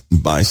deceived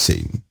by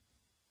Satan.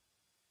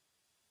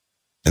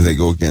 And they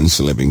go against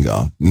the living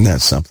God. Isn't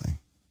that something?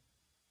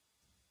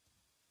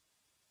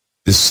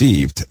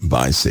 Deceived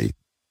by Satan.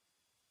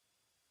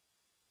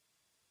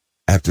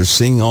 After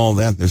seeing all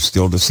that, they're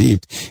still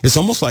deceived. It's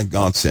almost like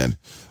God said,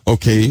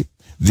 okay,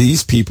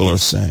 these people are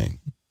saying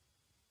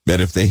that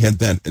if they had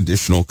that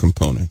additional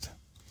component,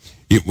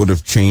 it would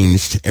have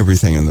changed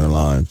everything in their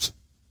lives.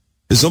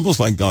 It's almost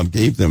like God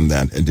gave them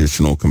that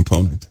additional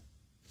component.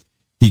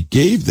 He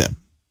gave them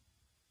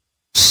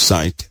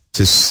sight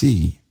to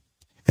see,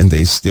 and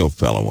they still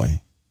fell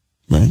away,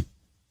 right?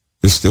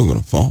 They're still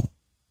going to fall.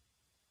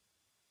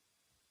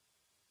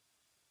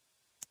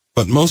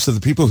 But most of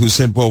the people who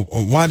said, well,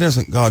 why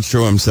doesn't God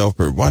show himself,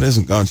 or why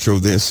doesn't God show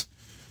this?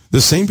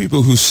 The same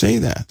people who say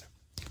that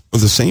are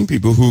the same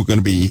people who are going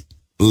to be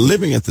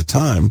living at the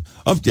time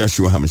of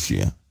Yeshua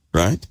HaMashiach,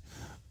 right?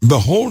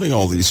 Beholding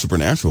all these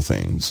supernatural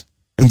things,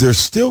 and they're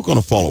still going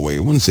to fall away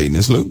when Satan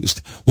is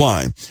loosed.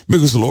 Why?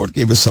 Because the Lord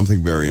gave us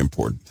something very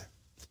important.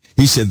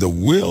 He said, the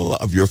will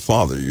of your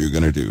Father you're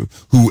going to do.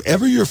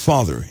 Whoever your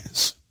Father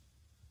is,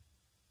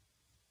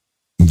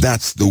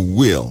 that's the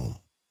will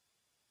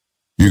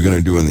you're going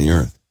to do in the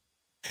earth.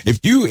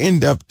 If you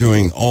end up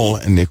doing all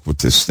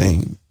iniquitous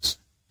things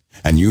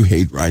and you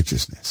hate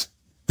righteousness,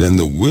 then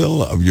the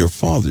will of your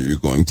Father you're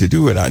going to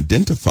do. It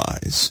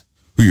identifies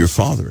who your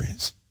Father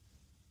is.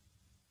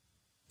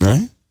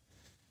 Right?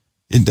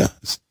 It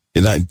does.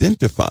 It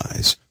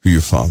identifies who your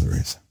Father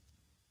is.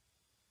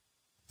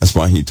 That's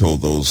why he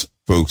told those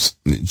folks,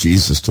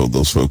 Jesus told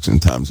those folks in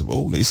times of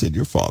old, he said,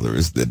 your father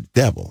is the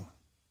devil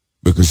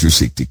because you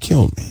seek to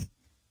kill me.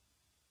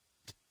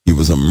 He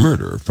was a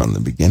murderer from the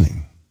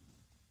beginning.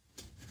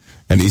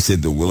 And he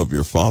said, the will of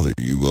your Father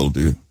you will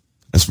do.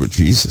 That's what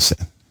Jesus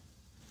said.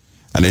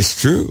 And it's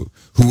true.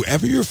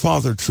 Whoever your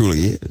Father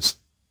truly is,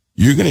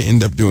 you're going to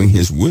end up doing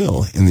his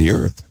will in the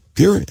earth.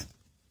 Period.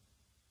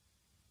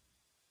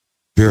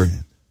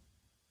 Period.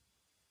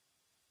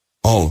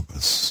 All of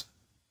us.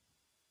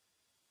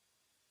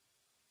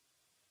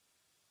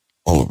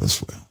 All of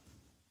us will.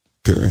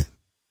 Period.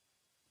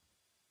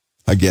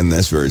 Again,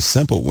 that's very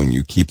simple when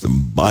you keep the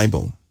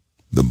Bible.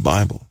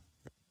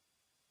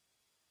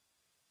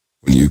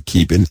 When you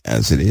keep it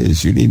as it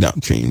is, you need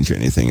not change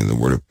anything in the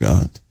Word of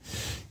God.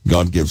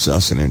 God gives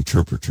us an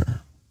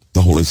interpreter,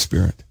 the Holy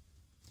Spirit.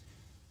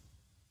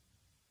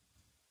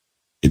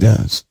 He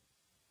does.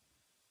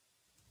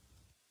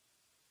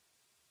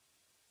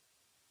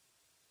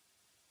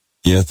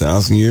 Yeah,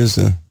 1,000 years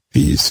of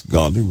peace,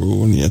 godly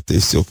rule, and yet they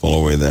still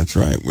fall away. That's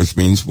right. Which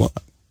means what?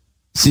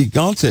 See,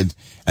 God said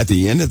at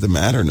the end of the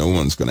matter, no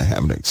one's going to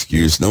have an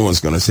excuse. No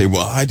one's going to say,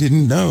 well, I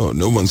didn't know.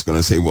 No one's going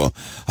to say, well,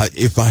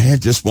 if I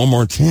had just one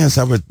more chance,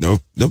 I would know.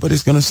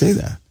 Nobody's going to say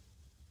that.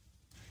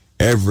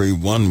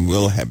 Everyone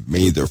will have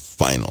made their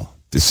final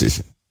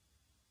decision.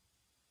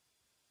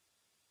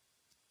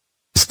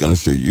 It's going to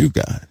show you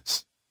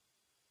guys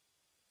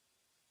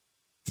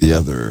the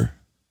other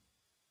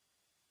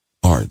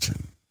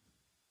origin.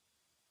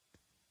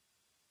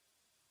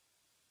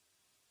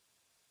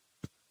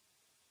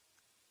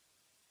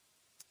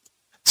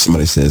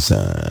 Somebody says,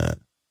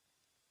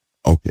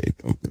 okay.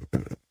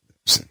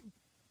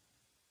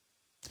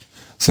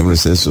 Somebody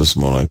says, so it's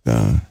more like,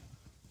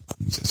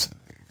 just,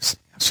 yes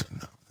or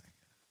no.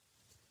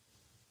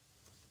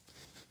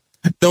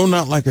 No,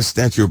 not like a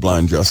statue of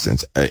blind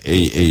justice,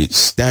 a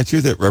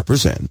statue that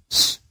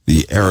represents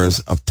the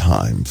eras of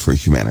time for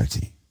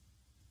humanity.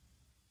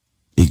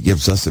 It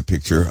gives us a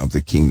picture of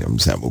the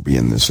kingdoms that will be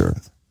in this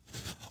earth.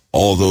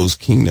 All those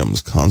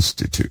kingdoms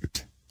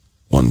constitute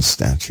one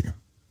statue.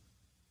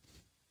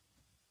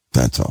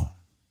 That's all.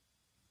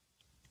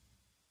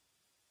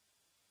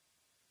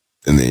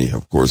 And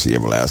of course, the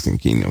everlasting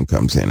kingdom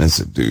comes in and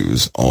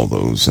subdues all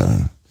those,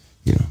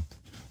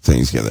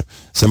 things together.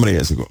 Somebody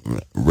has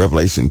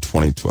Revelation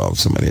 2012.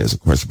 Somebody has a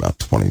question about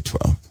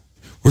 2012.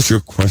 What's your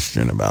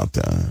question about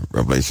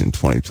Revelation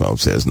 2012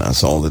 says, now I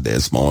saw the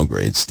dead, small and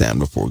great, stand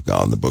before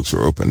God. The books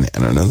were open,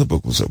 and another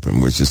book was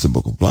open, which is the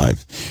book of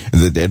life.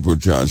 And the dead were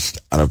judged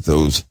out of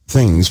those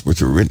things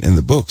which are written in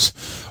the books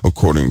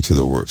according to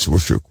the works.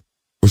 What's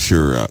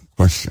your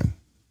question?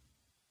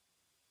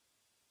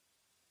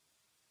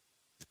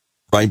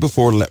 Right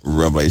before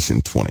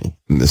Revelation 20,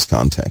 in this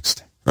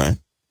context, right?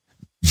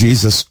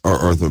 Jesus,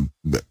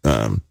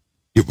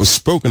 it was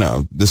spoken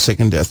of, the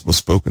second death was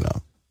spoken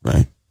of,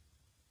 right?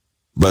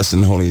 Blessed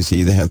and holy is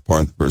he that hath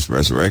part of the first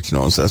resurrection,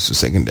 also that's the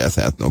second death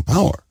hath no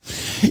power.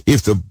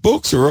 If the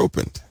books are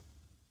opened,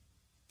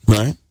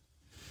 right?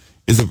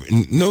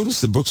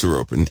 Notice the books are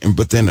open,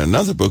 but then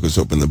another book is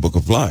open, the book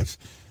of life.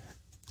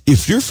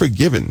 If you're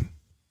forgiven,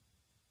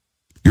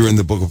 you're in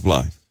the book of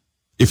life.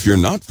 If you're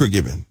not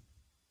forgiven,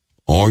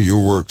 all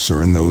your works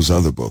are in those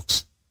other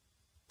books.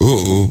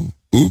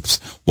 Oops.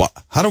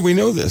 How do we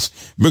know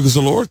this? Because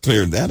the Lord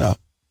cleared that up.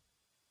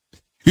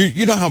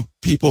 You know how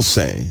people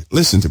say,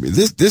 listen to me,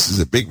 this is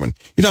a big one.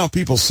 You know how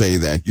people say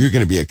that you're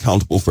going to be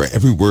accountable for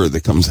every word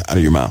that comes out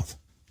of your mouth.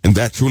 And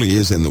that truly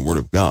is in the Word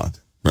of God,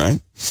 right?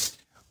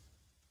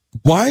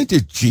 Why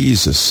did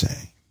Jesus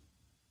say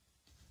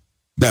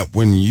that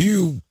when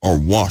you are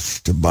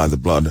washed by the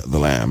blood of the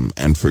Lamb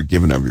and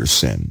forgiven of your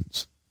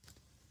sins,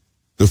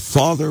 the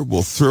Father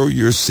will throw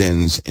your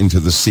sins into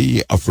the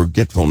sea of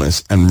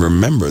forgetfulness and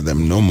remember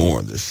them no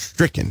more? They're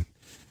stricken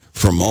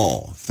from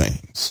all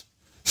things.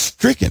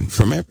 Stricken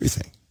from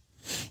everything.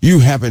 You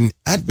have an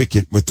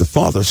advocate with the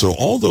Father. So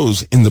all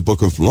those in the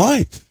book of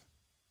life,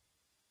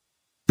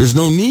 there's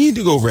no need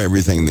to go over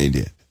everything they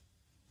did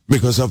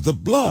because of the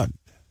blood.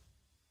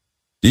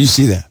 Do you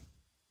see that?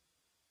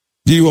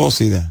 Do you all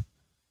see that?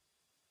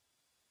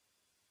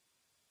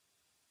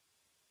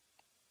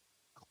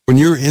 When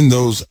you're in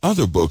those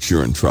other books,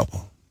 you're in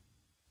trouble.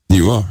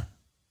 You are.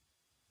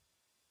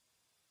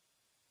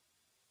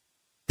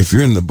 If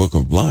you're in the book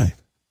of life,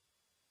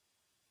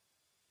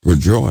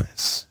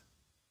 rejoice.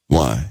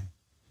 Why?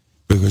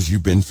 Because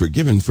you've been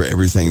forgiven for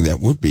everything that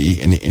would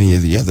be in any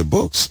of the other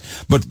books.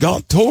 But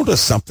God told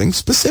us something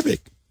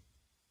specific.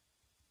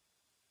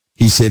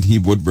 He said he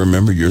would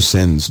remember your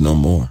sins no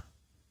more.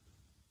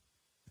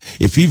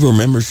 If he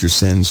remembers your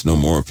sins no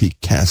more, if he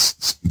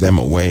casts them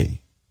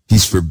away,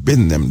 he's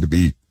forbidden them to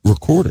be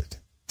recorded.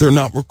 They're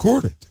not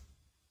recorded.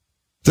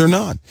 They're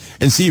not.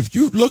 And see, if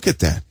you look at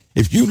that,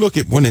 if you look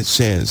at when it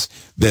says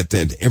that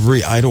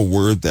every idle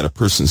word that a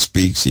person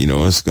speaks,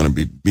 is going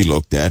to be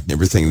looked at, and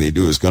everything they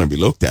do is going to be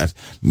looked at,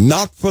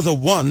 not for the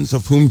ones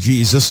of whom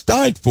Jesus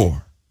died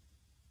for.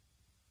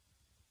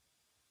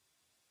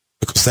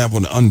 Because that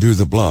would undo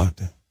the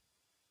blood.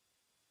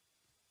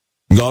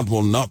 God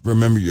will not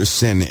remember your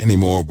sin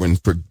anymore when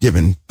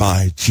forgiven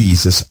by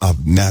Jesus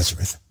of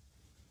Nazareth.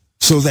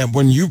 So that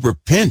when you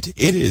repent,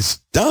 it is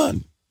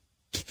done.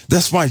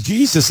 That's why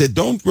Jesus said,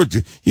 don't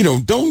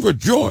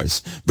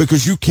rejoice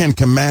because you can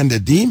command a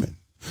demon.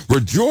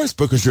 Rejoice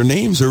because your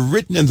names are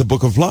written in the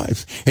book of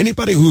life.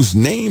 Anybody whose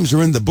names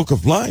are in the book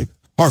of life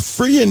are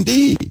free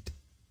indeed,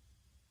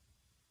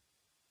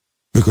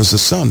 because the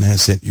Son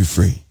has set you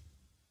free.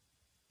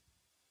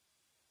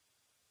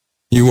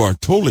 You are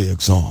totally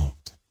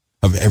absolved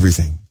of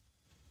everything.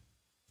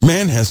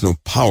 Man has no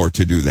power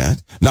to do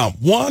that. Not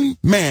one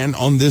man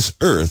on this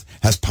earth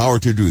has power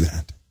to do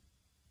that.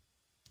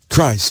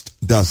 Christ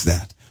does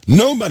that.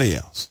 Nobody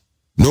else.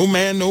 No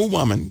man, no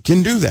woman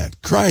can do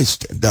that.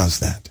 Christ does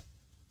that.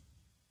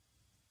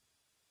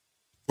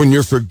 When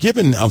you're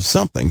forgiven of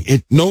something,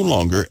 it no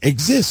longer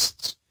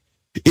exists.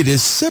 It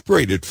is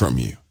separated from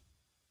you.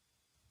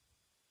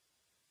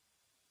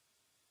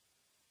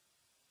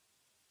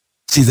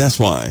 See, that's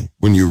why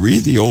when you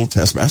read the Old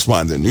Testament, that's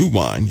why the new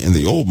wine and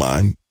the old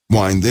wine,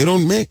 they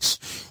don't mix.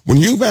 When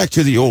you go back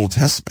to the Old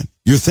Testament,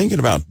 you're thinking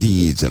about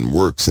deeds and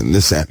works and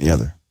this, that, and the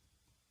other.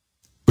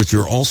 But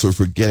you're also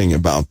forgetting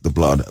about the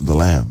blood of the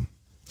Lamb.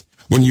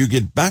 When you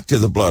get back to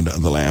the blood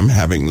of the Lamb,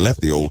 having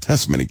left the Old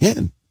Testament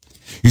again,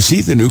 you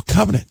see the new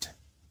covenant.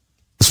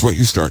 That's what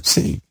you start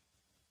seeing.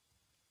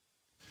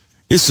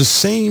 It's the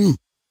same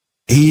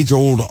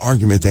age-old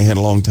argument they had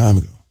a long time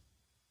ago.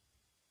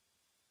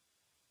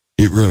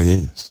 It really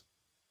is.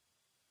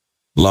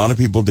 A lot of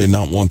people did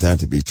not want that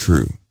to be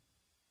true.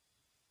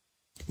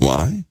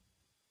 Why?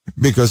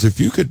 Because if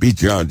you could be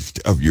judged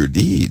of your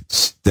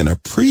deeds, then a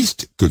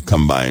priest could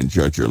come by and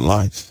judge your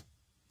life.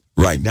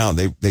 Right now,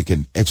 they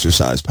can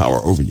exercise power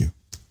over you.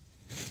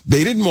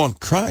 They didn't want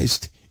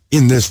Christ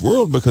in this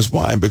world because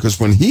why? Because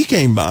when he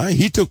came by,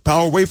 he took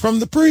power away from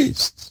the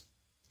priests.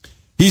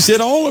 He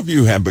said, all of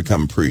you have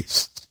become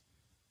priests.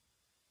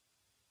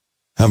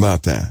 How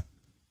about that?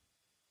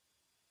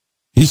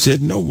 He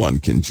said, no one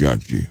can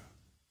judge you,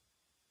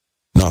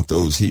 not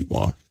those he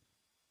washed.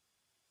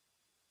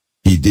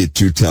 He did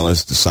to tell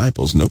his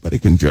disciples, nobody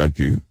can judge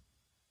you.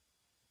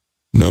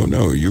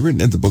 No, you're written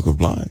in the book of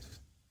life.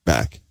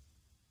 Back.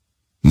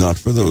 Not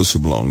for those who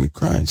belong to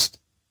Christ.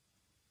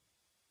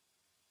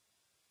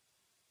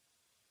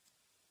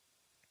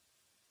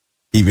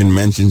 Even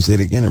mentions it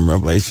again in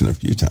Revelation a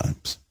few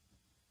times.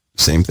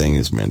 Same thing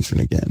is mentioned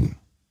again.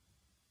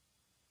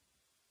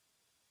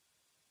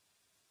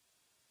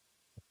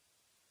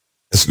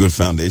 It's good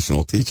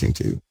foundational teaching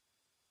too.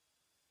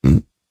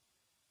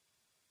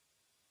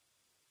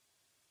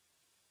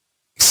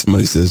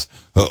 Somebody says,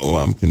 uh-oh,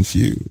 I'm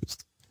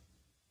confused.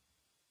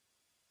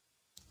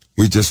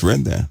 We just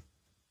read that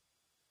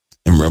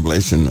in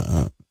Revelation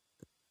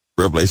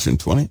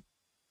 20,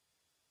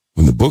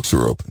 when the books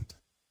were opened.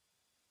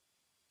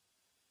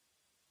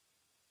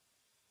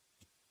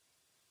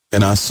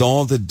 And I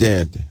saw the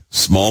dead,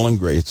 small and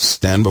great,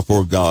 stand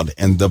before God,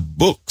 and the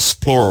books,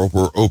 plural,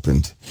 were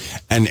opened.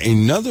 And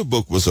another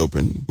book was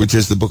opened, which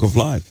is the book of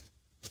life.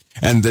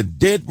 And the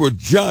dead were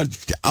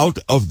judged out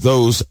of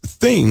those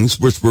things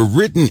which were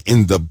written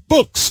in the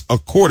books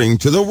according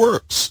to the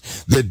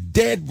works. The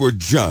dead were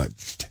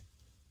judged.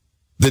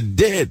 The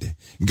dead.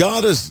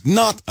 God is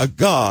not a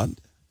God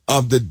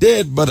of the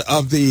dead, but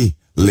of the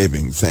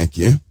living. Thank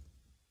you.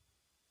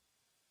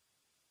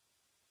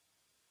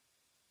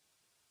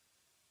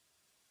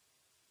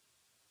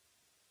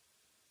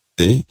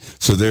 See?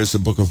 So there's the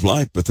book of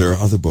life, but there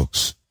are other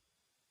books.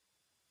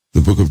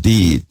 The book of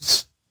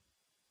deeds.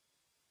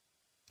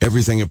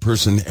 Everything a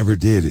person ever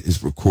did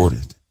is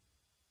recorded.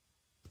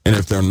 And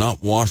if they're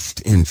not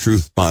washed in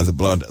truth by the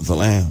blood of the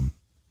Lamb,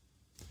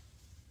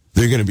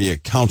 they're going to be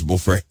accountable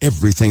for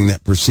everything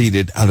that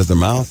proceeded out of their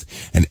mouth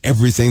and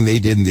everything they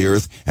did in the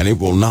earth, and it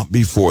will not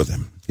be for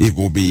them. It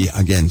will be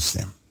against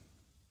them.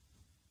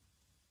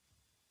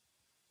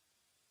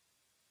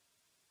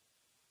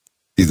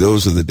 See,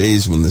 those are the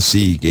days when the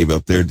sea gave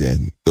up their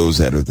dead, those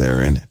that are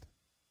there in it.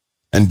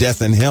 And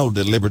death and hell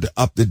delivered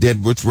up the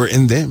dead which were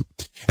in them.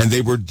 And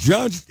they were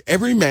judged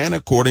every man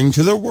according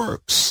to their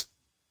works.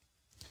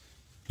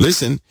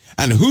 Listen,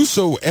 and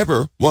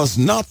whosoever was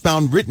not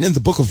found written in the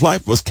book of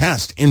life was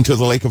cast into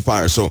the lake of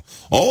fire. So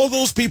all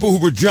those people who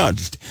were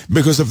judged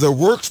because of their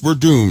works were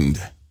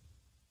doomed.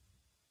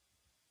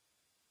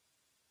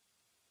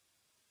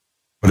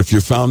 But if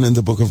you're found in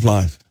the book of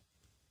life,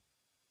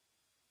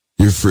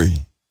 you're free.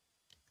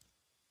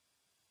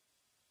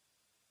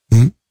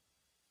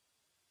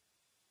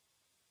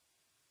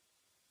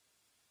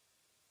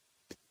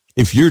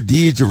 If your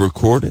deeds are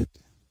recorded,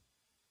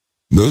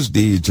 those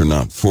deeds are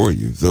not for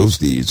you. Those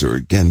deeds are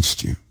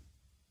against you.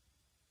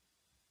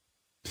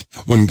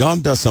 When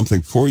God does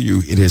something for you,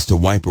 it is to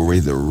wipe away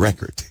the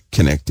record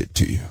connected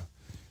to you.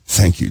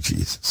 Thank you,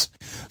 Jesus.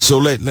 So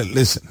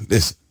listen.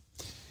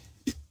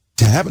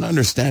 To have an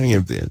understanding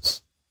of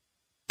this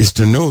is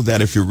to know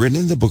that if you're written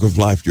in the book of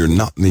life, you're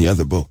not in the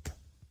other book.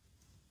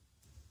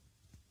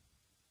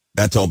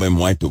 That's all been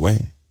wiped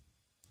away.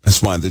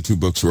 That's why the two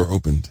books were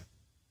opened.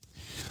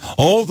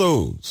 All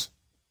those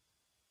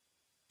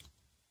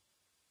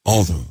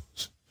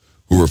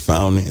who were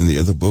found in the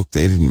other book,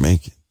 they didn't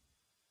make it.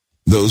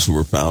 Those who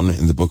were found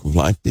in the book of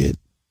life did.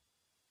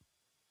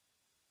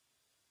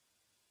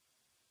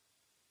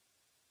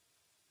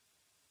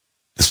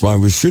 That's why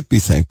we should be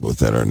thankful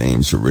that our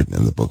names are written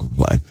in the book of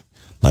life,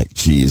 like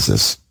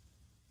Jesus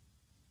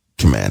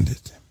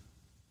commanded.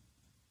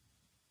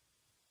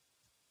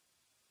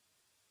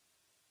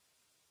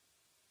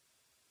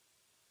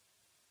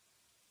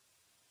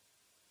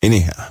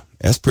 Anyhow,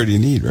 that's pretty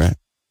neat, right?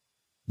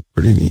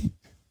 Pretty neat.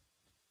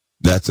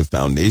 That's a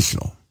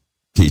foundational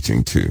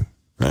teaching too,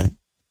 right?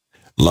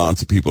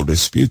 Lots of people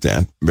dispute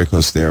that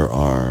because there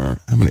are,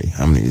 how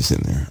many is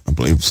in there? I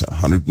believe it's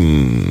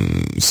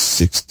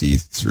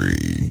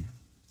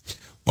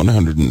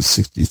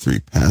 163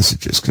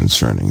 passages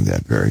concerning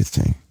that very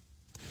thing.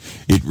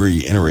 It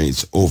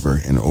reiterates over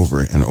and over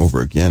and over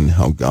again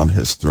how God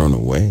has thrown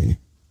away,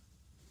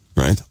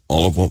 right,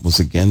 all of what was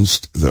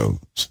against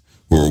those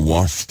who were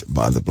washed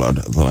by the blood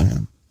of the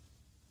Lamb.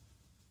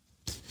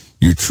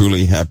 You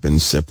truly have been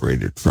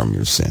separated from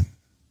your sin.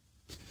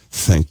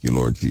 Thank you,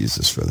 Lord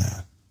Jesus, for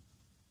that.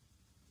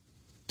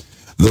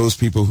 Those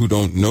people who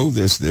don't know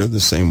this, they're the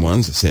same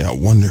ones that say, I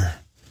wonder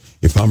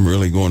if I'm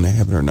really going to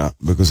heaven or not,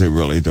 because they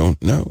really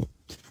don't know.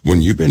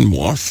 When you've been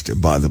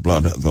washed by the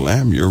blood of the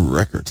Lamb, your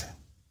record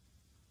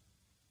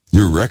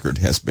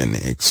has been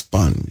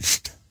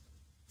expunged,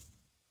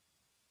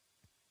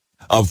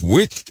 of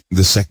which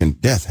the second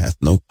death hath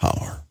no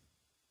power.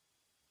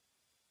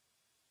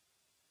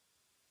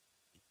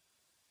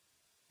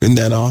 Isn't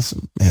that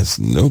awesome? It has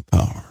no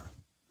power.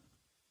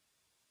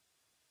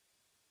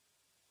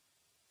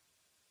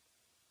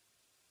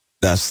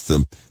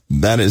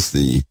 That is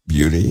the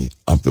beauty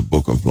of the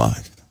book of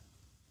life.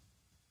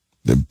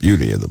 The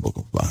beauty of the book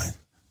of life.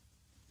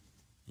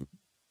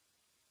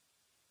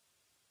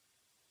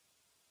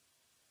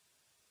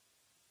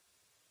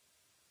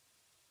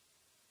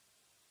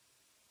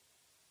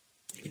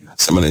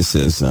 Somebody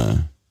says,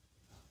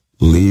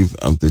 leaf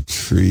of the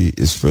tree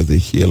is for the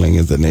healing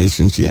of the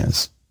nations.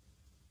 Yes.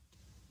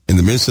 In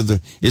the midst of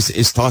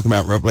it's talking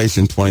about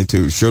Revelation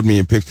 22. Showed me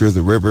a picture of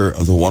the river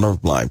of the water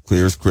of life,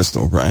 clear as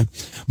crystal, right?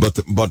 But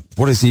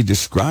what is he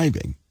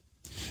describing?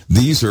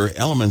 These are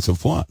elements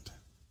of what?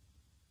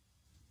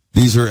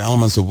 These are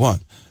elements of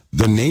what?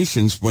 The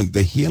nations, when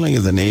the healing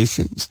of the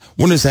nations,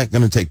 when is that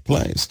going to take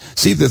place?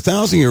 See, the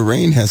 1,000-year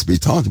reign has to be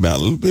talked about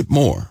a little bit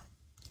more.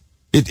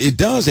 It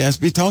does have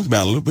to be talked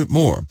about a little bit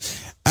more.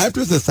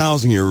 After the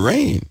 1,000-year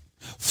reign,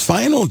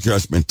 final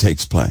judgment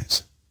takes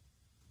place.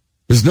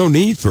 There's no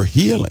need for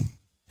healing.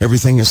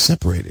 Everything is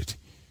separated.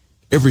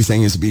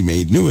 Everything is to be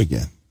made new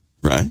again,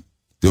 right?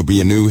 There'll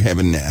be a new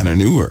heaven and a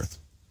new earth.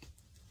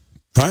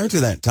 Prior to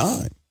that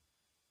time,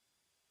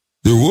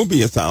 there will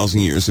be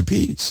 1,000 years of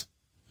peace.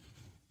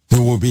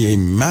 There will be a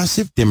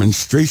massive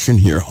demonstration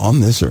here on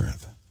this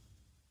earth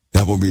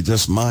that will be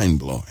just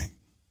mind-blowing.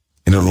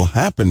 And it'll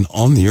happen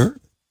on the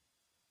earth.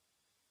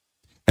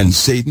 And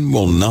Satan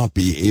will not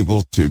be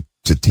able to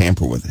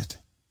tamper with it.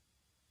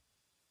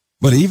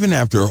 But even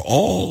after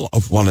all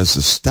of what is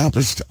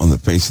established on the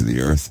face of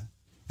the earth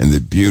and the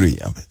beauty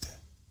of it,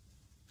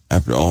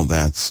 after all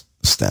that's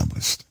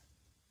established,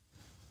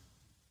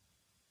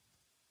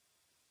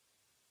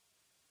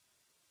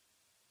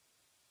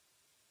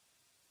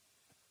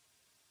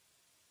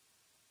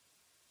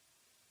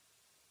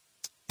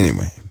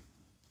 anyway,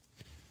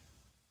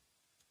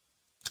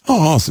 how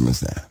awesome is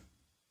that?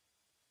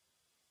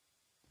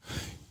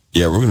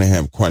 Yeah, we're going to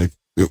have quite a,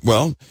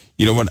 well,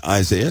 you know what?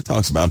 Isaiah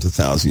talks about the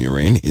 1,000-year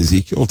reign.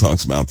 Ezekiel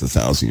talks about the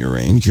 1,000-year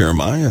reign.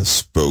 Jeremiah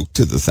spoke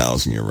to the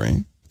 1,000-year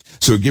reign.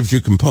 So it gives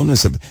you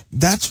components of it.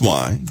 That's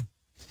why,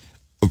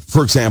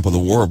 for example, the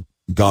war of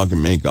Gog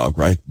and Magog,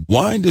 right?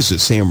 Why does it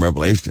say in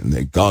Revelation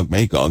that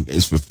Gog-Magog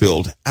is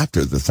fulfilled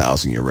after the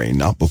 1,000-year reign,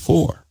 not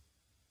before?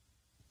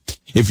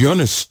 If you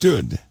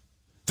understood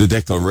the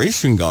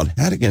declaration God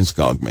had against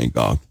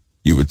Gog-Magog,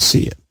 you would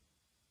see it.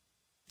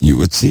 You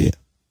would see it.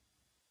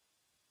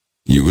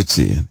 You would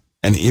see it.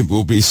 And it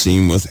will be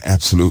seen with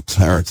absolute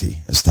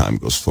clarity as time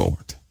goes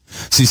forward.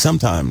 See,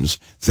 sometimes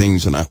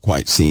things are not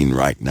quite seen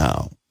right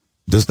now.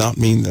 Does not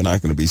mean they're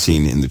not going to be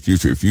seen in the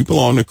future. If you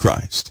belong to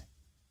Christ,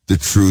 the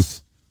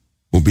truth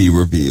will be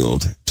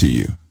revealed to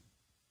you.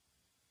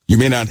 You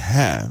may not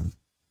have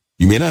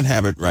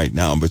it right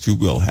now, but you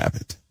will have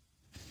it.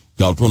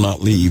 God will not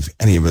leave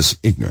any of us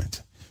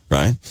ignorant,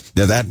 right?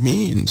 Now that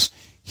means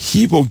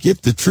he will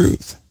give the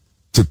truth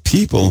to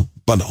people,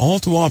 but all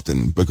too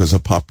often, because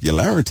of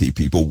popularity,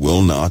 people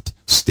will not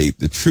state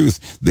the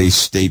truth. They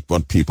state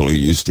what people are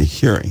used to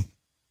hearing.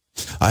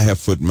 I have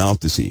foot-and-mouth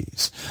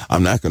disease.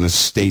 I'm not going to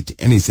state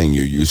anything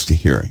you're used to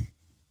hearing.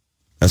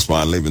 That's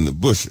why I live in the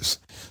bushes.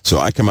 So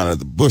I come out of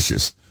the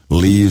bushes,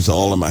 leaves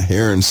all of my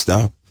hair and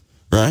stuff,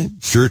 right?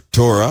 Shirt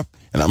tore up,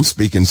 and I'm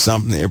speaking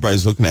something.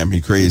 Everybody's looking at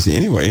me crazy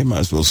anyway. Might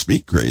as well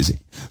speak crazy.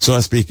 So I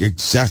speak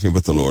exactly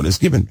what the Lord has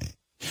given me.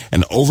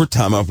 And over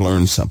time, I've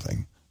learned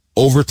something.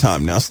 Over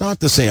time. Now, it's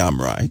not to say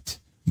I'm right.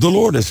 The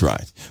Lord is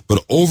right.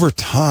 But over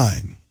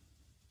time,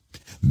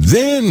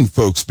 then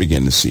folks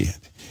begin to see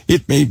it.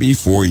 It may be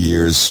 4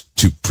 years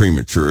too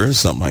premature or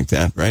something like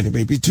that, right? It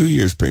may be 2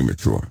 years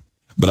premature.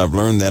 But I've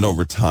learned that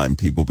over time,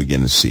 people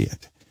begin to see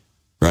it,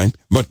 right?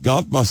 But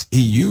God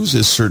he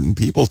uses certain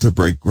people to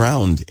break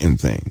ground in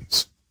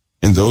things.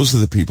 And those are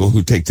the people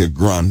who take the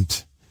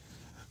grunt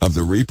of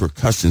the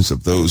repercussions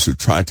of those who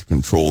try to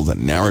control the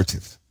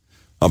narrative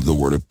of the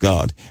Word of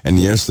God. And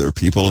yes, there are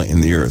people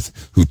in the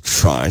earth who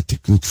try to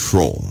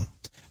control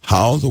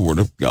how the Word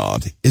of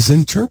God is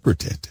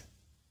interpreted.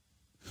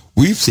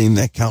 We've seen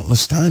that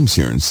countless times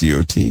here in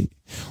COT,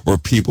 where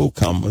people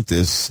come with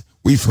this,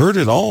 we've heard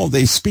it all,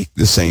 they speak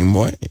the same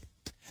way.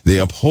 They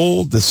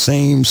uphold the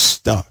same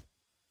stuff.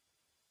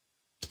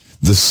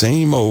 The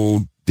same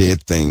old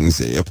dead things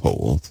they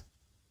uphold,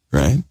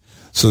 right?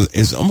 So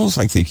it's almost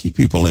like they keep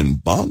people in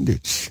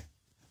bondage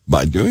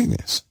by doing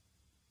this.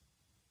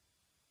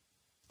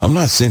 I'm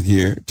not sent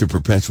here to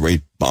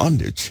perpetuate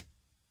bondage.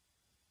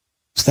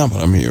 It's not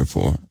what I'm here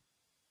for.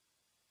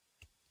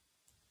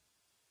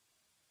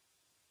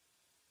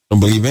 I don't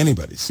believe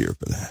anybody's here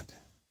for that,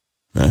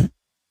 right?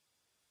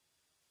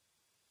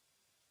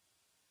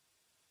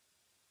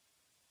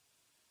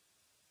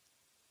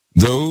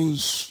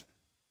 Those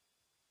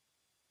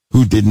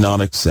who did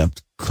not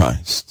accept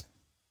Christ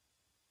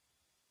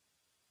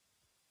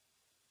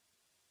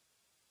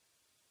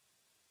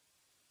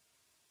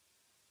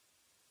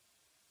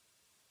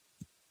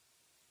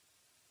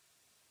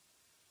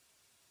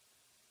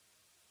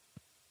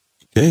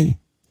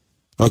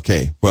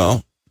Okay,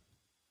 well,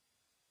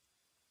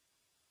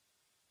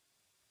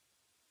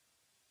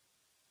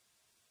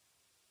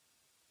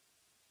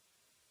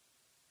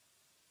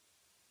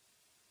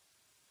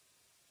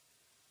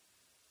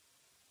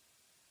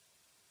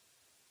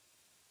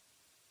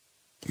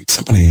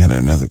 somebody had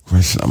another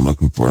question I'm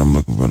looking for.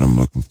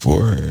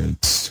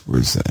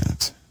 Where's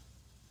that?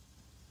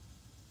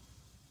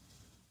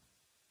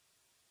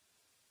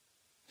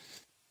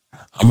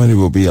 How many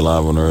will be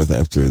alive on earth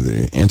after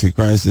the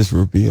Antichrist is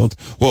revealed?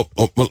 Well,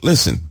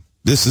 listen,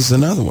 this is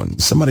another one.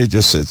 Somebody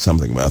just said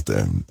something about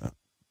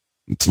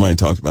somebody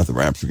talked about the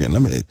rapture again.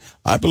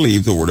 I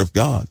believe the Word of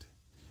God.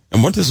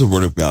 And what does the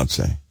Word of God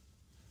say?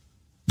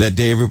 That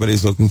day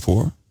everybody's looking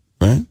for,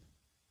 right?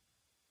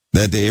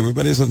 That day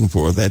everybody's looking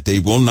for, that day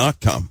will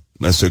not come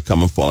unless there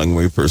come a falling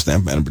away first,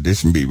 that man of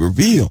perdition be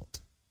revealed.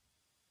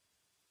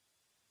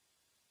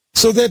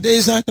 So that day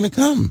is not going to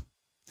come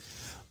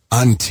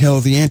until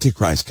the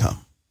Antichrist comes.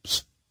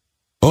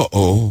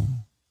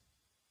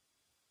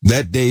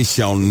 That day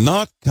shall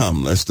not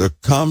come lest there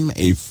come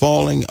a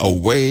falling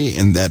away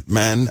and that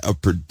man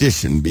of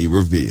perdition be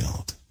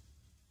revealed.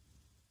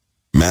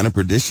 Man of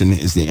perdition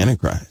is the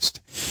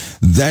Antichrist.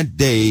 That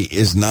day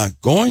is not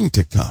going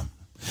to come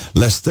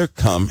lest there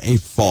come a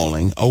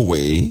falling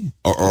away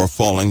or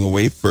falling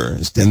away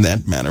first and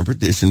that man of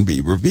perdition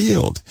be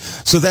revealed.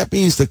 So that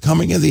means the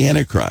coming of the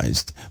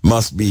Antichrist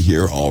must be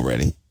here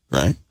already,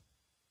 right?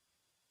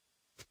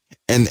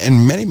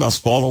 And many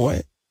must fall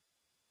away.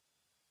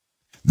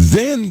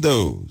 Then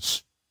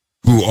those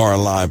who are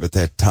alive at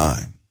that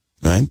time,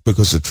 right?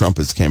 Because the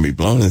trumpets can be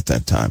blown at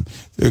that time.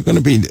 There's going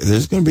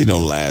to be no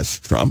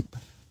last trump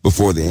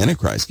before the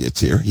Antichrist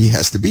gets here. He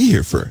has to be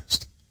here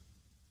first.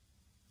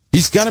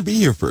 He's got to be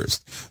here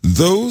first.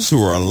 Those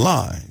who are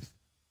alive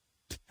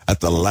at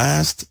the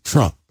last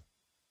trump,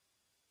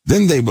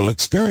 then they will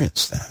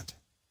experience that.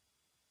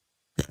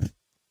 Okay?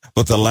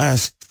 But the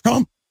last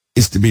trump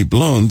is to be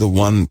blown, the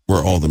one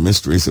where all the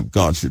mysteries of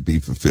God should be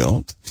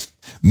fulfilled.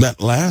 That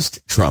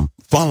last trump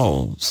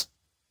follows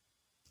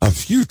a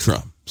few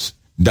trumps,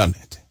 doesn't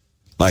it?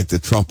 Like the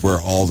trump where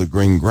all the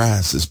green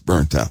grass is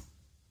burnt up.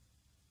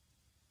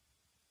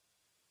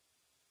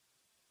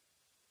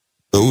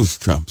 Those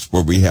trumps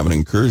where we have an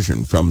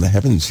incursion from the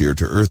heavens here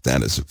to earth,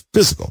 that is a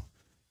physical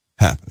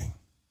happening.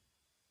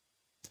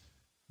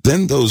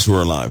 Then those who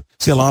are alive.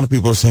 See, a lot of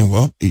people are saying,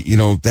 well,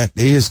 that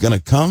day is going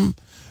to come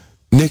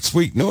next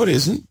week. No, it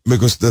isn't,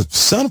 because the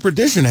son of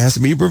perdition has to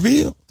be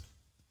revealed.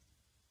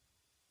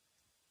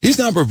 He's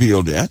not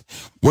revealed yet.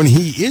 When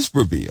he is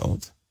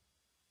revealed,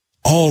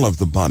 all of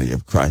the body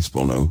of Christ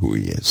will know who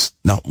he is,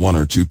 not one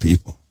or two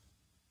people.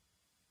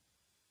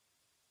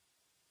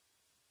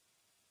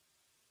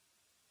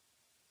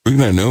 We're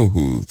going to know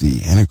who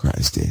the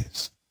Antichrist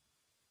is,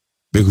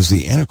 because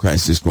the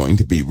Antichrist is going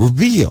to be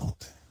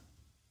revealed.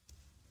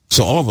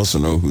 So all of us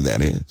will know who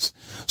that is.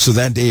 So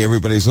that day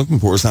everybody's looking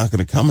for is not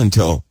going to come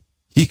until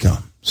he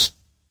comes.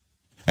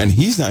 And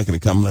he's not going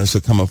to come unless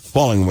there come a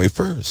falling away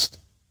first.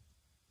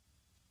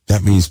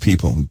 That means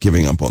people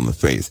giving up on the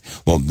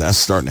faith. Well, that's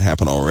starting to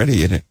happen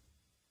already, isn't it?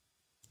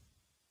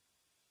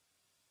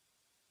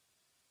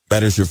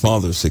 That is your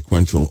Father's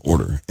sequential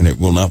order, and it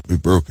will not be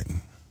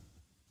broken.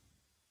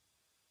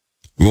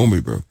 It won't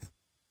be broken.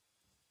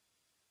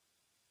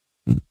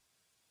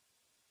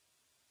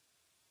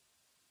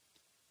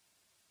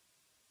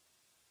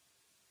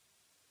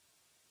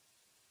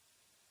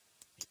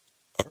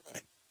 All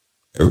right.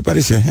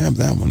 Everybody should have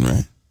that one,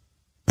 right?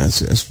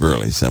 That's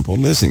fairly simple.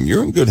 Listen,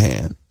 you're in good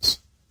hands.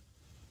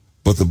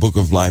 But the book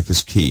of life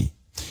is key.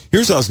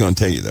 Here's what I was going to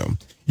tell you, though.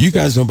 You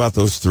guys know about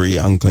those 3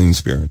 unclean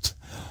spirits.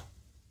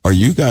 Are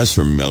you guys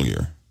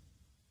familiar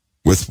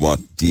with what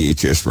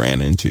DHS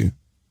ran into?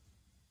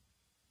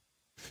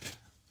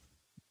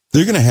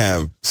 They're going to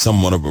have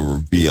somewhat of a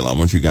reveal. I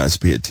want you guys to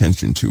pay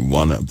attention to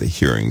one of the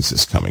hearings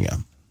that's coming up.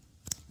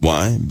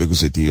 Why?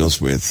 Because it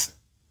deals with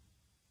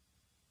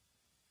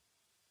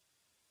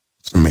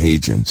some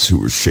agents who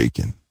were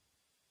shaken.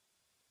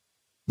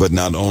 But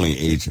not only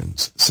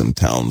agents, some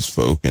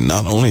townsfolk, and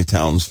not only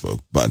townsfolk,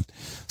 but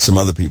some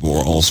other people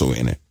were also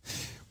in it.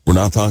 We're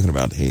not talking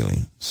about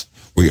aliens.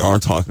 We are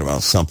talking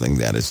about something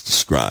that is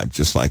described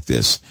just like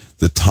this.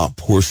 The top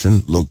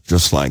portion looked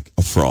just like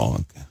a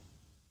frog.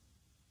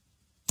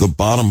 The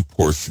bottom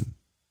portion,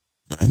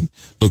 right,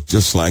 looked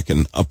just like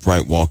an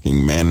upright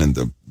walking man, and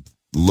the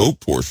low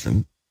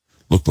portion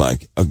looked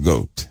like a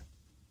goat.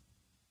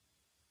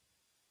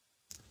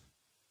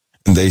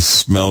 And they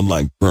smelled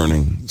like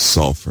burning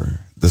sulfur.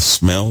 The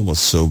smell was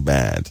so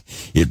bad,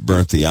 it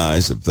burnt the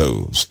eyes of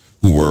those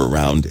who were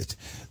around it.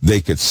 They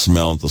could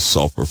smell the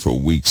sulfur for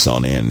weeks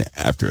on end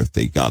after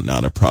they got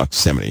out of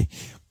proximity.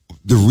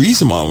 The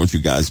reason why I want you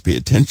guys to pay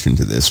attention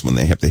to this when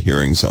they have the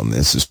hearings on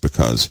this is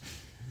because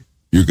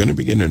you're going to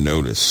begin to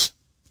notice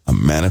a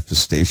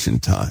manifestation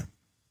time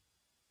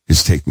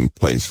is taking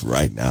place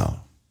right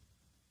now.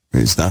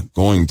 It's not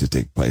going to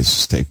take place.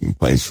 It's taking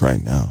place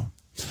right now.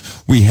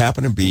 We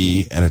happen to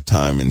be at a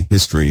time in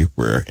history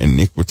where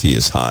iniquity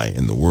is high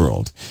in the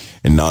world,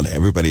 and not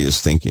everybody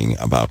is thinking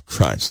about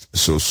Christ.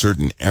 So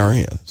certain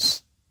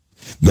areas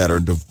that are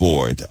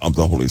devoid of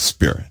the Holy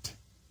Spirit,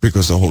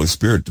 because the Holy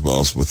Spirit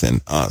dwells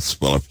within us.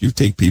 Well, if you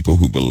take people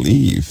who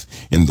believe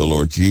in the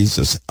Lord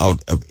Jesus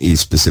out of a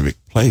specific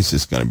place,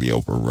 it's going to be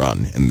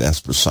overrun, and that's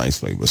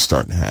precisely what's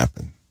starting to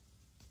happen.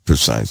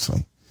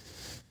 Precisely.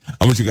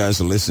 I want you guys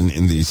to listen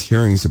in these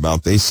hearings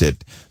about, they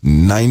said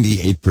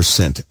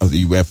 98% of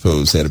the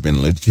UFOs that have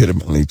been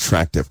legitimately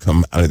tracked have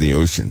come out of the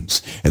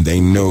oceans, and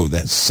they know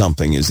that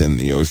something is in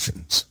the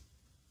oceans.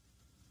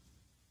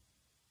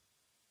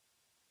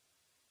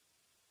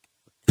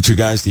 I want you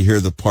guys to hear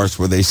the parts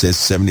where they said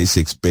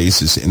 76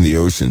 bases in the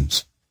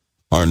oceans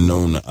are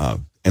known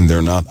of, and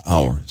they're not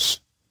ours.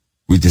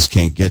 We just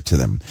can't get to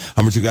them.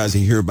 I want you guys to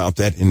hear about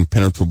that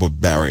impenetrable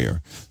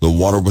barrier, the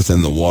water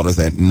within the water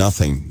that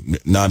nothing,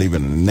 not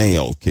even a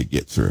nail, could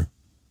get through.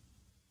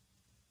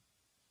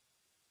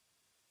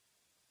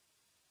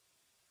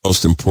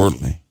 Most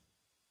importantly,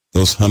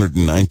 those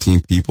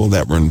 119 people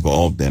that were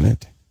involved in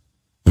it,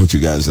 I want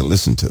you guys to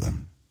listen to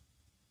them.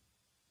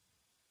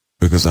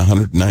 Because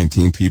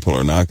 119 people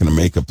are not going to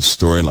make up a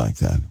story like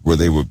that, where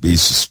they would be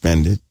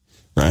suspended,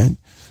 right?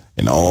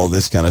 And all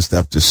this kind of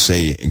stuff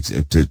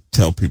to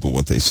tell people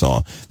what they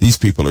saw. These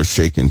people are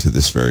shaken to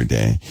this very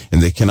day,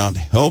 and they cannot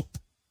help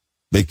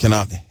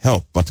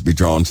but to be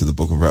drawn to the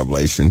book of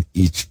Revelation,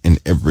 each and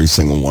every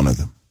single one of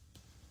them.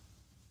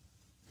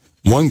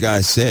 One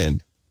guy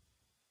said,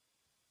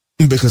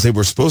 because they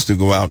were supposed to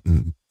go out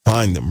and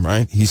find them,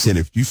 right? He said,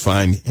 if you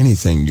find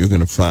anything, you're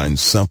going to find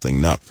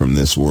something not from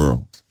this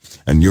world,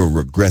 and you'll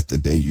regret the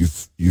day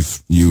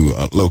you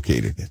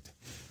located it.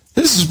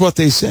 This is what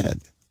they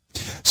said.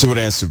 So it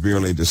has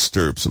severely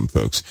disturbed some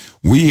folks.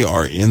 We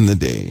are in the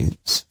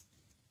days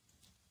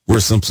where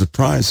some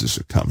surprises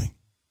are coming.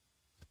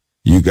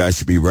 You guys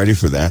should be ready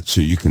for that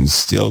so you can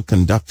still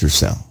conduct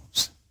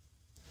yourselves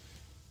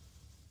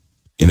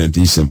in a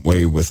decent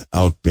way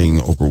without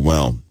being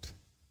overwhelmed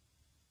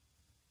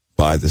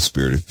by the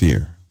spirit of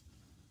fear.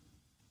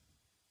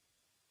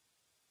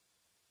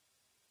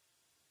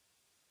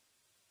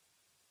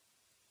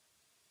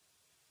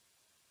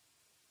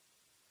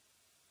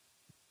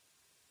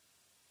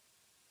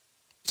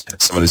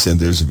 Somebody said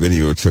there's a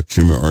video of Chuck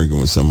Schumer arguing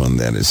with someone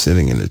that is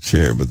sitting in a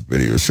chair, but the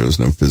video shows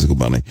no physical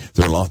body.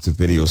 There are lots of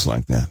videos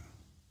like that.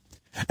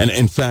 And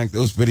in fact,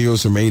 those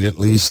videos are made at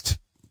least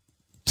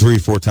 3 or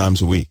 4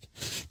 times a week.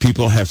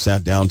 People have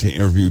sat down to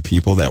interview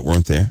people that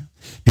weren't there.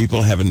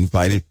 People have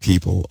invited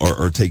people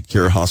or take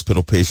care of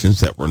hospital patients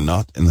that were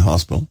not in the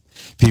hospital.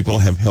 People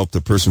have helped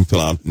a person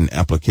fill out an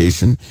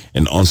application,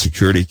 and on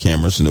security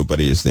cameras,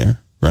 nobody is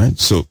there, right?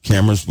 So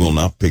cameras will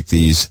not pick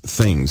these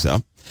things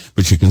up,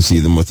 but you can see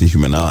them with the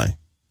human eye.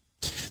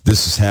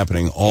 This is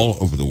happening all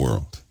over the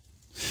world.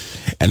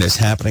 And it's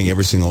happening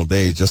every single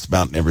day, just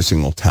about in every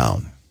single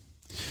town.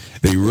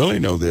 They really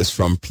know this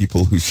from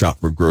people who shop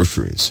for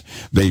groceries.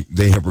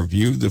 They have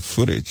reviewed the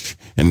footage,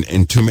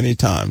 and too many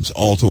times,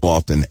 all too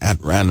often,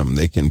 at random,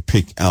 they can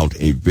pick out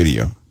a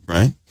video,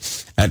 right?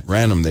 At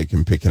random, they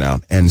can pick it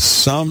out, and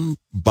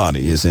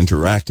somebody is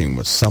interacting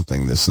with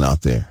something that's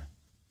not there.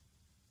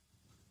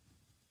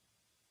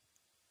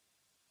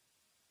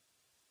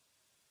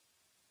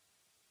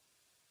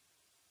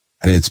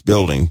 And it's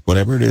building,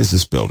 whatever it is,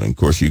 it's building. Of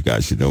course, you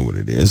guys should know what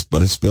it is,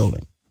 but it's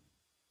building.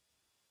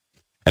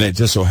 And it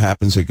just so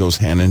happens it goes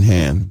hand in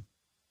hand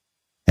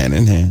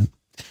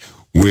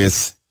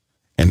with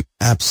an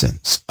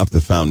absence of the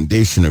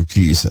foundation of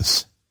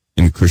Jesus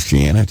in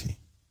Christianity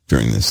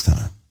during this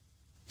time.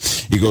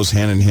 It goes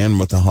hand in hand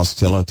with the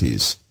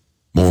hostilities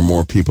more and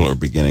more people are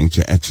beginning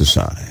to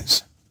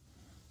exercise.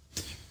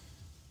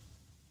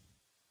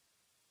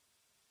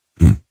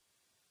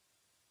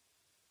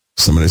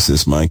 Somebody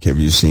says, Mike, have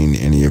you seen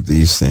any of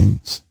these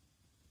things?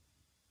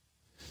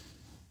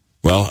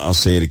 Well, I'll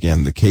say it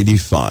again. The KD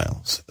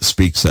Files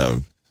speaks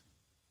of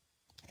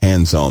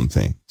hands-on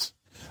things.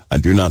 I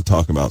do not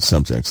talk about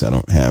subjects I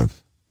don't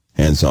have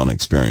hands-on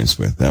experience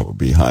with. That would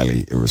be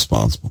highly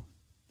irresponsible.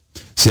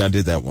 See, I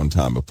did that one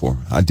time before.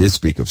 I did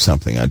speak of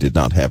something I did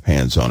not have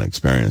hands-on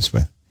experience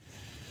with.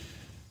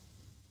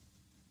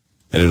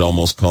 And it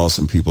almost caused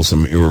some people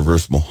some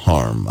irreversible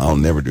harm. I'll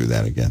never do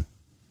that again.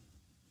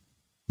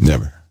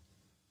 Never.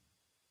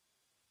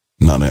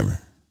 Not ever.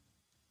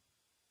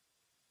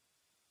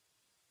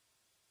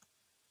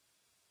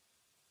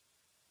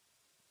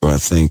 I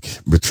think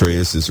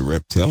Betrayus is a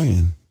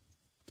reptilian.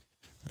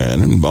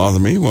 And it didn't bother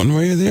me one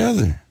way or the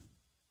other.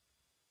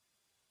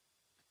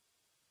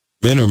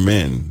 Men are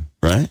men,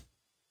 right?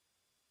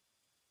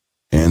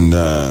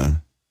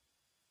 And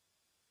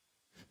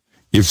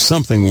if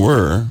something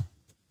were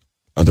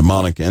a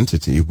demonic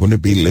entity, wouldn't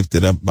it be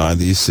lifted up by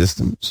these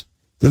systems?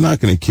 They're not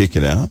going to kick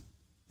it out.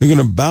 They're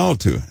going to bow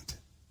to it.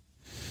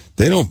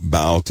 They don't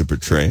bow to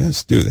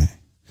Betrayus, do they?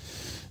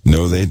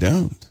 No, they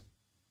don't.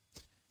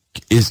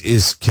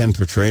 Can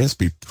Betrayus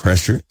be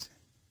pressured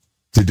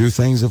to do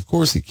things? Of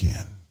course he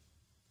can.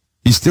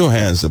 He still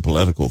has a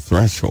political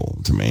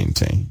threshold to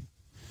maintain.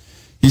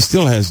 He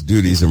still has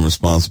duties and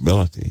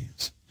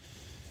responsibilities.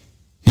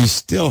 He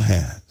still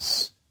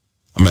has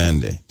a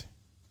mandate.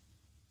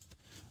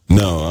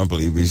 No, I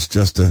believe he's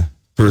just a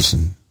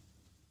person.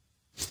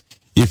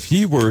 If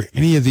he were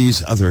any of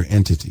these other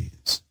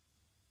entities,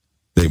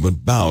 they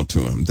would bow to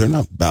him. They're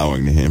not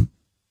bowing to him.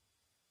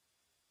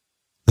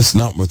 That's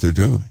not what they're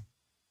doing.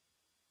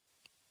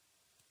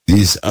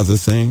 These other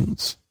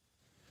things,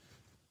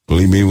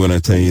 believe me when I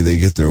tell you, they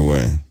get their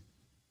way.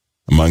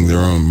 Among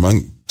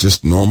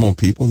just normal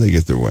people, they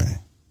get their way.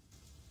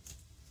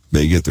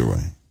 They get their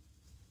way.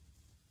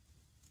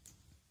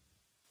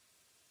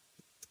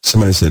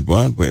 Somebody said,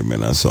 what? Wait a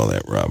minute, I saw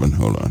that, Robin.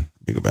 Hold on.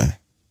 Let me go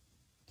back.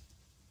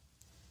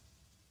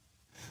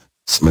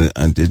 Somebody,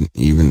 I didn't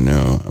even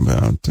know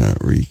about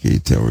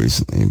Reiki till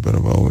recently, but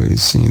I've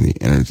always seen the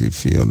energy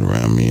field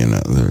around me and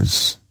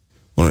others.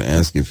 I want to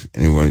ask if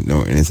anyone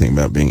know anything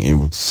about being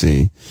able to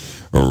see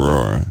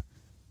aurora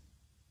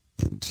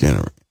and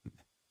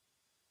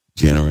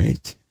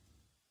generate.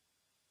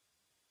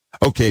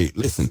 Okay,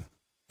 listen,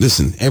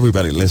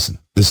 everybody listen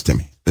to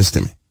me.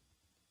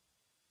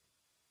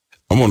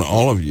 I want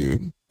all of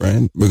you,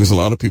 right? Because a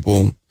lot of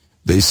people,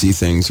 they see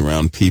things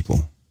around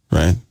people,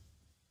 right?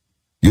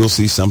 You'll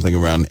see something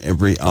around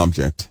every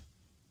object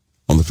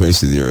on the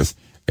face of the earth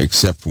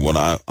except for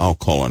what I'll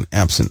call an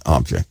absent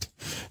object.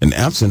 An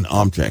absent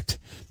object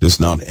does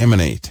not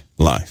emanate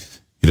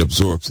life. It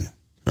absorbs it,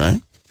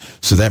 right?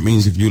 So that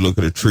means if you look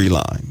at a tree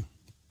line,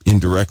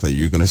 indirectly,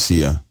 you're going to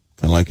see a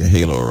kind of like a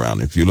halo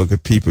around it. If you look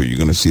at people, you're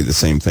going to see the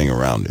same thing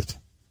around it.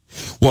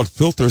 What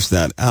filters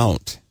that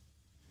out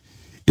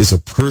is a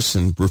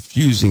person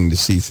refusing to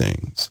see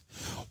things.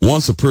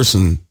 Once a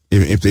person,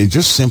 if they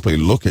just simply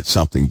look at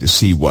something to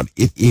see what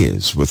it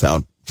is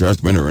without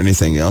judgment or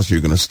anything else, you're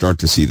going to start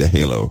to see the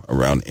halo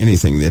around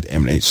anything that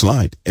emanates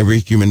light. Every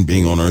human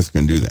being on earth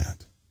can do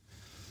that.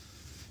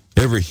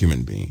 Every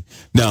human being.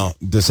 Now,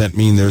 does that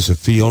mean there's a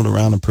field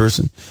around a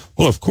person?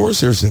 Well, of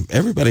course,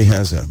 everybody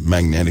has a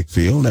magnetic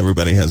field.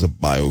 Everybody has a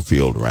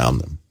biofield around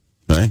them,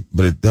 right?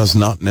 But it does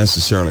not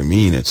necessarily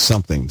mean it's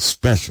something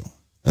special.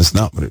 That's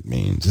not what it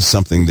means. It's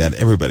something that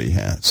everybody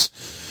has.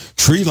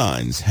 Tree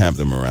lines have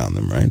them around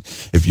them, right?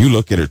 If you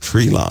look at a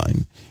tree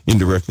line,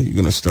 indirectly, you're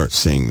going to start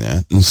seeing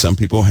that. And some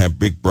people have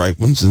big, bright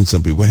ones, and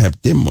some people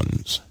have dim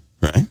ones,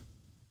 right?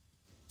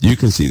 You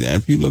can see that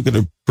if you look at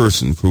a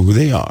person for who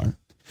they are.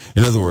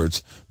 In other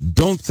words,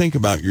 don't think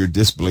about your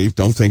disbelief.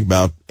 Don't think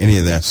about any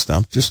of that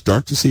stuff. Just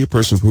start to see a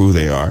person for who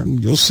they are,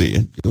 and you'll see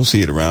it. You'll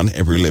see it around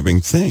every living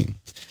thing.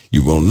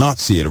 You will not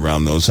see it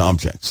around those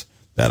objects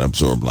that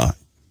absorb light.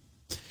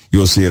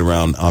 You'll see it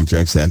around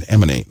objects that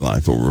emanate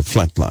life or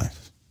reflect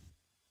life.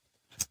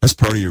 That's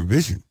part of your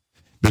vision.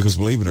 Because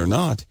believe it or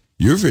not,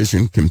 your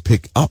vision can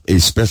pick up a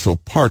special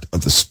part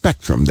of the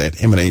spectrum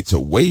that emanates a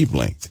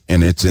wavelength,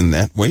 and it's in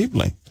that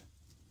wavelength.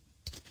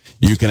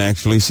 You can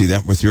actually see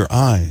that with your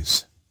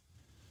eyes.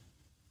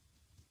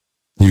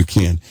 You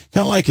can.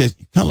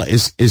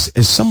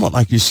 It's somewhat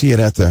like you see it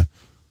at an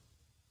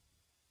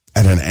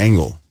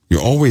angle.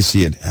 You always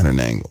see it at an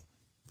angle,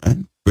 right?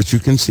 But you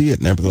can see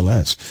it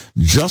nevertheless.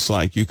 Just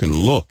like you can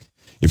look.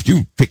 If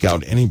you pick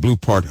out any blue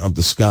part of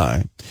the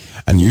sky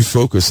and you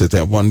focus at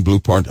that one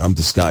blue part of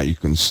the sky, you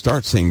can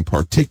start seeing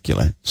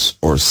particulates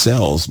or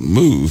cells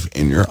move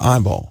in your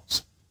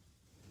eyeballs.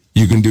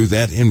 You can do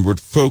that inward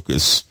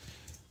focus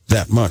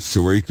that much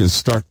to where you can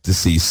start to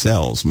see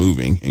cells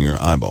moving in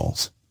your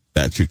eyeballs.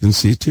 That you can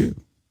see too,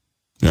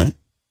 right?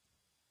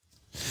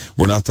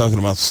 We're not talking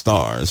about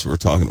stars. We're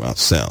talking about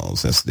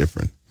cells. That's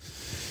different.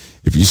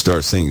 If you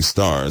start seeing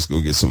stars,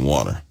 go get some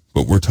water.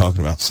 But we're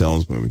talking about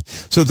cells moving.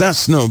 So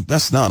that's not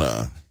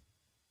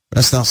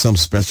some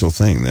special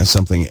thing. That's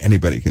something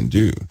anybody can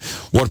do.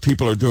 What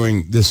people are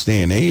doing this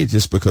day and age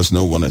is because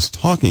no one is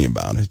talking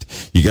about it.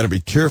 You got to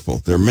be careful.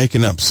 They're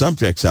making up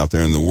subjects out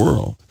there in the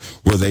world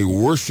where they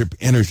worship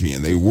energy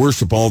and they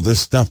worship all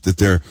this stuff that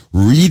they're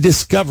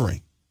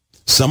rediscovering.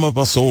 Some of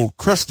us old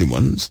crusty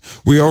ones,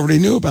 we already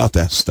knew about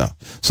that stuff.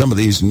 Some of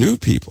these new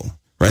people,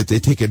 right, they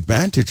take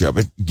advantage of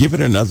it, give it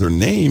another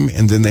name,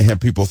 and then they have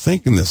people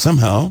thinking that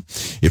somehow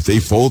if they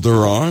fold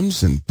their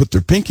arms and put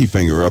their pinky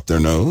finger up their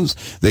nose,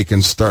 they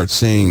can start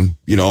saying,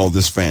 all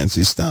this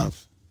fancy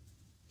stuff.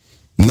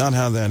 Not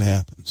how that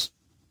happens.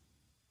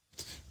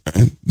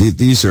 Right?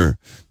 These are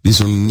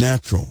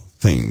natural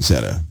things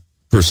that a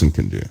person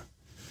can do.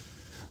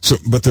 So,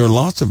 but there are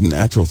lots of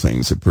natural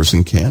things a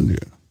person can do.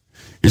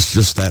 It's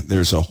just that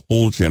there's a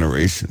whole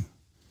generation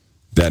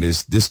that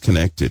is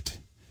disconnected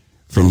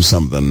from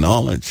some of the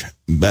knowledge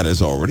that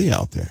is already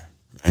out there.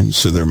 And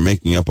so they're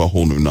making up a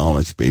whole new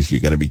knowledge base.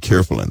 You got to be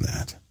careful in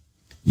that.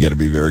 You got to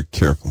be very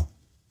careful,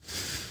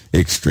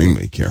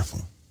 extremely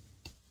careful.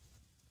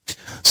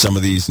 Some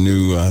of these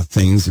new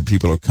things that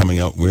people are coming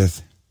up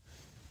with,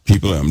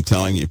 I'm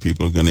telling you,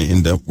 people are going to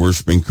end up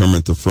worshiping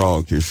Kermit the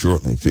Frog here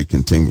shortly if it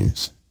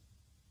continues.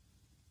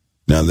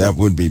 Now, that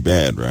would be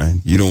bad, right?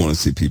 You don't want to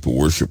see people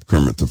worship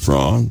Kermit the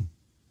Frog.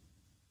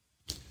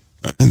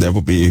 And that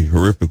would be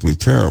horrifically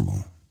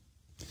terrible.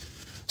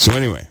 So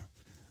anyway,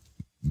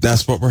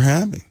 that's what we're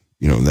having.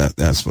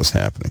 That's what's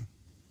happening.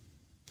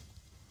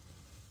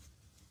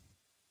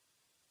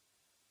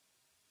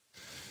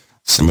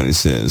 Somebody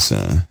says,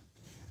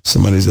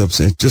 somebody's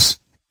upset. Just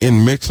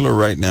in Mixlr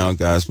right now,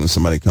 guys, when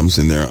somebody comes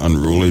in there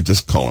unruly,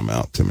 just call them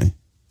out to me.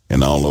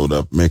 And I'll load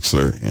up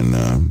Mixlr.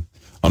 And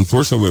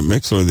unfortunately with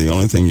Mixlr, the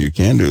only thing you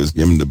can do is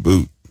give them the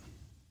boot.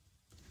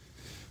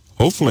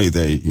 Hopefully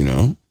they,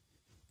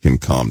 can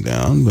calm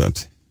down,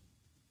 but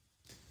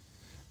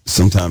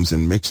sometimes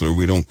in Mixlr,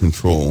 we don't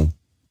control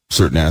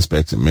certain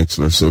aspects of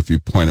Mixlr. So if you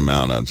point them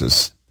out, I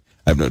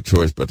have no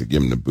choice but to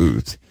give them the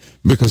boot.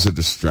 Because of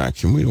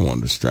distraction, we don't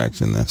want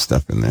distraction, that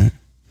stuff in there.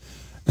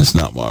 That's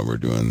not why we're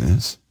doing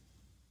this.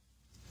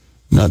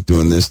 We're not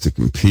doing this to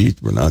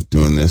compete. We're not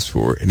doing this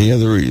for any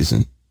other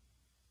reason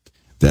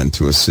than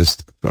to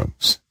assist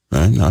folks,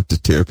 right? Not to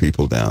tear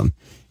people down.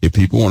 If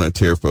people want to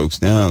tear folks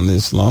down,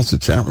 there's lots of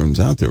chat rooms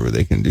out there where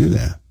they can do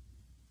that.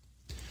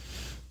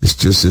 This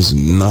just is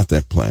not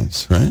that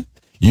place, right?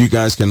 You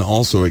guys can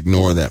also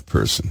ignore that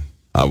person.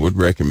 I would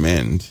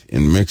recommend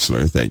in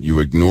Mixlr that you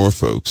ignore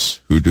folks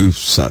who do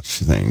such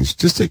things.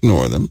 Just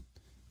ignore them,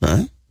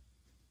 right?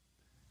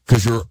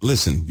 Because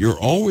you're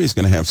always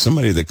going to have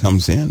somebody that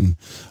comes in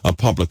a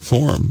public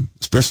forum,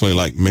 especially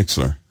like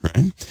Mixlr,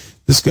 right?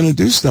 That's going to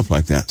do stuff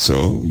like that.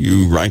 So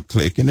you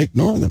right-click and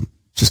ignore them.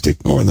 Just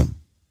ignore them.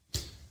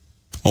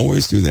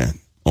 Always do that.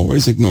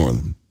 Always ignore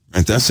them.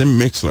 Right? That's in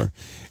Mixlr.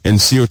 And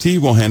COT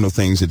will handle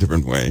things a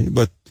different way.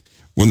 But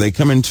when they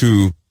come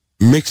into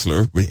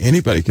Mixlr,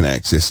 anybody can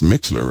access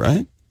Mixlr,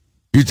 right?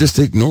 You just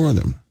ignore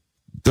them.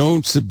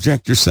 Don't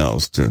subject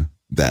yourselves to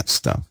that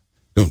stuff.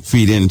 Don't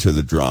feed into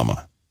the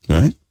drama,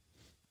 right?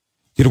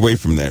 Get away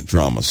from that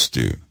drama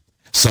stew.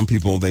 Some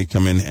people, they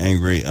come in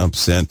angry,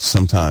 upset.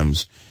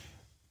 Sometimes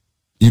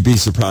you'd be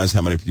surprised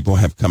how many people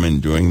have come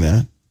in doing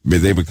that. I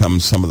mean, they become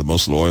some of the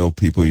most loyal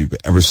people you've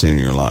ever seen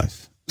in your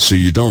life. So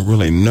you don't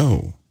really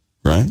know,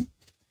 right?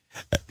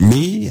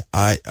 Me,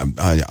 I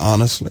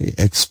honestly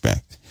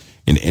expect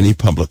in any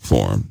public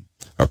forum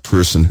a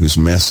person who's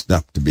messed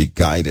up to be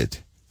guided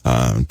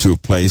to a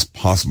place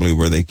possibly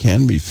where they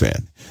can be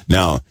fed.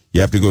 Now,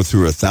 you have to go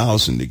through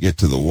 1,000 to get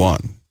to the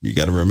one. You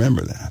got to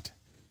remember that.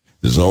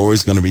 There's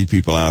always going to be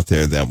people out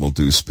there that will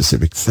do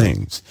specific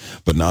things,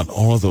 but not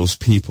all of those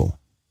people,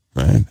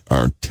 right,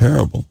 are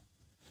terrible.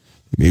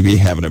 Maybe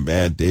having a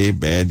bad day,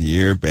 bad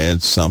year,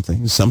 bad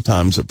something.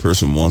 Sometimes a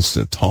person wants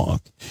to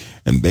talk,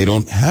 and they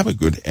don't have a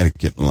good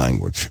etiquette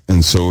language.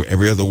 And so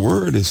every other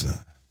word is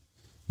a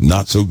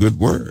not-so-good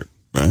word,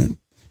 right?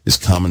 It's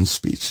common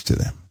speech to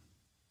them.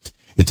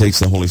 It takes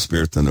the Holy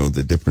Spirit to know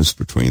the difference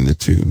between the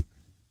two.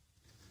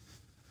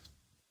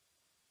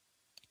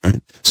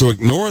 Right? So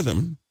ignore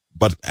them,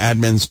 but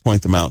admins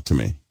point them out to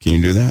me. Can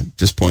you do that?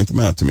 Just point them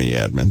out to me,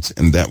 admins,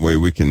 and that way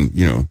we can,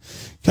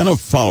 kind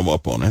of follow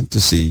up on it to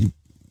see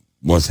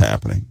what's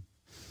happening.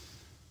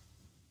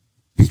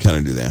 You kind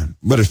of do that.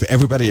 But if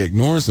everybody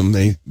ignores them,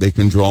 they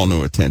can draw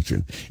no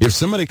attention. If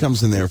somebody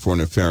comes in there for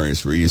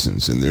nefarious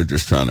reasons and they're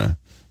just trying to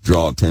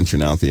draw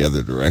attention out the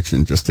other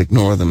direction, just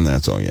ignore them.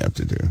 That's all you have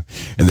to do.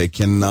 And they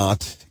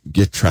cannot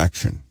get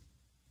traction,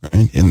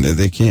 right? And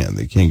they can't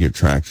get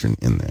traction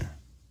in there.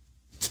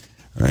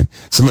 All right.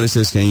 Somebody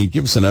says, can you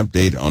give us an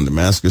update on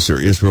Damascus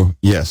or Israel?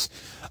 Yes.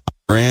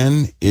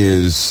 Iran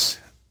is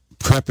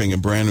prepping a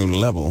brand new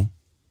level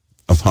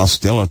of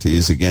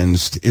hostilities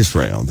against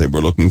Israel. They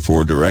were looking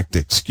for a direct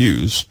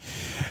excuse,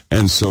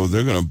 and so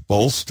they're going to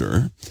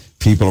bolster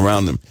people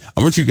around them.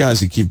 I want you guys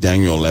to keep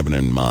Daniel 11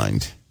 in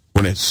mind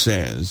when it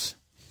says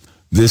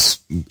this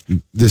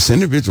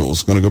individual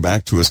is going to go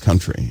back to his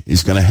country.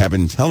 He's going to have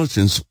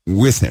intelligence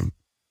with him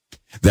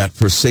that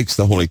forsakes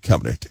the Holy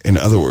Covenant. In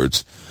other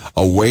words,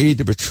 a way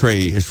to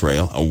betray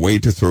Israel, a way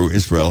to throw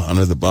Israel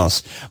under the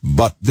bus.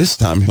 But this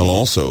time he'll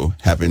also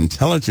have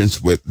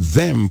intelligence with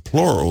them,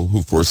 plural,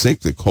 who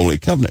forsake the Holy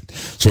Covenant.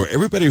 So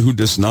everybody who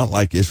does not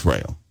like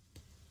Israel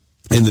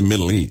in the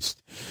Middle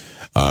East,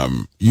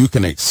 you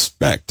can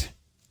expect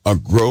a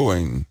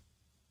growing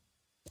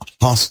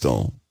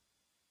hostile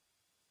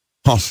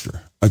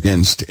posture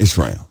against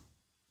Israel,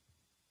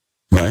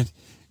 right?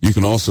 You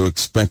can also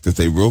expect that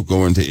they will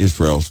go into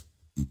Israel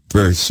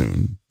very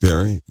soon,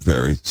 very,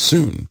 very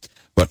soon.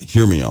 But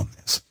hear me on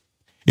this.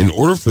 In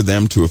order for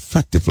them to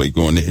effectively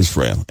go into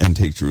Israel and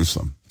take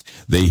Jerusalem,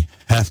 they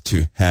have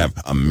to have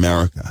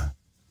America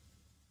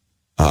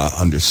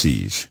under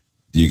siege.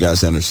 Do you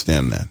guys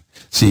understand that?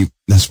 See,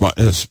 that's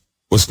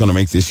what's going to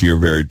make this year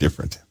very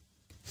different.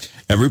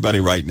 Everybody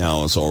right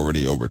now is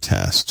already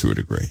overtasked to a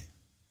degree.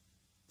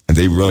 And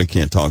they really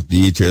can't talk.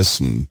 DHS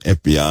and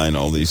FBI and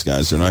all these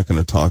guys, they're not going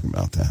to talk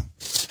about that.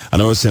 I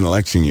know it's an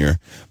election year,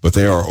 but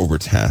they are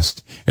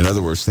overtasked. In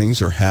other words,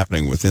 things are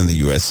happening within the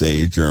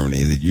USA,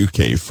 Germany, the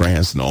UK,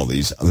 France, and all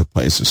these other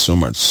places, so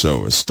much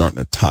so it's starting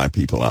to tie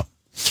people up.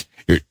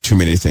 There are too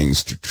many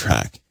things to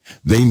track.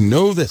 They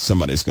know that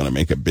somebody's going to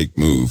make a big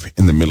move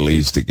in the Middle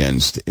East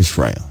against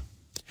Israel.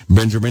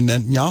 Benjamin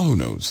Netanyahu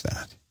knows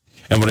that.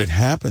 And when it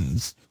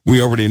happens,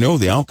 we already know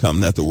the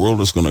outcome, that the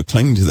world is going to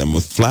cling to them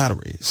with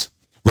flatteries.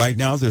 Right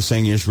now, they're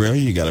saying, Israel,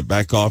 you got to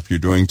back off. You're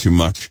doing too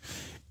much.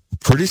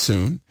 Pretty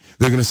soon,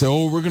 they're going to say,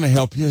 oh, we're going to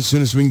help you as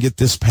soon as we can get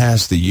this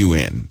past the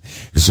UN,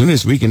 as soon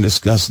as we can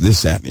discuss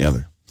this, that, and the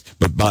other.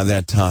 But by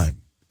that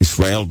time,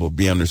 Israel will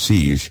be under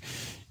siege.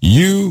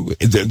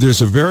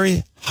 There's a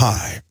very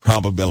high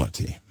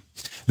probability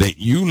that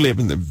you live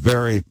in the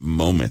very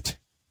moment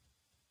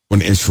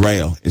when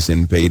Israel is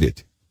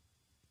invaded.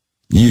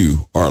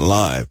 You are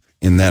alive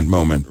in that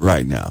moment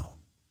right now.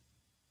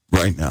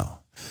 Right now.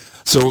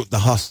 So the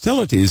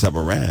hostilities of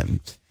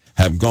Iran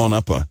have gone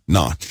up a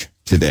notch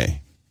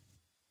today.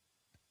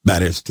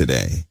 That is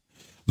today.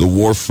 The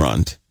war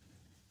front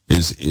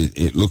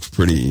it looks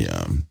pretty,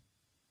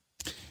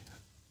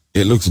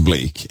 it looks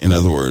bleak. In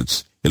other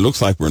words, it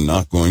looks like we're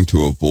not going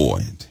to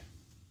avoid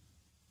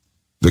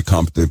the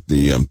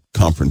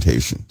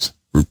confrontations.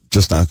 We're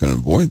just not going to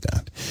avoid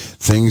that.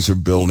 Things are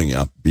building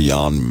up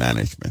beyond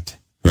management,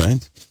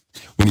 right?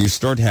 When you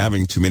start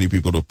having too many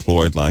people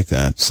deployed like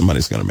that,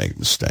 somebody's going to make a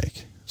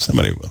mistake.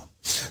 Somebody will.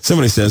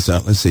 Somebody says,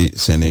 let's see,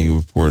 San Diego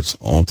reports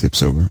all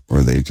tips over,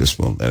 or they just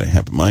won't let it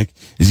happen. Mike,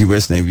 is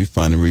U.S. Navy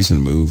find a reason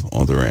to move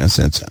all their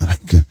assets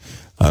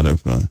out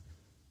of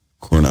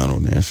Coronado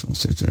National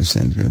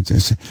Center?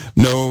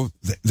 No,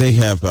 they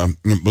have,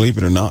 believe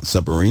it or not,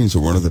 submarines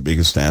are one of the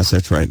biggest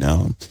assets right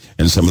now,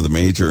 and some of the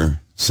major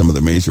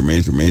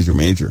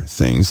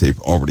things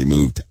they've already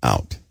moved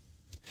out.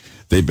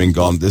 They've been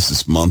gone. This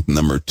is month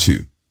number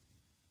 2.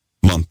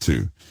 Month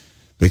 2.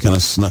 They kind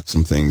of snuck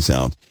some things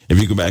out. If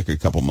you go back a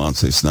couple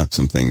months, they snuck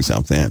some things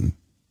out then,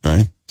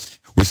 right?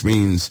 Which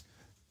means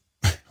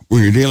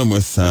when you're dealing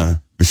with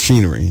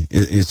machinery,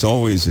 it's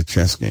always a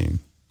chess game,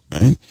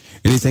 right?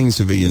 Anything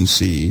civilian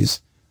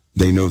sees,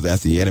 they know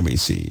that the enemy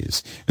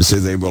sees. And so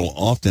they will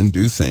often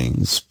do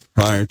things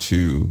prior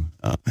to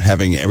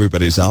having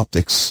everybody's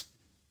optics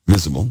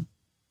visible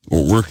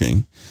or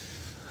working.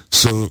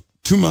 So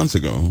 2 months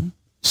ago,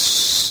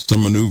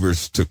 some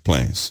maneuvers took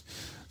place.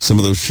 Some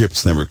of those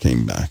ships never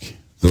came back.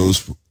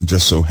 Those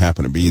just so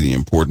happen to be the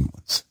important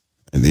ones.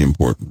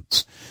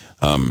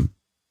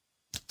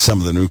 Some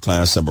of the new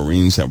class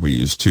submarines that we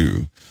use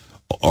too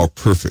are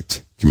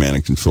perfect command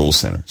and control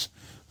centers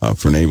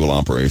for naval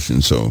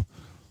operations. So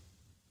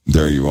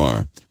there you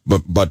are.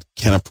 But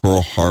can a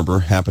Pearl Harbor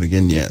happen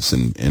again? Yes,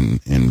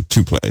 in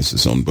 2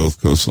 places on both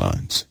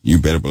coastlines. You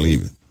better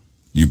believe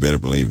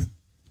it.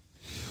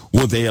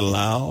 Would they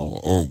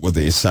allow or would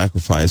they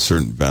sacrifice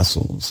certain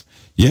vessels?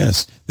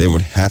 Yes, they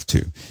would have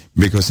to,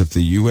 because if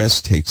the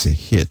U.S. takes a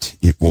hit,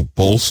 it will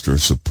bolster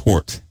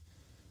support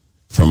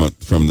from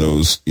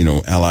those,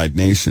 allied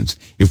nations.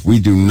 If we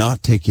do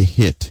not take a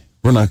hit,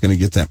 we're not going to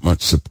get that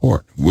much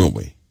support, will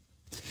we?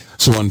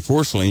 So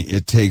unfortunately,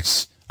 it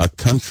takes a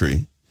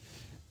country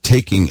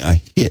taking a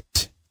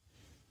hit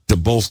to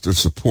bolster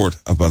support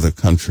of other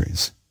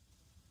countries,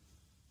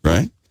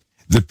 right?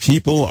 The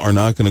people are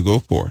not going to go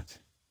for it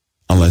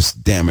unless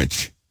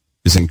damage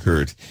is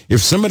incurred.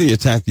 If somebody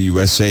attacked the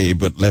USA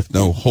but left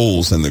no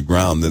holes in the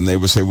ground, then they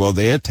would say, well,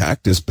 they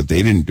attacked us, but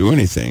they didn't do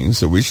anything,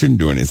 so we shouldn't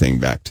do anything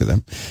back to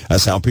them.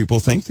 That's how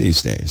people think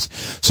these days.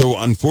 So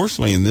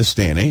unfortunately, in this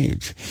day and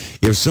age,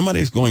 if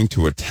somebody's going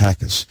to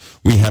attack us,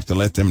 we have to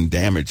let them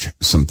damage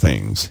some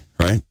things,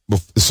 right?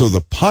 So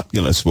the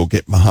populace will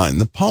get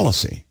behind the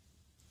policy.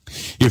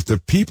 If the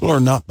people are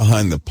not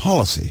behind the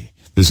policy,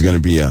 there's going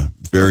to be a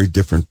very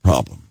different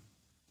problem.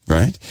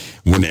 Right?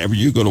 Whenever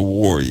you go to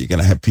war, you're going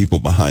to have people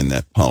behind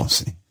that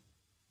policy.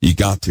 You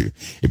got to.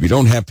 If you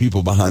don't have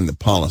people behind the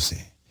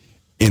policy,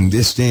 in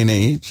this day and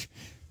age,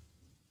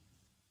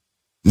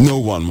 no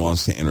one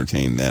wants to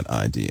entertain that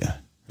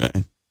idea.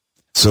 Right?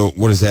 So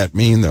what does that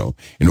mean, though?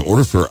 In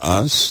order for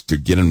us to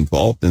get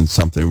involved in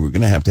something, we're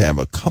going to have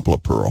a couple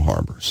of Pearl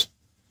Harbors.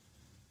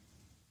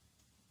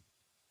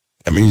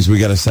 That means we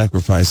got to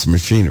sacrifice the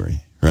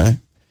machinery, right?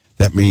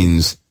 That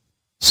means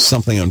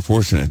something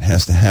unfortunate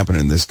has to happen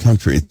in this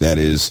country that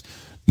is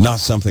not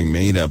something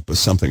made up, but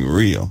something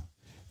real,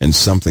 and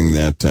something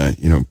that,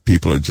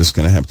 people are just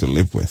going to have to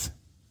live with.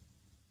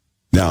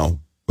 Now,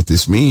 What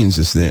this means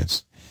is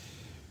this.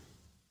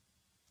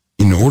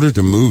 In order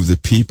to move the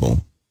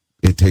people,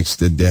 it takes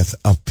the death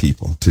of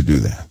people to do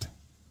that.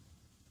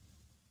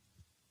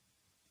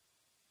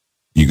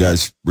 You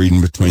guys reading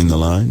between the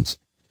lines?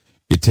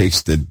 It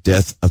takes the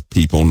death of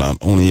people, not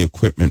only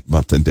equipment,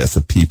 but the death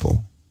of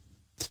people.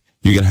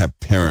 You got to have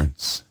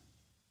parents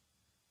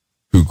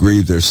who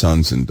grieve their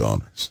sons and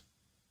daughters.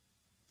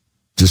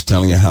 Just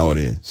telling you how it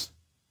is.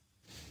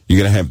 You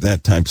got to have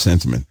that type of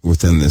sentiment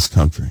within this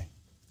country.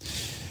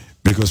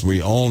 Because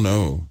we all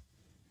know,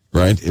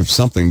 right, if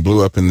something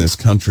blew up in this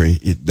country,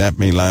 that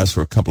may last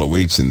for a couple of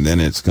weeks, and then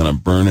it's going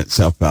to burn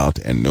itself out,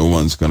 and no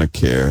one's going to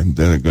care, and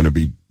then they're going to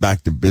be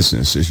back to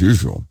business as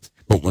usual.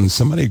 But when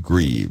somebody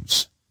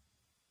grieves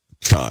a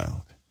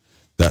child,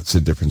 that's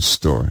a different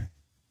story.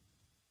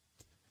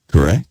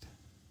 Correct?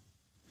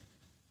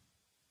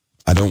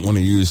 I don't want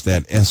to use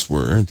that S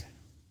word,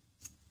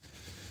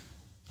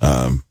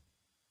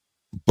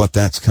 but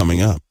that's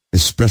coming up,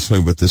 especially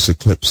with this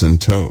eclipse in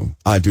tow.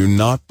 I do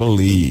not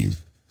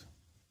believe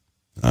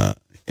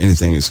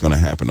anything is going to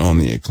happen on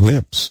the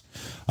eclipse.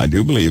 I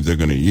do believe they're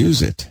going to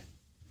use it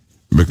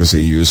because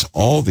they use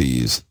all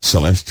these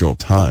celestial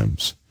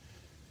times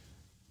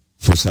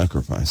for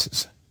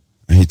sacrifices.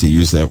 I hate to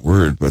use that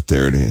word, but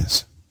there it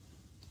is.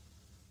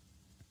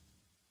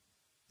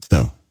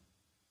 So,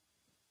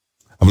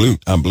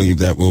 I believe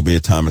that will be a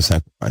time of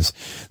sacrifice.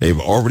 They've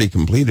already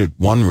completed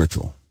one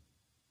ritual.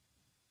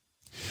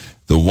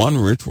 The one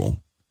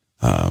ritual,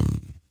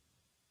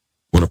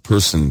 when a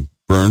person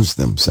burns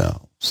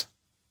themselves,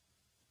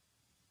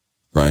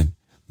 right?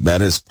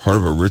 That is part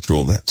of a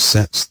ritual that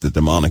sets the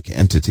demonic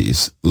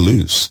entities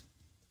loose.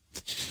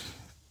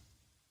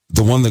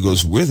 The one that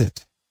goes with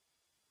it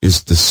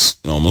is this,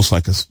 almost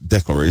like a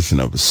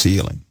declaration of a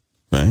sealing,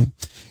 right?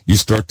 You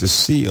start to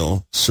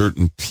seal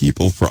certain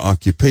people for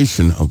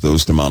occupation of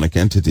those demonic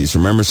entities.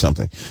 Remember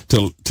something.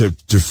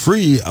 To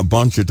free a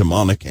bunch of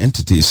demonic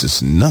entities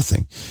is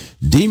nothing.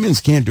 Demons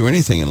can't do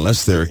anything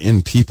unless they're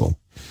in people.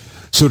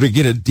 So to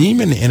get a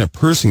demon in a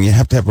person, you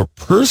have to have a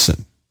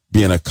person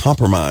be in a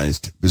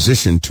compromised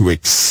position to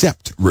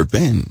accept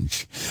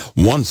revenge.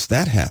 Once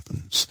that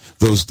happens,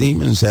 those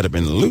demons that have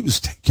been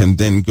loosed can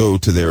then go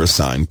to their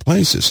assigned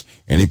places.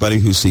 Anybody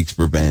who seeks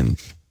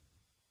revenge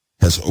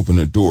has opened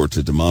a door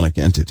to demonic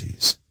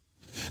entities.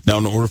 Now,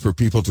 in order for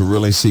people to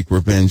really seek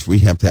revenge, we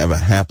have to have a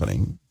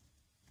happening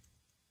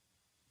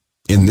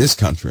in this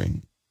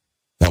country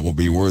that will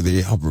be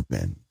worthy of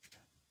revenge.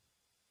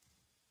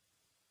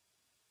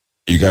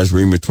 You guys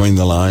read between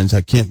the lines.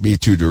 I can't be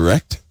too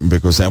direct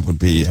because that would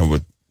be,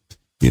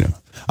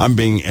 I'm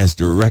being as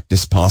direct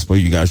as possible.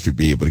 You guys should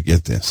be able to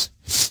get this.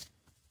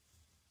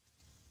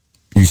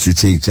 You should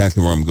see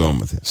exactly where I'm going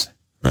with this,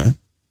 right?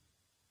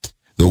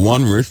 The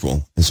one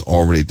ritual is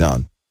already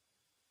done.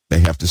 They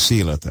have to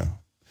seal it, though.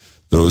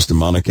 Those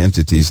demonic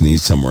entities need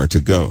somewhere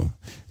to go.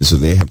 And so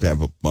they have to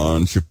have a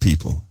bunch of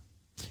people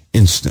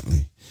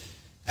instantly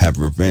have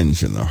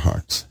revenge in their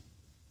hearts.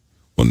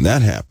 When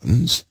that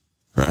happens,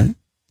 right?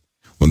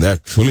 When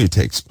that truly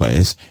takes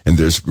place and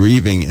there's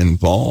grieving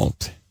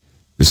involved,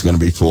 there's going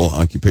to be full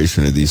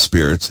occupation of these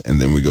spirits,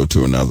 and then we go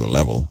to another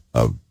level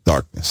of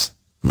darkness.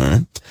 All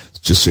right?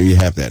 Just so you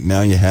have that.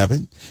 Now you have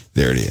it.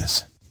 There it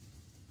is.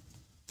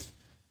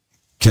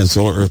 Can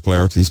solar earth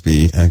polarities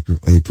be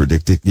accurately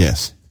predicted?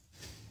 Yes.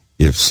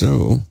 If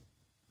so,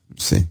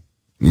 see,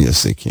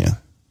 yes, they can.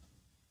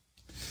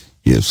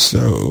 If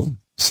so,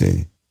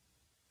 see,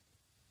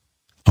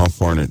 how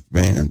far in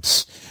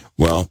advance?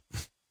 Well,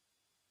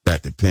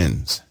 that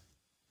depends.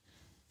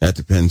 That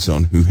depends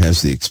on who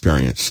has the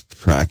experience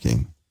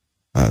tracking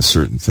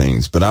certain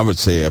things. But I would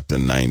say up to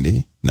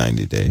 90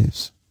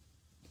 days,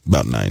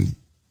 about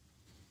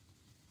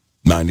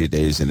 90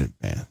 days in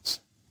advance.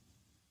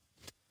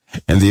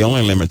 And the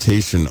only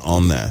limitation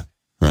on that,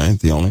 right?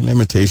 The only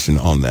limitation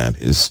on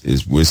that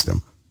is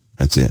wisdom.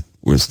 That's it,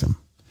 wisdom.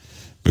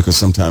 Because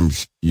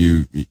sometimes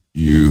you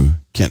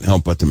can't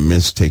help but to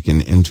miss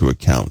taking into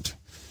account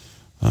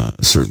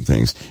certain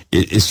things.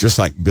 It's just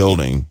like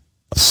building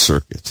a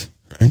circuit,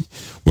 right?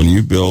 When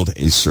you build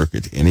a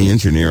circuit, any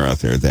engineer out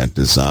there that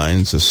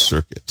designs a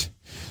circuit,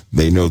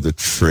 they know the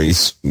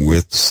trace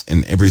widths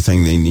and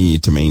everything they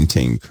need to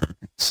maintain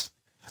currents.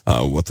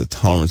 What the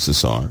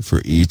tolerances are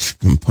for each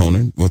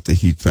component, what the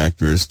heat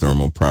factor is,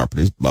 thermal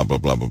properties, blah, blah,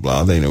 blah, blah,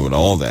 blah. They know what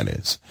all that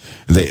is.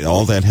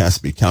 All that has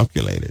to be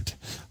calculated.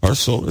 Our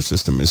solar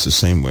system is the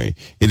same way.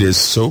 It is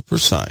so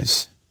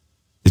precise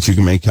that you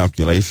can make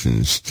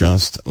calculations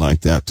just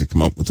like that to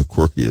come up with the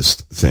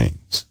quirkiest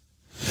things.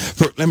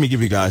 Let me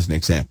give you guys an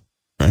example,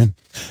 right?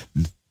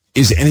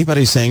 Is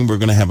anybody saying we're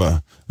going to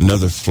have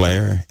another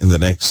flare in the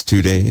next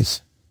 2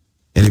 days?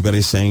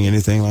 Anybody saying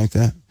anything like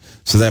that?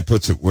 So that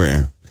puts it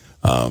where?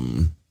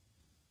 On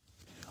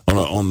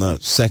the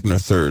second or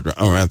third, or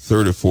around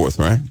third or fourth,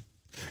 right?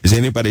 Is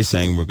anybody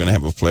saying we're going to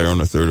have a flare on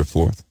the third or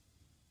fourth?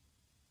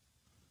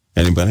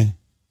 Anybody?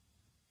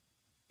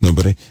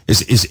 Nobody?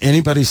 Is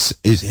anybody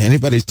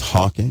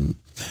talking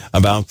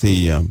about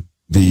the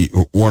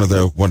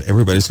what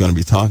everybody's going to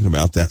be talking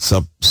about, that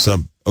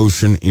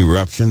sub-ocean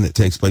eruption that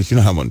takes place. You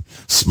know how when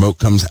smoke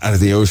comes out of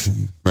the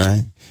ocean,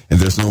 right? And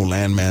there's no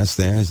landmass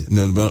there.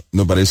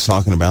 Nobody's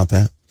talking about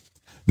that.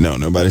 No,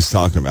 nobody is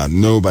talking about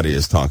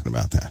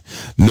that.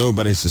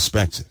 Nobody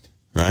suspects it,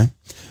 right?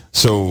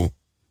 So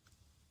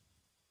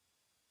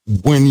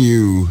when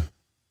you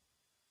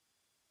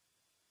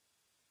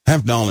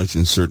have knowledge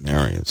in certain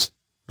areas,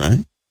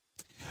 right,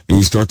 and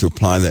you start to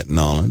apply that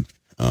knowledge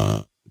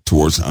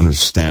towards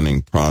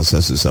understanding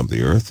processes of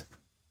the earth,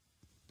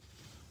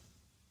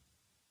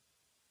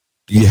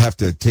 you have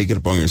to take it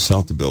upon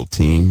yourself to build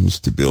teams,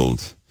 to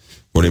build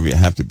whatever you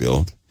have to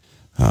build.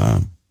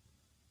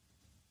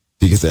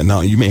 Because that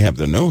knowledge, you may have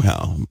the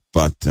know-how,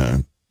 but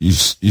you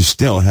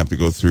still have to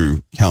go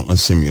through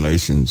countless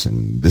simulations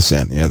and this,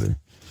 that, and the other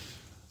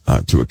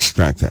to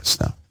extract that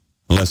stuff,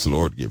 unless the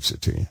Lord gives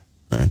it to you,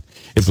 right?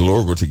 If the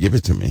Lord were to give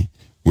it to me,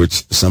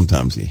 which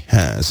sometimes he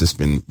has, it's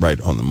been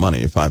right on the money.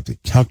 If I have to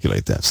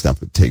calculate that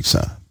stuff, it takes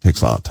a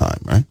lot of time,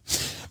 right?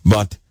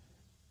 But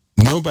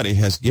nobody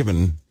has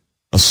given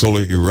a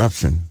solar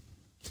eruption,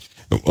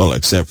 well,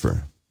 except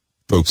for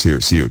folks here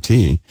at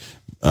COT,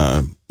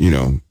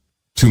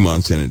 2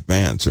 months in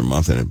advance or a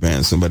month in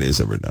advance. Nobody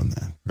has ever done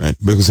that, right?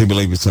 Because they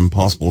believe it's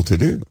impossible to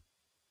do.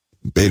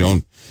 They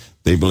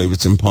believe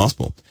it's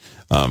impossible.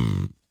 A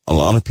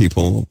lot of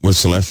people with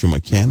celestial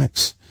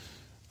mechanics,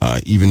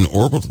 even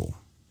orbital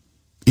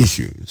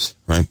issues,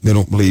 right? They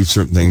don't believe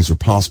certain things are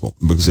possible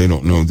because they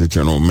don't know the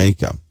general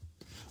makeup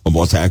of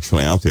what's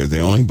actually out there.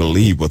 They only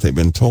believe what they've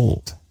been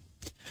told.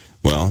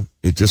 Well,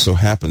 it just so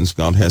happens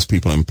God has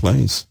people in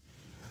place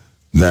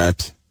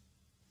that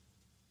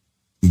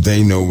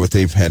they know what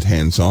they've had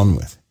hands-on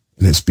with.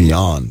 And it's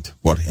beyond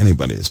what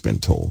anybody has been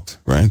told,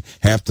 right?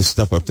 Half the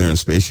stuff up there in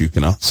space you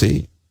cannot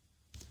see,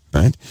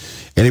 right?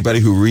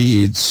 Anybody who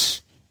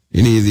reads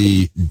any of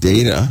the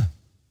data,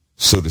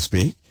 so to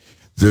speak,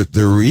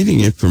 they're reading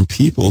it from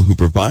people who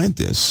provide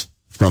this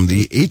from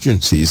the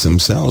agencies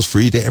themselves,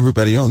 free to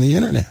everybody on the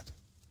internet.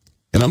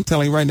 And I'm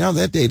telling you right now,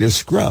 that data is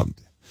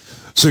scrubbed.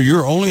 So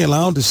you're only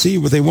allowed to see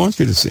what they want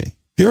you to see.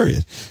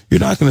 Period. You're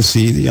not going to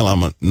see the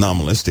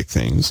anomalistic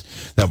things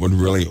that would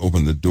really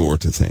open the door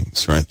to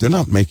things, right? They're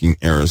not making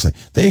errors.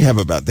 They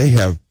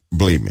have,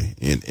 believe me,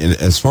 in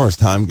as far as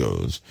time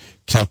goes,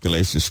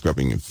 calculation,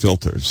 scrubbing, and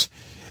filters.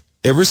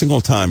 Every single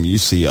time you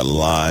see a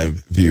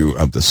live view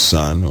of the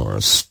sun or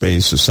a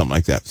space or something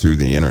like that through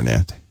the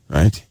internet,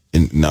 right?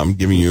 And now I'm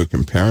giving you a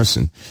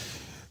comparison.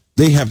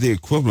 They have the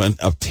equivalent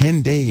of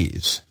 10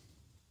 days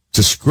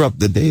to scrub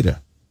the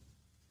data.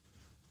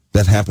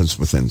 That happens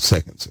within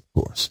seconds, of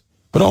course.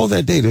 But all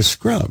that data is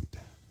scrubbed.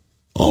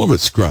 All of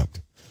it's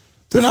scrubbed.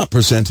 They're not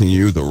presenting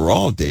you the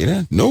raw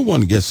data. No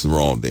one gets the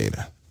raw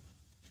data.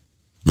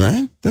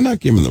 Right? They're not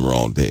giving the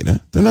raw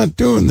data. They're not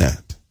doing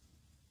that.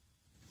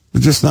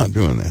 They're just not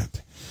doing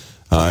that.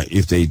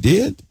 If they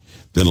did,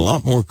 then a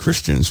lot more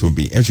Christians would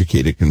be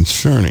educated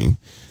concerning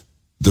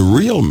the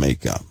real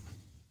makeup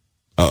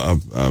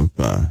of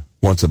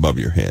what's above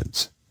your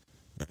heads.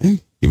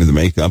 Right? Even the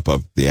makeup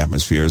of the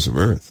atmospheres of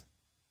Earth.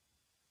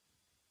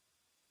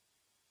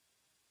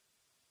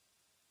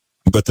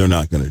 But they're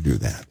not going to do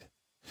that.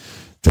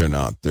 They're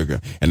not. They're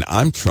going. And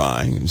I'm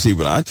trying. See,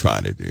 what I try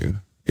to do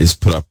is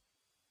put up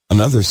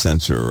another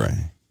sensor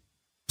array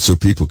so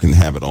people can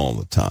have it all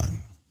the time.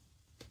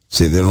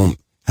 See, they don't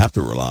have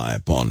to rely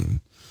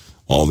upon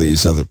all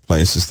these other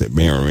places that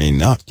may or may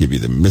not give you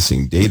the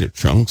missing data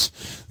chunks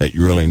that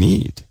you really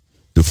need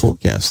to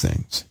forecast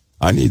things.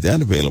 I need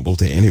that available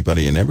to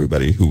anybody and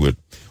everybody who would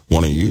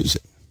want to use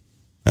it.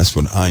 That's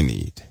what I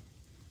need.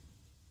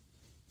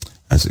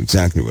 That's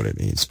exactly what it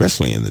needs,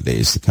 especially in the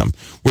days to come.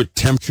 With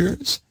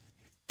temperatures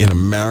in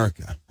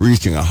America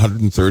reaching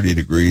 130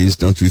 degrees,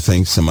 don't you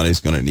think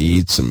somebody's going to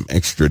need some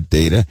extra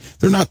data?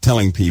 They're not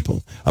telling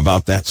people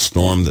about that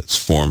storm that's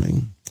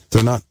forming.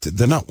 They're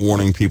not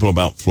warning people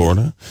about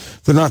Florida.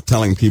 They're not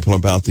telling people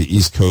about the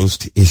East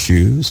Coast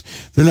issues.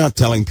 They're not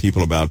telling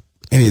people about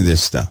any of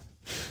this stuff.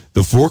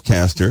 The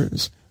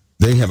forecasters,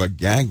 they have a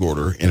gag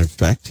order in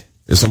effect.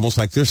 It's almost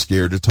like they're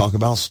scared to talk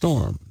about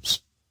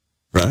storms,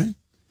 right?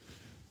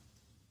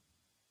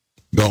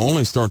 They'll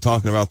only start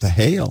talking about the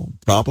hail,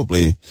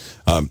 probably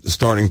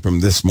starting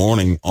from this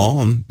morning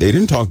on. They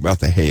didn't talk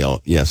about the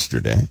hail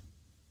yesterday.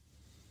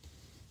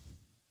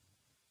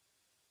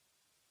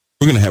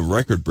 We're going to have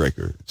record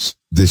breakers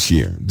this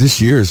year. This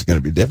year is going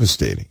to be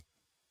devastating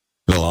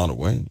in a lot of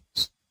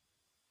ways.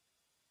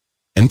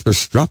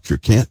 Infrastructure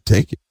can't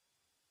take it.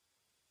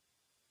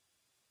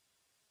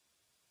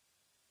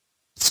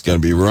 It's going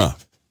to be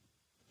rough,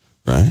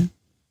 right?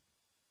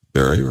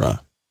 Very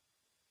rough.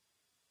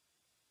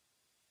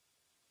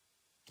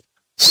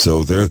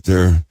 So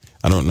they're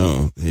I don't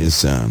know,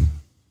 is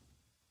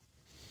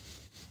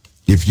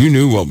if you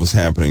knew what was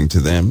happening to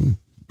them,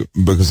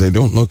 because they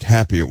don't look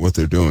happy at what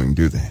they're doing,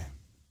 do they?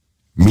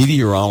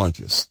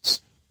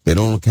 Meteorologists, they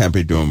don't look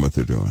happy doing what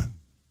they're doing.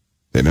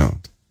 They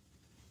don't.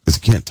 Because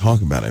they can't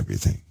talk about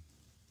everything.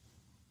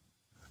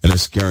 And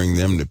it's scaring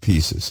them to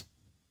pieces.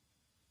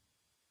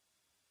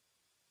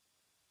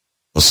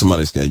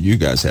 Well, you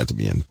guys have to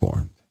be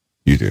informed.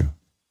 You do.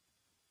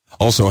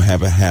 Also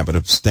have a habit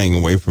of staying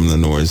away from the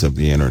noise of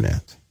the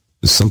internet.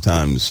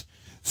 Sometimes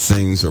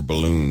things are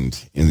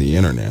ballooned in the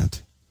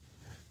internet.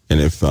 And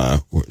if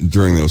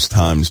during those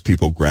times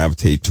people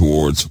gravitate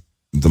towards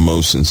the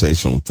most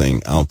sensational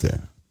thing out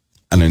there,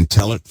 and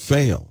until it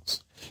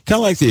fails, kind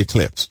of like the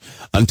eclipse,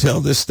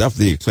 until this stuff,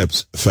 the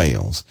eclipse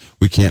fails,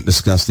 we can't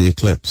discuss the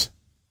eclipse.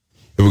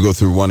 It will go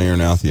through one ear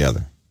and out the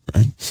other,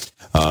 right?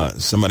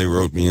 Somebody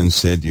wrote me and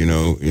said,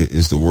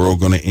 is the world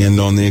going to end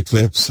on the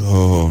eclipse?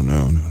 Oh,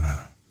 no.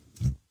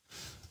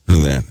 None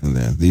of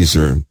that. These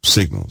are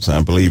signals.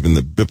 I believe in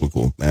the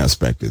biblical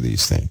aspect of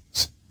these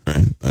things,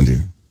 right? I do.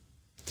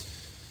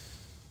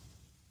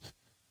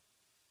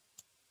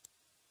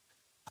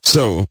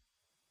 So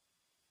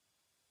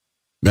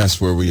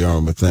that's where we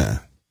are with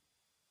that.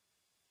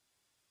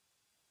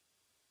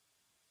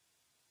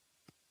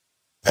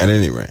 At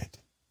any rate,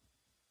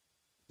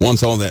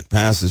 once all that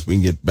passes, we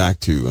can get back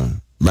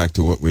to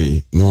what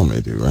we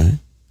normally do, right?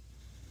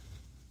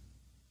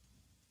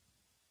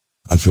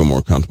 I'd feel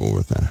more comfortable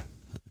with that.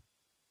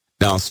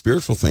 Now,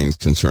 spiritual things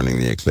concerning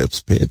the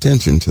eclipse, pay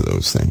attention to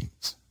those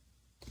things.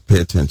 Pay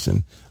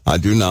attention. I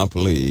do not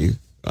believe,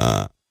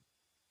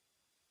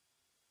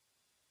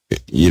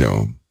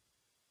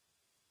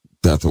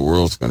 that the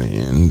world's going to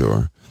end,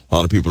 or a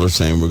lot of people are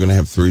saying we're going to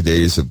have 3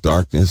 days of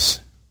darkness.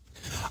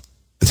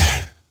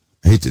 I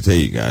hate to tell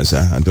you guys,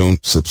 I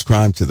don't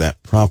subscribe to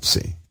that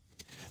prophecy.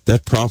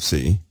 That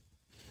prophecy,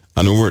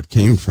 I know where it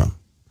came from,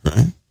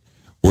 right?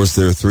 Was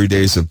there 3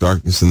 days of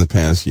darkness in the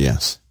past?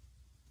 Yes,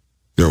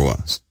 there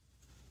was.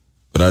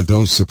 But I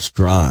don't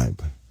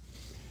subscribe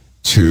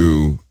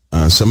to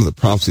some of the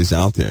prophecies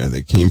out there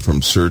that came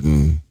from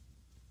certain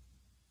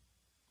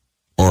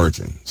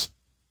origins,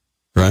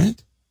 right?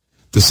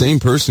 The same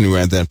person who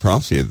had that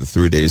prophecy of the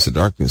 3 days of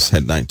darkness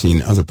had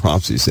 19 other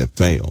prophecies that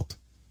failed.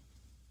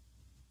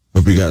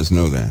 Hope you guys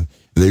know that.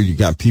 There you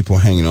got people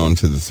hanging on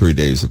to the 3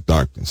 days of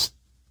darkness.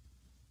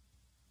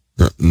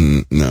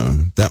 No,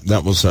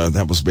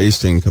 that was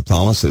based in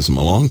Catholicism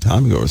a long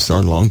time ago. It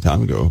started a long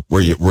time ago,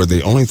 where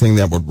the only thing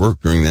that would work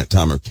during that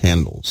time are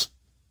candles.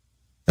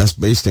 That's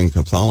based in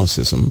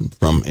Catholicism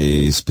from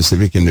a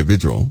specific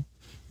individual,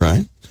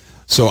 right?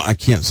 So I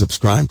can't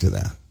subscribe to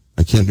that.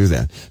 I can't do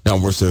that. Now,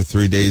 was there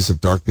 3 days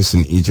of darkness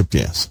in Egypt?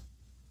 Yes,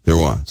 there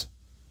was.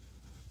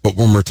 But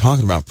when we're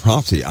talking about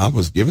prophecy, I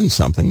was given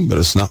something, but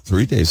it's not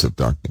 3 days of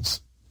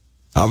darkness.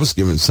 I was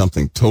given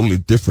something totally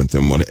different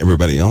than what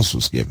everybody else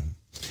was given.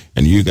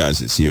 And you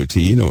guys at COT,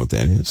 you know what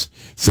that is.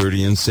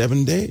 30 and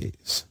 7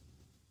 days.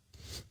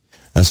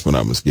 That's what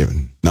I was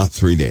given. Not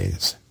 3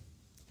 days.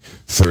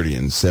 30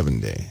 and 7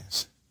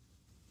 days.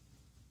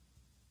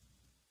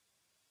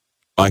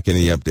 Mike,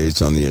 any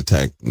updates on the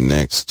attack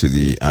next to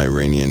the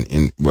Iranian?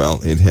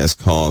 It has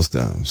caused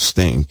a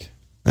stink,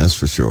 that's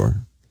for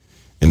sure.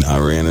 And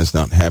Iran is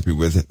not happy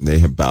with it. They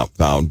have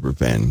vowed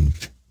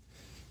revenge,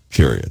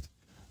 period.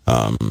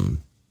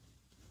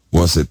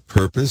 Was it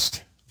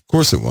purposed? Of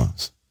course it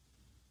was.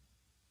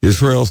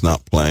 Israel's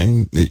not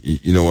playing.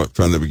 You know what?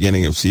 From the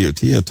beginning of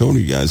COT, I told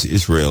you guys,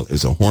 Israel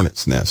is a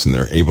hornet's nest, and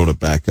they're able to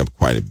back up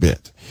quite a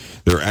bit.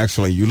 They're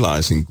actually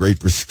utilizing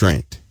great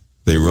restraint.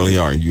 They really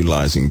are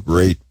utilizing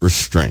great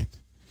restraint.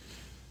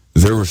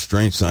 Their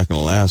restraint's not going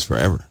to last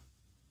forever.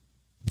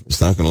 It's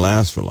not going to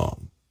last for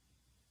long.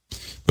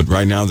 But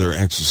right now they're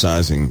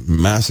exercising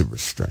massive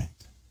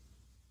restraint.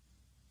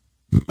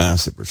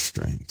 Massive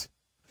restraint.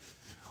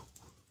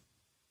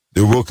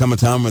 There will come a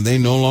time when they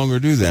no longer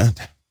do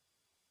that.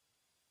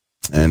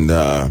 And,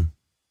 I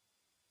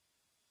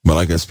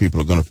guess people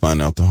are going to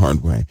find out the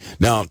hard way.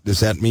 Now, does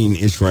that mean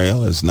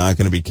Israel is not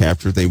going to be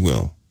captured? They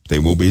will. They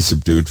will be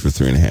subdued for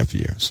 3.5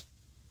 years.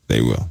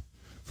 They will.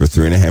 For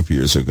 3.5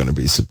 years, they're going to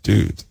be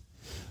subdued.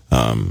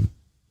 But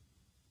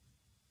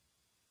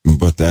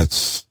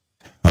that's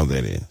how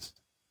that is.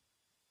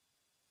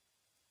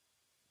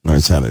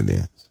 That's how it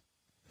is.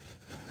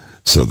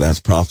 So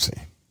that's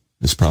prophecy.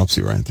 It's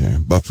prophecy right there.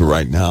 But for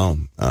right now,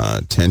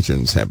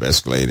 tensions have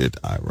escalated.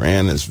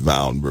 Iran has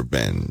vowed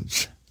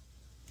revenge.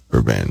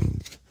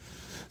 Revenge.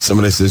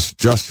 Somebody says,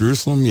 just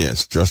Jerusalem?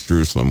 Yes, just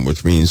Jerusalem,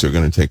 which means they're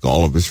going to take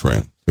all of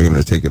Israel. They're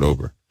going to take it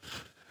over.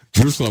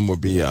 Jerusalem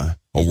would be a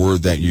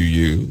word that you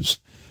use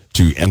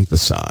to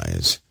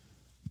emphasize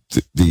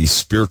the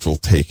spiritual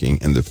taking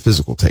and the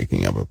physical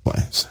taking of a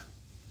place.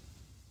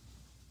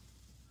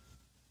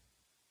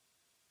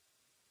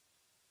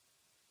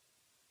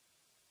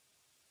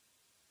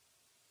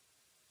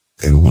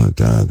 They don't want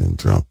to die, then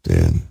drop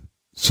dead.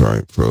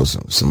 Sorry,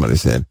 frozen. Somebody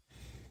said,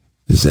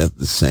 is that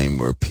the same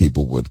where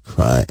people would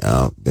cry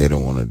out, they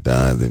don't want to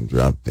die, then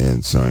drop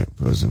dead? Sorry,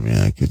 frozen.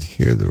 I could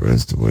hear the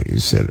rest of what you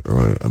said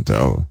earlier.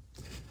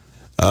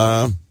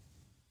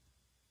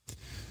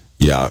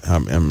 Yeah,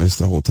 I missed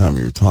the whole time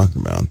you were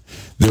talking about.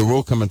 There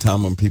will come a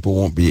time when people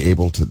won't be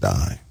able to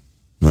die,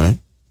 right?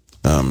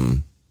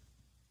 The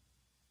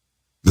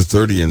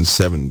 30 and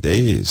 7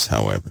 days,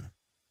 however,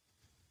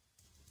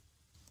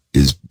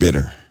 is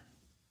bitter.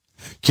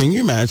 Can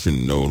you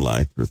imagine no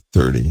light for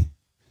 30,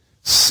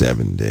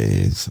 7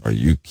 days. Are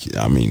you kidding?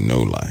 I mean,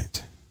 no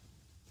light.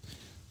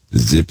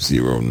 Zip,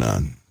 zero,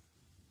 none.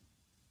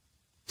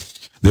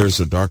 There's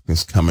a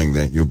darkness coming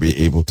that you'll be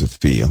able to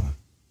feel.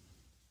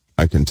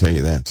 I can tell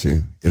you that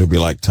too. It'll be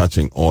like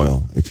touching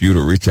oil. If you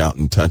were to reach out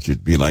and touch it,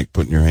 it'd be like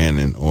putting your hand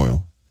in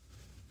oil.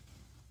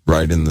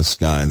 Right in the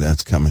sky,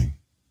 that's coming.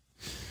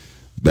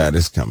 That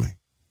is coming.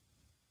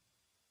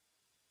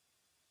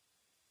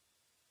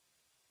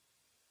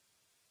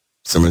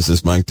 Someone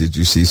says, Mike, did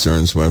you see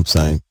CERN's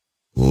website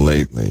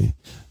lately?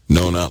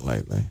 No, not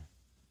lately.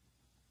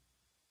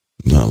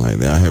 Not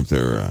lately. I have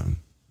their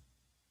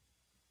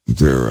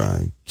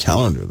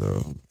calendar,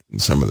 though, and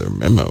some of their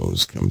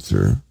memos come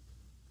through.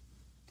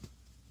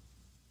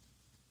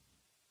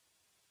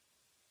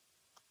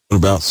 What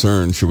about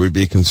CERN? Should we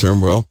be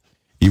concerned? Well,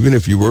 even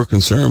if you were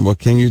concerned, what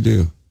can you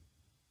do?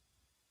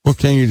 What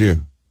can you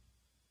do?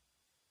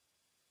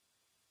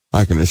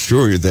 I can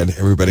assure you that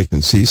everybody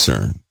can see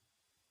CERN.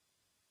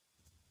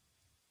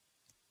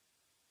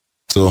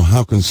 So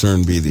how can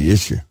CERN be the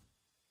issue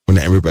when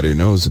everybody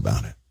knows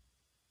about it?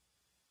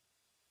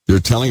 They're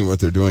telling you what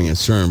they're doing at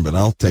CERN, but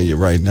I'll tell you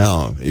right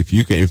now, if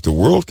the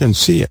world can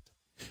see it,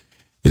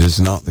 it is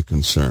not the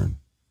concern.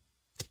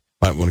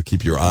 Might want to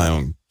keep your eye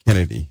on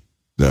Kennedy,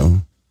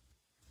 though.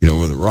 You know,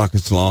 where the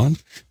rockets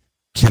launch?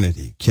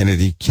 Kennedy.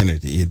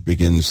 It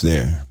begins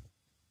there.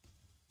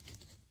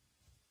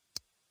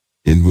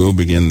 It will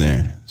begin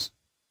there.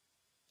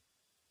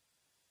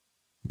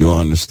 You'll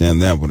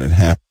understand that when it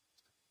happens.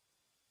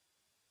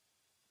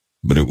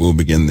 But it will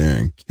begin there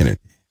in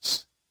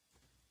Kennedy's.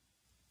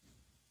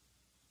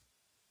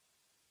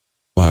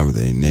 Why would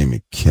they name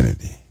it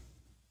Kennedy?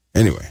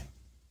 Anyway,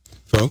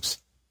 folks,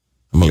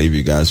 I'm going to leave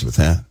you guys with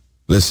that.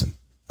 Listen,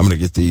 I'm going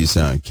to get these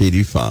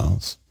KD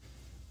files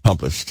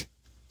published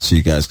so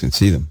you guys can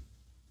see them,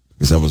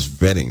 because I was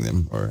vetting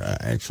them, or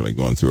actually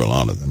going through a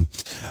lot of them.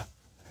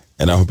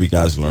 And I hope you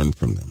guys learned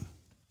from them.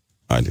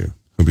 I do.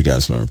 Hope you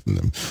guys learned from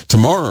them.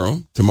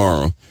 Tomorrow,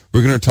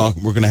 we're going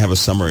to have a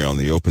summary on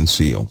the open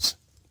seals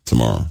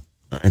tomorrow.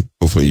 All right.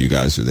 Hopefully you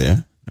guys are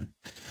there.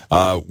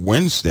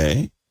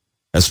 Wednesday,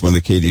 that's when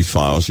the KD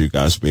files, you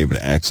guys will be able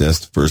to access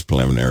the first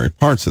preliminary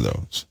parts of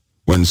those.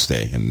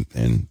 Wednesday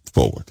and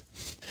forward.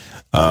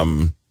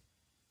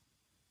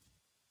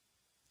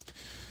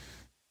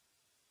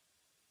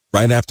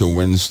 Right after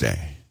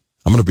Wednesday,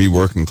 I'm going to be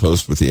working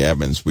close with the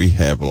admins. We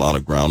have a lot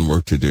of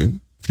groundwork to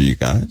do for you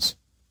guys,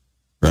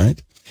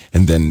 right?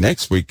 And then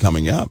next week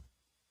coming up,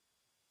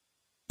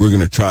 we're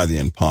going to try the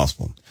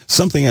impossible.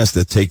 Something has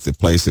to take the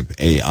place of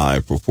AI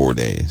for 4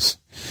 days.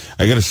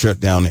 I got to shut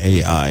down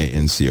AI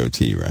in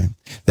COT, right?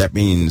 That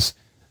means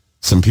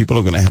some people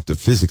are going to have to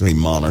physically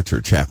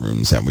monitor chat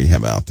rooms that we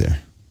have out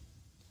there.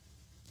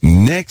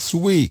 Next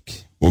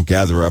week, we'll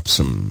gather up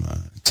some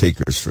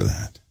takers for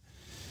that.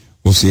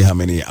 We'll see how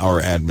many our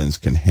admins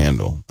can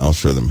handle. I'll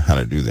show them how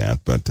to do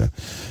that. But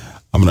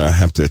I'm going to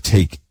have to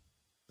take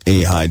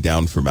AI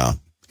down for about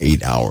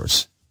 8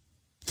 hours.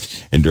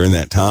 And during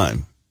that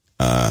time,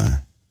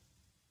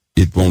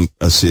 it won't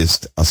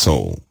assist a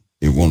soul.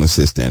 It won't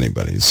assist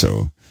anybody.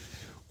 So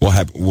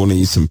we'll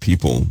need some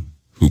people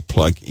who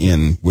plug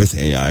in with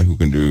AI who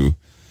can do,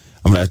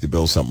 I'm going to have to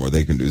build something where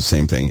they can do the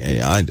same thing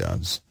AI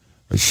does.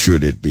 Or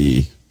should it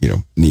be,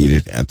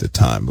 needed at the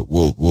time. But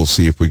we'll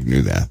see if we can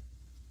do that.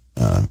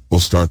 We'll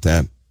start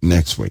that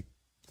next week.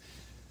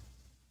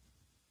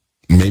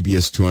 Maybe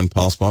it's too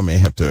impossible. I may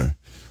have to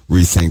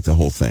rethink the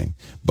whole thing,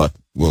 but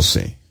we'll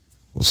see.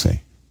 We'll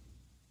see.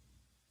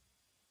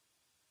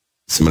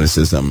 Somebody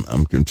says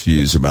I'm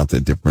confused about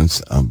the difference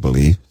of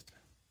belief.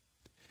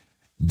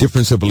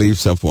 Difference of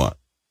beliefs of what?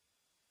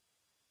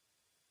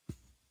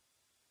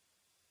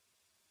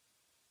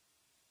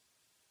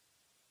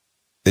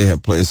 They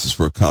have places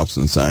where cops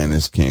and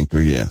Zionists can't go.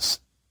 Yes.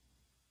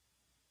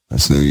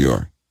 That's New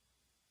York.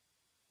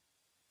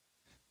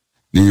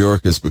 New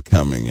York is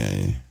becoming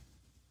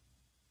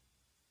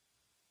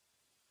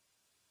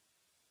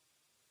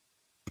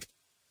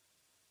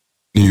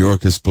New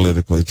York is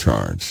politically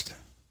charged.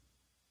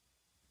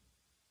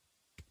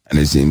 And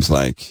it seems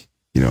like,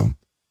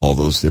 all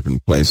those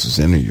different places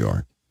in New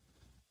York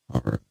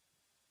are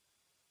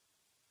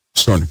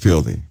starting to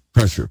feel the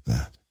pressure of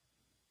that.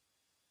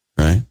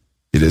 Right?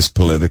 It is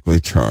politically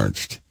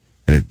charged.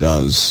 And it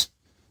does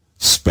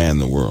span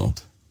the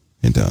world.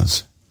 It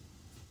does.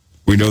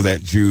 We know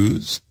that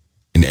Jews,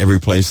 in every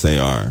place they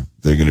are,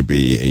 they're going to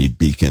be a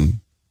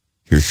beacon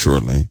here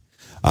shortly.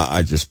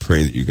 I just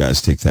pray that you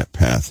guys take that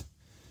path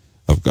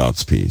of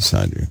God's peace.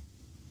 I do.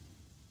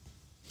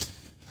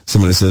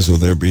 Somebody says, will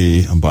there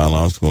be a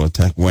biological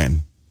attack?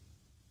 When?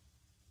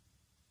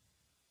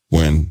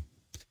 When?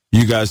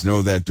 You guys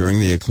know that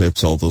during the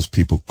eclipse, all those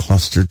people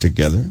clustered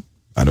together.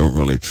 I don't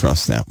really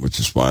trust that, which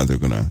is why they're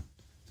gonna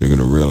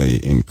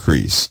really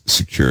increase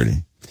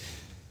security.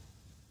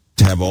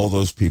 To have all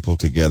those people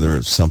together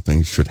if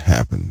something should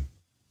happen.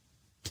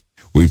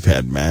 We've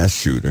had mass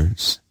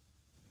shooters.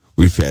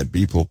 We've had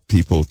people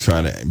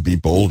try to be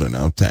bold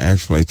enough to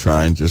actually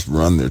try and just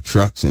run their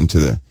trucks into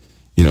the,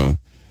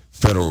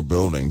 federal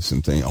buildings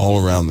and things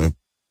all around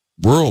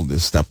world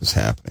this stuff is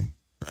happening,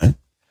 right?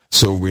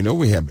 So we know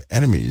we have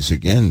enemies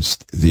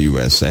against the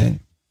USA,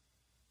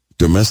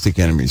 domestic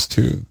enemies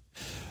too.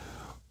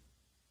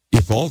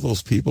 If all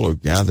those people are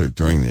gathered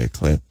during the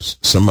eclipse,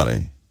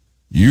 somebody,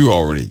 you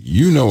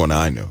know and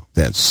I know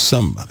that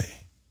somebody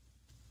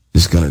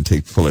is going to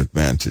take full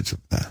advantage of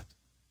that.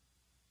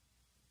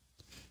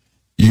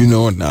 You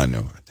know it and I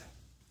know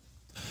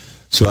it.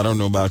 So I don't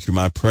know about you.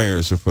 My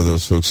prayers are for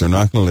those folks. They're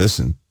not going to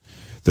listen.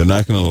 They're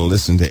not going to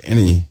listen to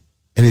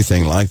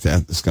anything like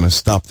that that's going to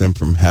stop them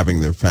from having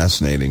their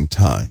fascinating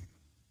time.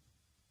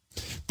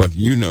 But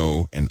you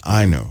know and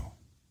I know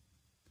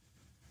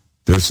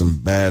there's some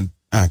bad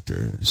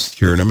actors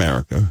here in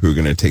America who are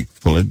going to take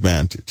full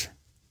advantage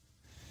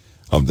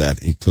of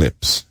that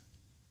eclipse.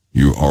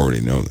 You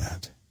already know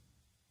that.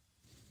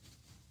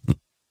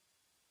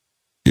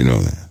 You know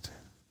that.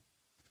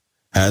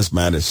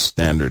 Hazmat is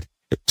standard.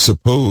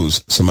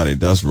 Suppose somebody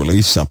does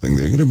release something,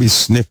 they're going to be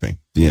sniffing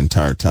the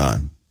entire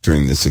time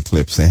during this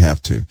eclipse. They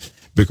have to,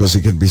 because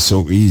it can be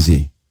so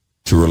easy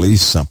to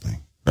release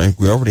something, right?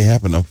 We already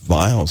have enough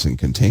vials and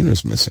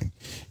containers missing.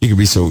 It can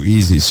be so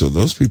easy, so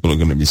those people are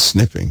going to be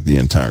sniffing the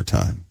entire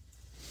time.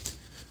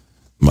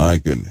 My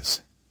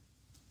goodness.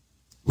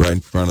 Right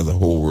in front of the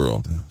whole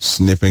world,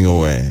 sniffing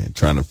away,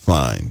 trying to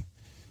find,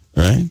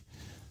 right?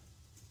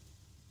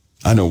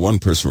 I know one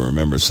person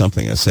remembers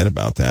something I said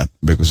about that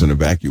because an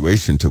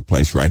evacuation took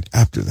place right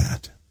after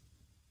that.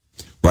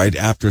 Right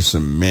after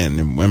some men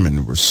and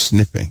women were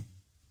sniffing.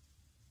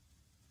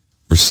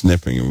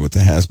 And with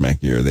the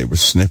hazmat gear, they were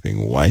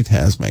sniffing. White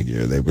hazmat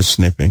gear, they were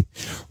sniffing.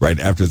 Right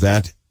after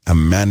that, a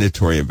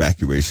mandatory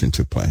evacuation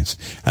took place,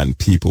 and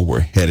people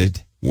were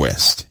headed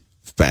west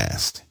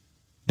fast.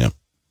 Yep,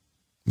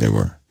 they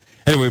were.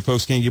 Anyway,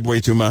 folks, can't give away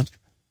too much.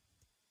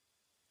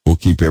 We'll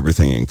keep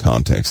everything in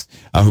context.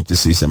 I hope to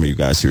see some of you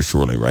guys here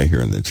shortly, right here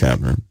in the chat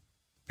room.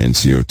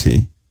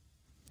 NCOT.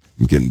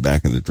 I'm getting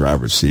back in the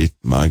driver's seat.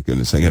 My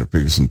goodness, I got to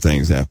figure some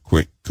things out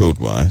quick,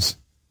 code-wise.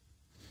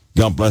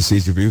 God bless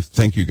each of you.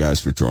 Thank you guys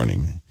for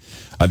joining me.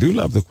 I do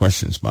love the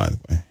questions, by the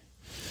way.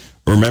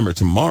 Remember,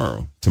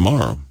 tomorrow,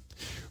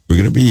 we're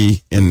going to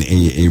be in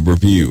a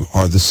review.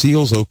 Are the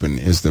seals open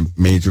is the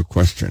major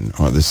question.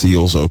 Are the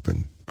seals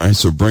open? Right?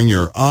 So bring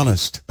your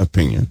honest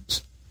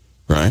opinions,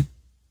 right?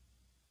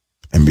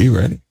 And be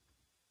ready.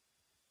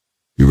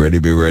 Be ready,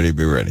 be ready,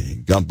 be ready.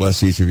 God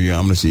bless each of you.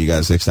 I'm going to see you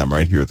guys next time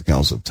right here at the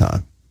Council of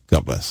Time.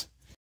 God bless.